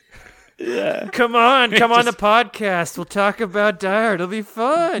 Come on the podcast. We'll talk about Die Hard. It'll be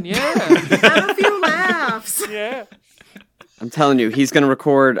fun. Yeah. Have a few laughs. Yeah. I'm telling you, he's going to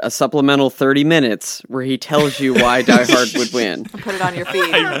record a supplemental 30 minutes where he tells you why Die Hard would win. Put it on your feed.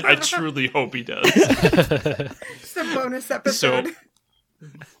 I truly hope he does. Just a bonus episode.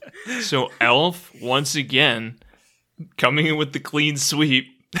 So Elf, once again, coming in with the clean sweep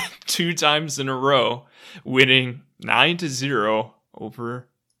 2 times in a row, winning 9-0 over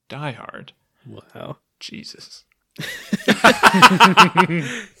Die Hard. Wow. Jesus.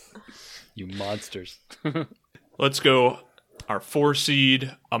 You monsters. Let's go. Our 4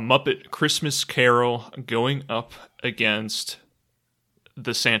 seed, A Muppet Christmas Carol, going up against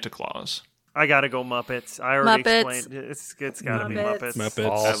The Santa Claus. I gotta go Muppets. I already Muppets. explained. It's gotta be Muppets. Muppets.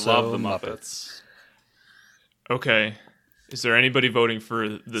 Muppets. I love the Muppets. Okay. Is there anybody voting for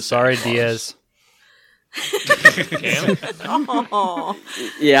the Sorry, Santa Diaz. Claus? Cam? Oh,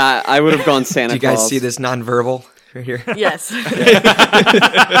 Yeah, I would have gone Santa Do you guys Claus. see this nonverbal right here? yes.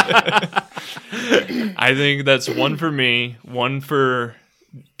 I think that's 1 for me, 1 for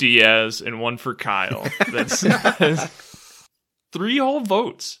Diaz, and 1 for Kyle. That's 3 whole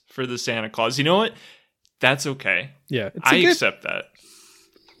votes for the Santa Claus. You know what? That's okay. Yeah. I accept that.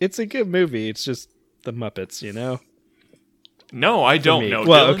 It's a good movie. It's just the Muppets, you know? No, I don't me. know.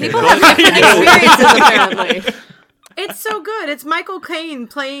 Well, Dylan. okay. People have different experiences, apparently. It's so good. It's Michael Caine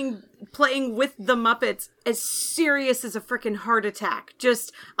playing with the Muppets as serious as a freaking heart attack.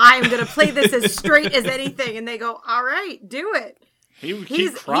 Just, I'm going to play this as straight as anything. And they go, all right, do it. He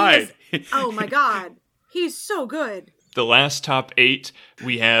cried. Oh my God. He's so good. The last top 8,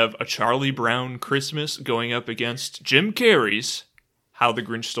 we have A Charlie Brown Christmas going up against Jim Carrey's How the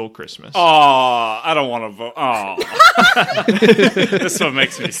Grinch Stole Christmas. Oh, I don't want to vote. Oh, this one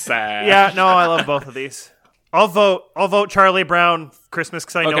makes me sad. Yeah, no, I love both of these. I'll vote Charlie Brown Christmas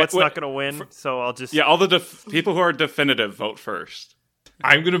because I know it's not going to win. So I'll just all the people who are definitive vote first.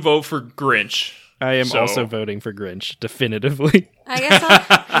 I'm going to vote for Grinch. I am also voting for Grinch definitively. I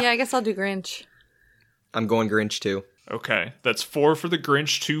guess I'll do Grinch. I'm going Grinch too. Okay, that's 4 for the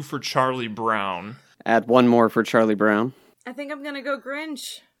Grinch, 2 for Charlie Brown. Add one more for Charlie Brown. I think I'm gonna go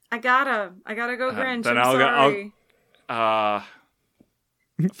Grinch. I gotta go Grinch. Then I'm sorry.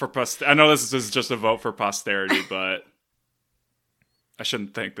 I know this is just a vote for posterity, but I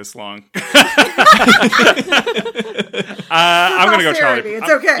shouldn't think this long. I'm gonna go Charlie.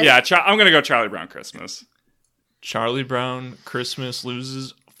 It's okay. I'm gonna go Charlie Brown Christmas. Charlie Brown Christmas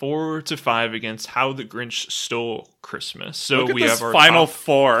loses 4-5 against How the Grinch Stole Christmas. So we have our final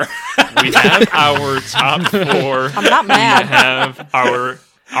four. We have our top 4. I'm not mad. We have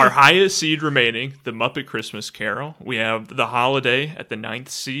our highest seed remaining, The Muppet Christmas Carol. We have The Holiday at the 9th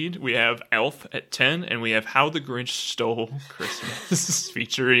seed. We have Elf at 10. And we have How the Grinch Stole Christmas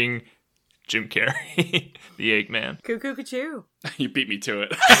featuring Jim Carrey, the Eggman. Cuckoo Cuckoo. You beat me to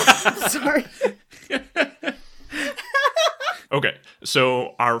it. Sorry. Okay,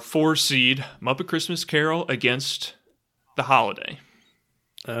 so our 4 seed, Muppet Christmas Carol against The Holiday.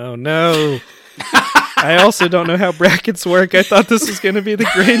 Oh no. I also don't know how brackets work. I thought this was going to be the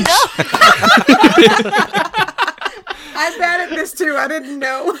Grinch. I'm bad at this too. I didn't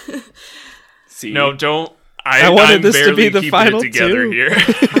know. See, no, don't. I wanted I'm this to be the final it together 2. Here.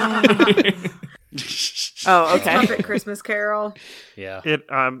 Oh, okay. Muppet Christmas Carol. Yeah.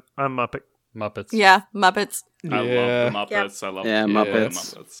 I'm Muppet. Muppets. Yeah, Muppets. I love the Muppets. Yep. I love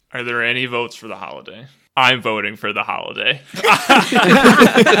Muppets. Are there any votes for The Holiday? I'm voting for The Holiday.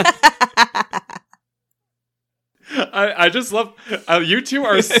 I just love you two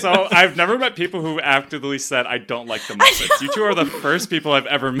are so. I've never met people who actively said I don't like the Muppets. You two are the first people I've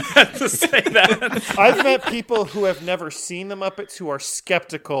ever met to say that. I've met people who have never seen the Muppets who are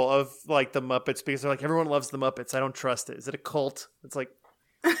skeptical of like the Muppets because they're like, everyone loves the Muppets. I don't trust it. Is it a cult? It's like,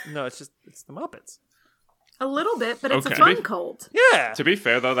 no, it's the Muppets. A little bit, but it's Okay. a fun cult. Yeah. To be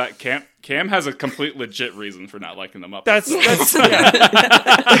fair though, that Cam has a complete legit reason for not liking the Muppets. That's yeah.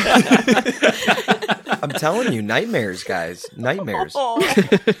 I'm telling you, nightmares, guys. Nightmares. All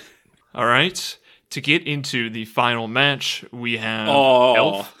right. To get into the final match, we have Oh.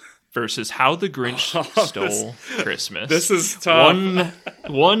 Elf versus How the Grinch Stole Christmas. This is tough.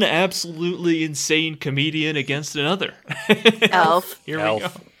 One absolutely insane comedian against another. Elf. Here we Elf.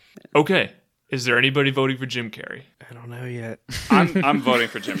 go. Okay. Is there anybody voting for Jim Carrey? I don't know yet. I'm voting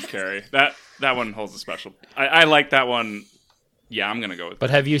for Jim Carrey. That one holds a special. I like that one. Yeah, I'm gonna go with. But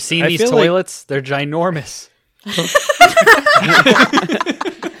have you seen I these feel like- toilets? They're ginormous.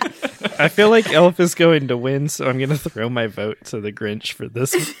 I feel like Elf is going to win, so I'm going to throw my vote to the Grinch for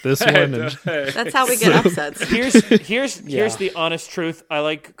this one. And That's how we get upsets. Here's Yeah. the honest truth. I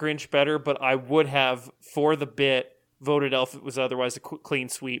like Grinch better, but I would have for the bit voted Elf. It was otherwise a clean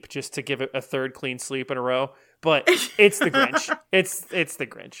sweep, just to give it a third clean sweep in a row. But it's the Grinch. It's the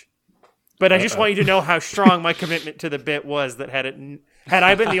Grinch. But I just want you to know how strong my commitment to the bit was. That had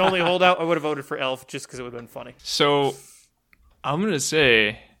I been the only holdout, I would have voted for Elf just because it would have been funny. So I'm going to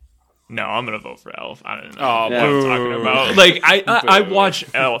say, no, I'm going to vote for Elf. I don't know Oh, what I'm talking about. Like, I watch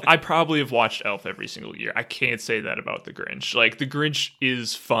Elf. I probably have watched Elf every single year. I can't say that about the Grinch. Like, the Grinch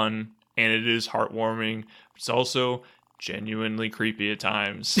is fun and it is heartwarming. It's also genuinely creepy at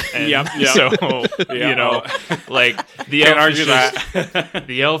times. And Yep. So, you know, like, the Can't Elf is argue just,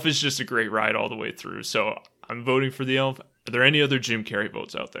 the Elf is just a great ride all the way through. So I'm voting for the Elf. Are there any other Jim Carrey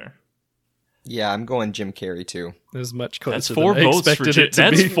votes out there? Yeah, I'm going Jim Carrey too. it was much closer That's 4 than I votes for expected Jim. it to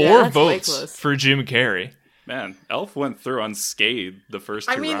That's be. 4 Yeah, that's way votes close. for Jim Carrey. Man, Elf went through unscathed the first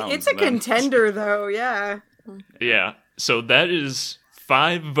 2 I mean, rounds. it's a and then- contender, though. Yeah. Yeah. So that is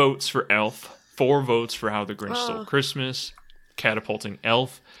 5 votes for Elf, 4 votes for How the Grinch Stole Christmas, catapulting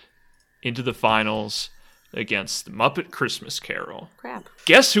Elf into the finals against the Muppet Christmas Carol. Crap.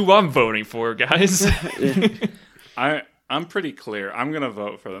 Guess who I'm voting for, guys? I'm pretty clear. I'm gonna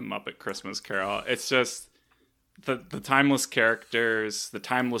vote for the Muppet Christmas Carol. It's just the timeless characters, the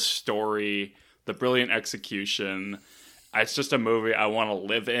timeless story, the brilliant execution. It's just a movie I want to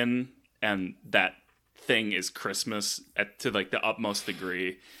live in, and that thing is Christmas to like the utmost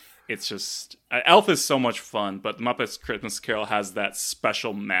degree. It's just Elf is so much fun, but Muppet's Christmas Carol has that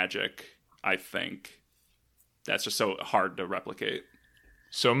special magic. I think that's just so hard to replicate.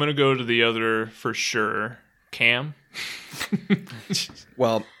 So I'm going to go to the other for sure. Cam?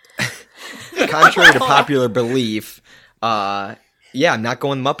 Well, contrary to popular belief, Yeah, I'm not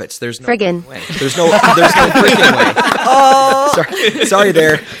going Muppets. There's no Friggin'. way. There's no freaking way. Oh, sorry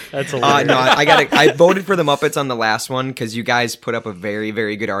there. That's hilarious. No, I voted for the Muppets on the last one because you guys put up a very,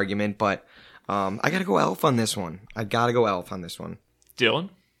 very good argument, but I gotta go Elf on this one. I gotta go Elf on this one. Dylan?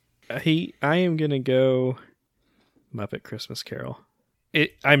 I am gonna go Muppet Christmas Carol.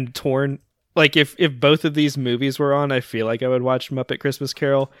 I'm torn. Like if both of these movies were on, I feel like I would watch Muppet Christmas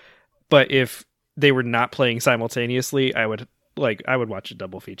Carol. But if they were not playing simultaneously, I would watch a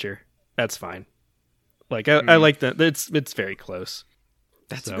double feature. That's fine. Like I like that. It's very close.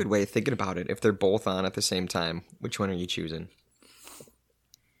 That's a good way of thinking about it. If they're both on at the same time, which one are you choosing?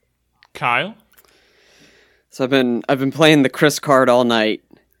 Kyle? So I've been playing the Chris card all night,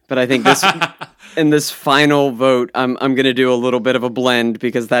 but I think this in this final vote, I'm going to do a little bit of a blend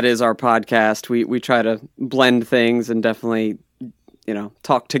because that is our podcast. We try to blend things and definitely,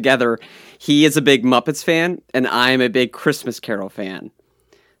 talk together. He is a big Muppets fan, and I'm a big Christmas Carol fan.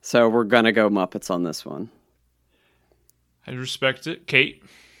 So we're going to go Muppets on this one. I respect it. Kate?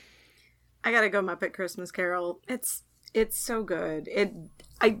 I gotta go Muppet Christmas Carol. It's so good.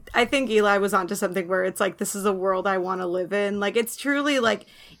 I think Eli was onto something where it's like, this is a world I want to live in. Like, it's truly like,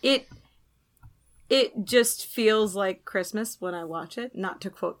 it just feels like Christmas when I watch it. Not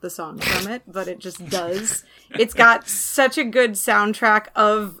to quote the song from it, but it just does. It's got such a good soundtrack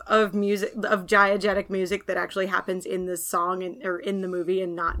of music, of diegetic music that actually happens in this song or in the movie,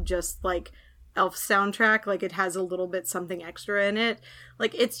 and not just like Elf soundtrack. Like, it has a little bit something extra in it.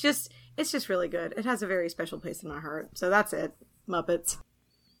 Like, it's just really good. It has a very special place in my heart. So that's it. Muppets.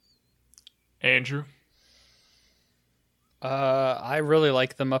 Andrew? I really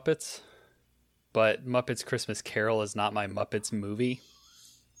like the Muppets, but Muppets Christmas Carol is not my Muppets movie.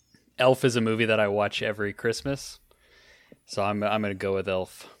 Elf is a movie that I watch every Christmas, so I'm going to go with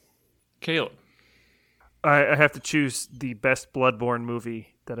Elf. Caleb? I have to choose the best Bloodborne movie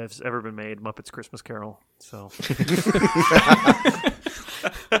that has ever been made, Muppets Christmas Carol. So,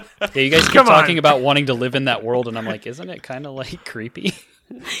 yeah, you guys keep talking about wanting to live in that world, and I'm like, isn't it kind of like creepy?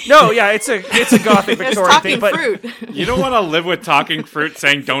 No, yeah, it's a gothic Victorian thing, but fruit. You don't want to live with talking fruit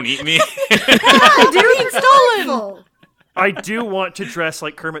saying "Don't eat me." Stolen. I do want to dress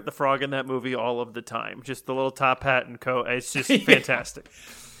like Kermit the Frog in that movie all of the time. Just the little top hat and coat. It's just fantastic.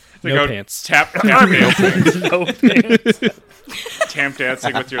 No pants. Tap dancing. No pants. Tap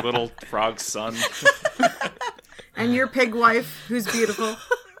dancing with your little frog son. And your pig wife, who's beautiful.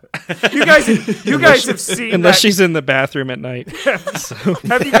 You guys have seen unless that. she's in the bathroom at night. So.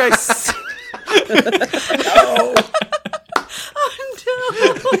 Have you guys? Oh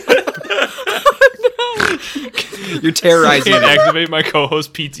no! You're terrorizing. I can't activate my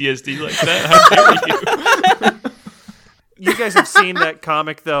co-host PTSD like that. How dare you? You guys have seen that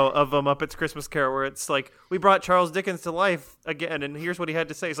comic, though, of a Muppets Christmas Carol, where it's like, we brought Charles Dickens to life again, and here's what he had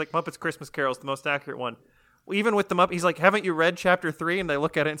to say. He's like, Muppets Christmas Carol is the most accurate one. Even with the Muppets, he's like, haven't you read chapter 3? And they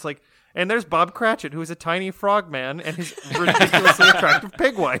look at it, and it's like, and there's Bob Cratchit, who's a tiny frog man, and his ridiculously attractive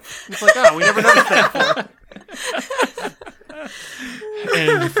pig wife. It's like, oh, we never noticed that before.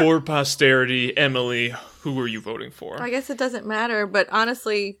 And for posterity, Emily, who were you voting for? I guess it doesn't matter, but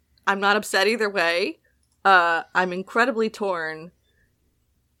honestly, I'm not upset either way. I'm incredibly torn.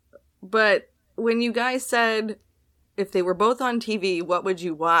 But when you guys said if they were both on TV, what would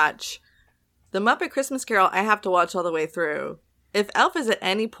you watch? The Muppet Christmas Carol, I have to watch all the way through. If Elf is at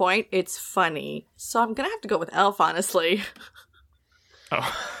any point, it's funny. So I'm going to have to go with Elf, honestly.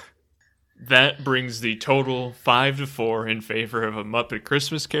 Oh. That brings the total 5-4 in favor of A Muppet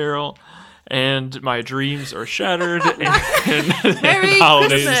Christmas Carol. And my dreams are shattered, and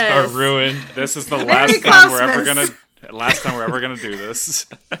holidays Christmas. are ruined. This is the last time we're ever gonna do this.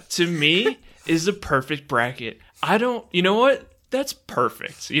 To me, is a perfect bracket. You know what? That's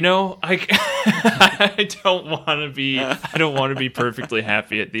perfect. You know, I don't want to be perfectly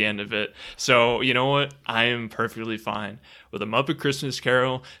happy at the end of it. So, you know what? I am perfectly fine with A Muppet Christmas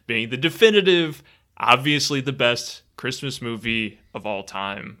Carol being the definitive, obviously the best Christmas movie of all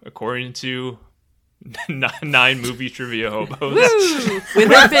time, according to 9 movie trivia hobos.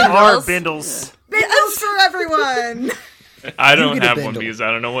 With our bindles. Bindles for everyone. I don't have one because I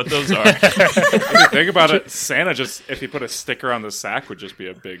don't know what those are. If you think about it, Santa if he put a sticker on the sack, would just be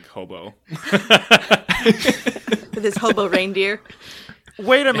a big hobo. With his hobo reindeer.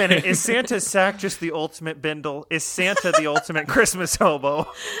 Wait a minute. Is Santa's sack just the ultimate bindle? Is Santa the ultimate Christmas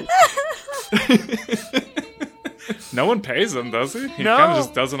hobo? No one pays him, does he? He No. kind of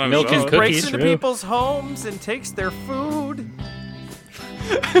just does it on Milk his and own. cookies. Breaks into True. people's homes and takes their food.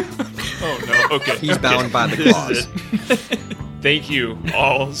 Oh no, okay. He's bound by the This is claws. it. Thank you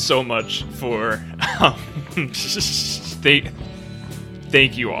all so much for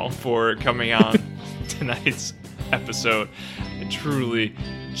thank you all for coming on tonight's episode. I truly,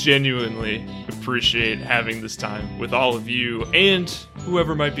 genuinely appreciate having this time with all of you and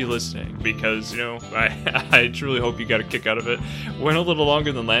whoever might be listening, because, I truly hope you got a kick out of it. Went a little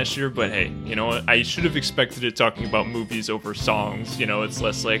longer than last year, but hey, you know what? I should have expected it talking about movies over songs. It's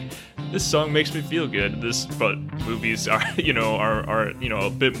less like, this song makes me feel good. But movies are, are a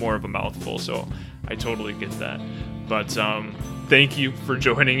bit more of a mouthful, so I totally get that. But thank you for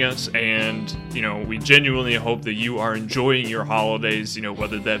joining us, and we genuinely hope that you are enjoying your holidays,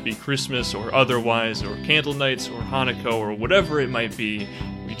 whether that be Christmas or otherwise, or candle nights or Hanukkah or whatever it might be.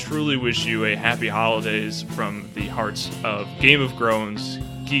 We truly wish you a happy holidays from the hearts of Game of Groans,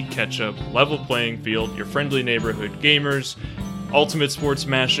 Geek Ketchup, Level Playing Field, your friendly neighborhood gamers, Ultimate Sports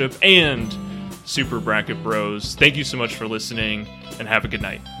Mashup, and Super Bracket Bros. Thank you so much for listening, and have a good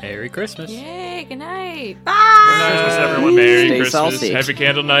night. Merry Christmas. Yay, good night. Merry Christmas, everyone. Merry Stay Christmas. salty. Happy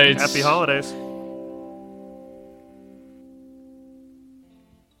candle nights. Happy holidays.